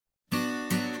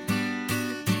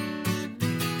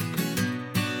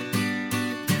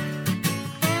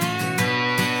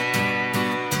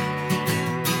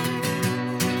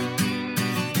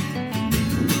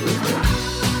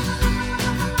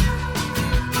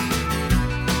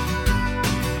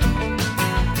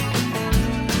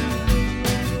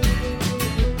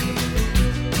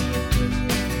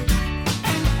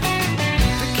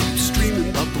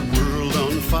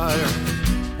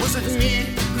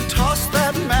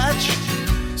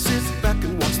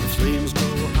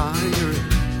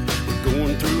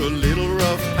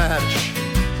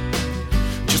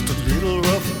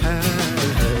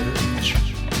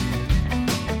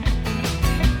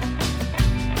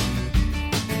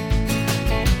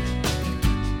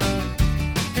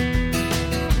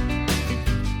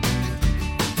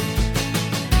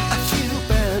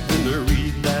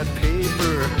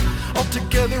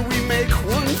 Together we make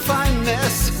one fine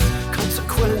mess.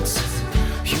 Consequence,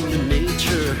 human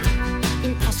nature,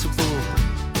 impossible.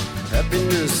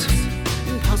 Happiness,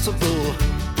 impossible.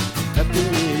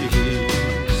 Happiness.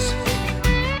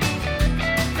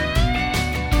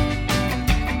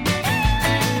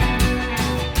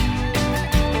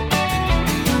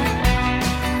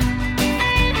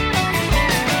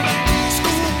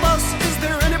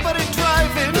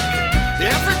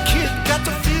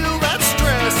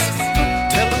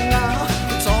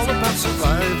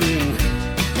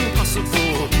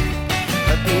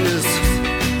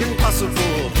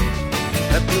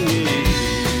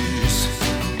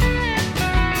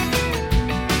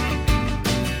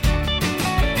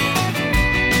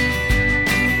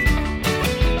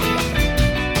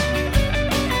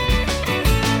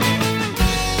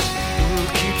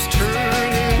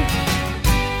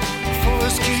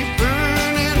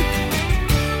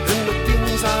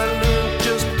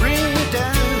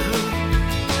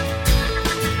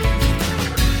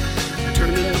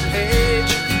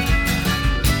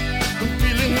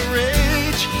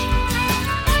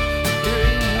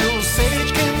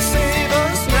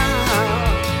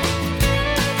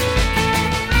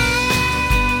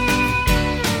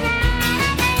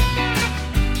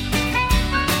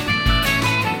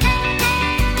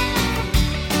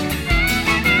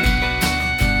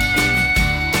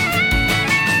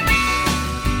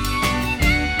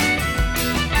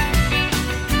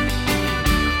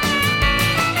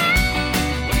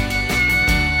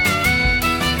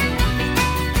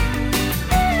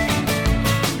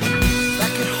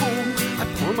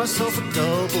 myself a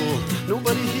double.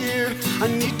 Nobody here I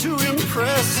need to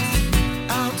impress.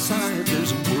 Outside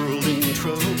there's a world in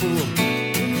trouble.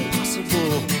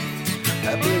 Impossible.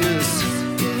 Happiness.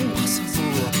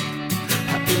 Impossible.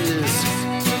 Happiness.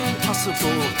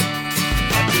 Impossible.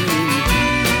 Happiness.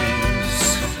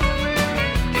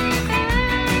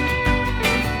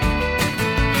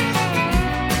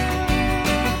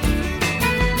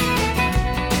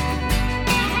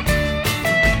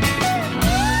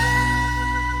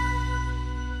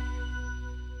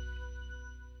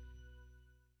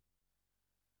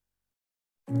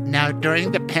 Now,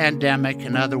 during the pandemic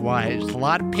and otherwise, a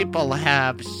lot of people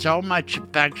have so much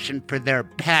affection for their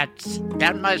pets.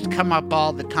 That must come up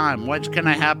all the time. What's going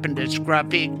to happen to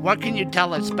Scruffy? What can you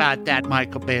tell us about that,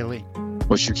 Michael Bailey?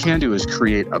 What you can do is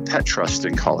create a pet trust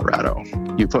in Colorado.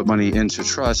 You put money into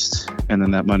trust, and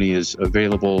then that money is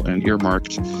available and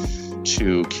earmarked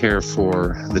to care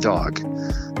for the dog.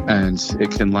 And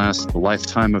it can last the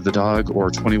lifetime of the dog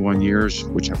or 21 years,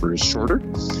 whichever is shorter.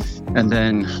 And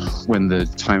then when the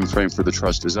time frame for the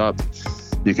trust is up,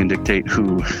 you can dictate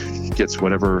who gets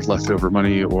whatever leftover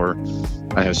money, or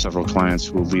I have several clients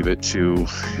who will leave it to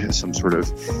some sort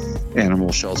of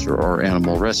animal shelter or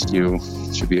animal rescue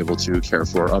to be able to care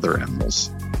for other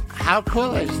animals. How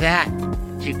cool is that?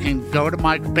 You can go to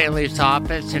Michael Bailey's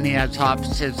office, and he has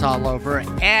offices all over,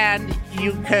 and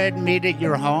you could meet at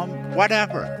your home,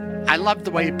 whatever. I love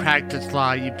the way you practice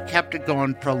law. You've kept it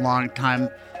going for a long time.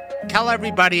 Tell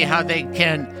everybody how they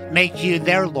can make you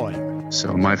their lawyer.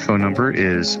 So my phone number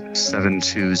is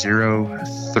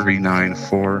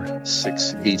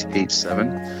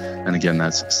 720-394-6887. And again,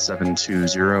 that's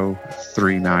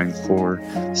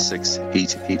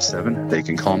 720-394-6887. They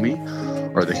can call me,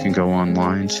 or they can go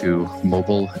online to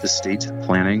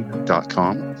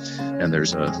mobileestateplanning.com. And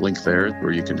there's a link there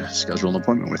where you can schedule an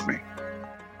appointment with me.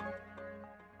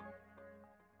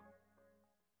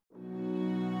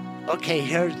 Okay,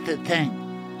 here's the thing.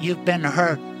 You've been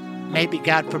hurt. Maybe,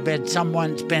 God forbid,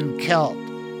 someone's been killed.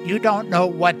 You don't know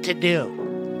what to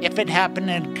do. If it happened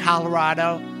in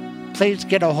Colorado, please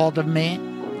get a hold of me.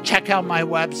 Check out my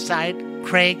website,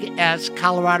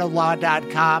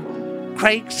 craigscoloradolaw.com,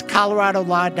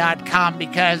 craigscoloradolaw.com,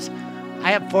 because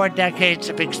I have 4 decades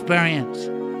of experience.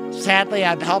 Sadly,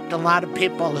 I've helped a lot of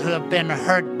people who have been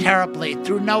hurt terribly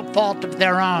through no fault of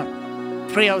their own.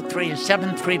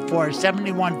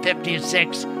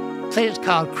 303-734-7156. Please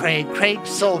call Craig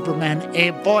Silverman, a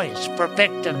voice for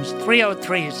victims.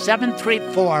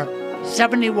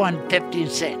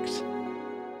 303-734-7156.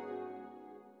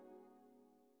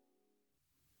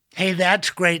 Hey, that's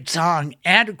a great song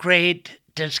and a great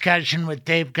discussion with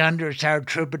Dave Gunders, our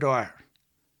troubadour.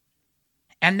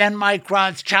 And then Mike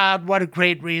Rothschild, what a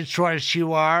great resource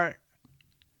you are.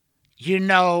 You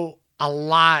know a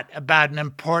lot about an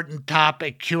important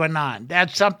topic, QAnon.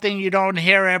 That's something you don't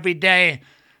hear every day,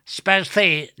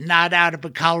 especially not out of a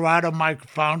Colorado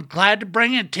microphone. Glad to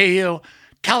bring it to you.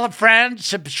 Tell a friend,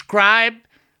 subscribe.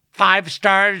 5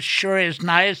 stars sure is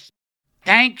nice.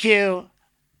 Thank you.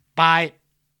 Bye.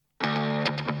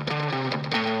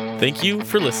 Thank you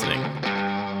for listening.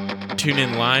 Tune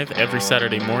in live every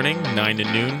Saturday morning, 9 to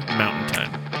noon, Mountain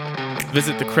Time.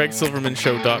 Visit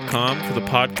thecraigsilvermanshow.com for the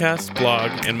podcast, blog,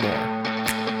 and more.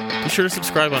 Be sure to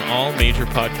subscribe on all major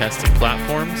podcasting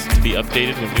platforms to be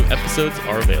updated when new episodes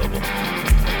are available.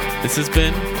 This has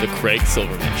been The Craig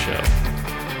Silverman Show.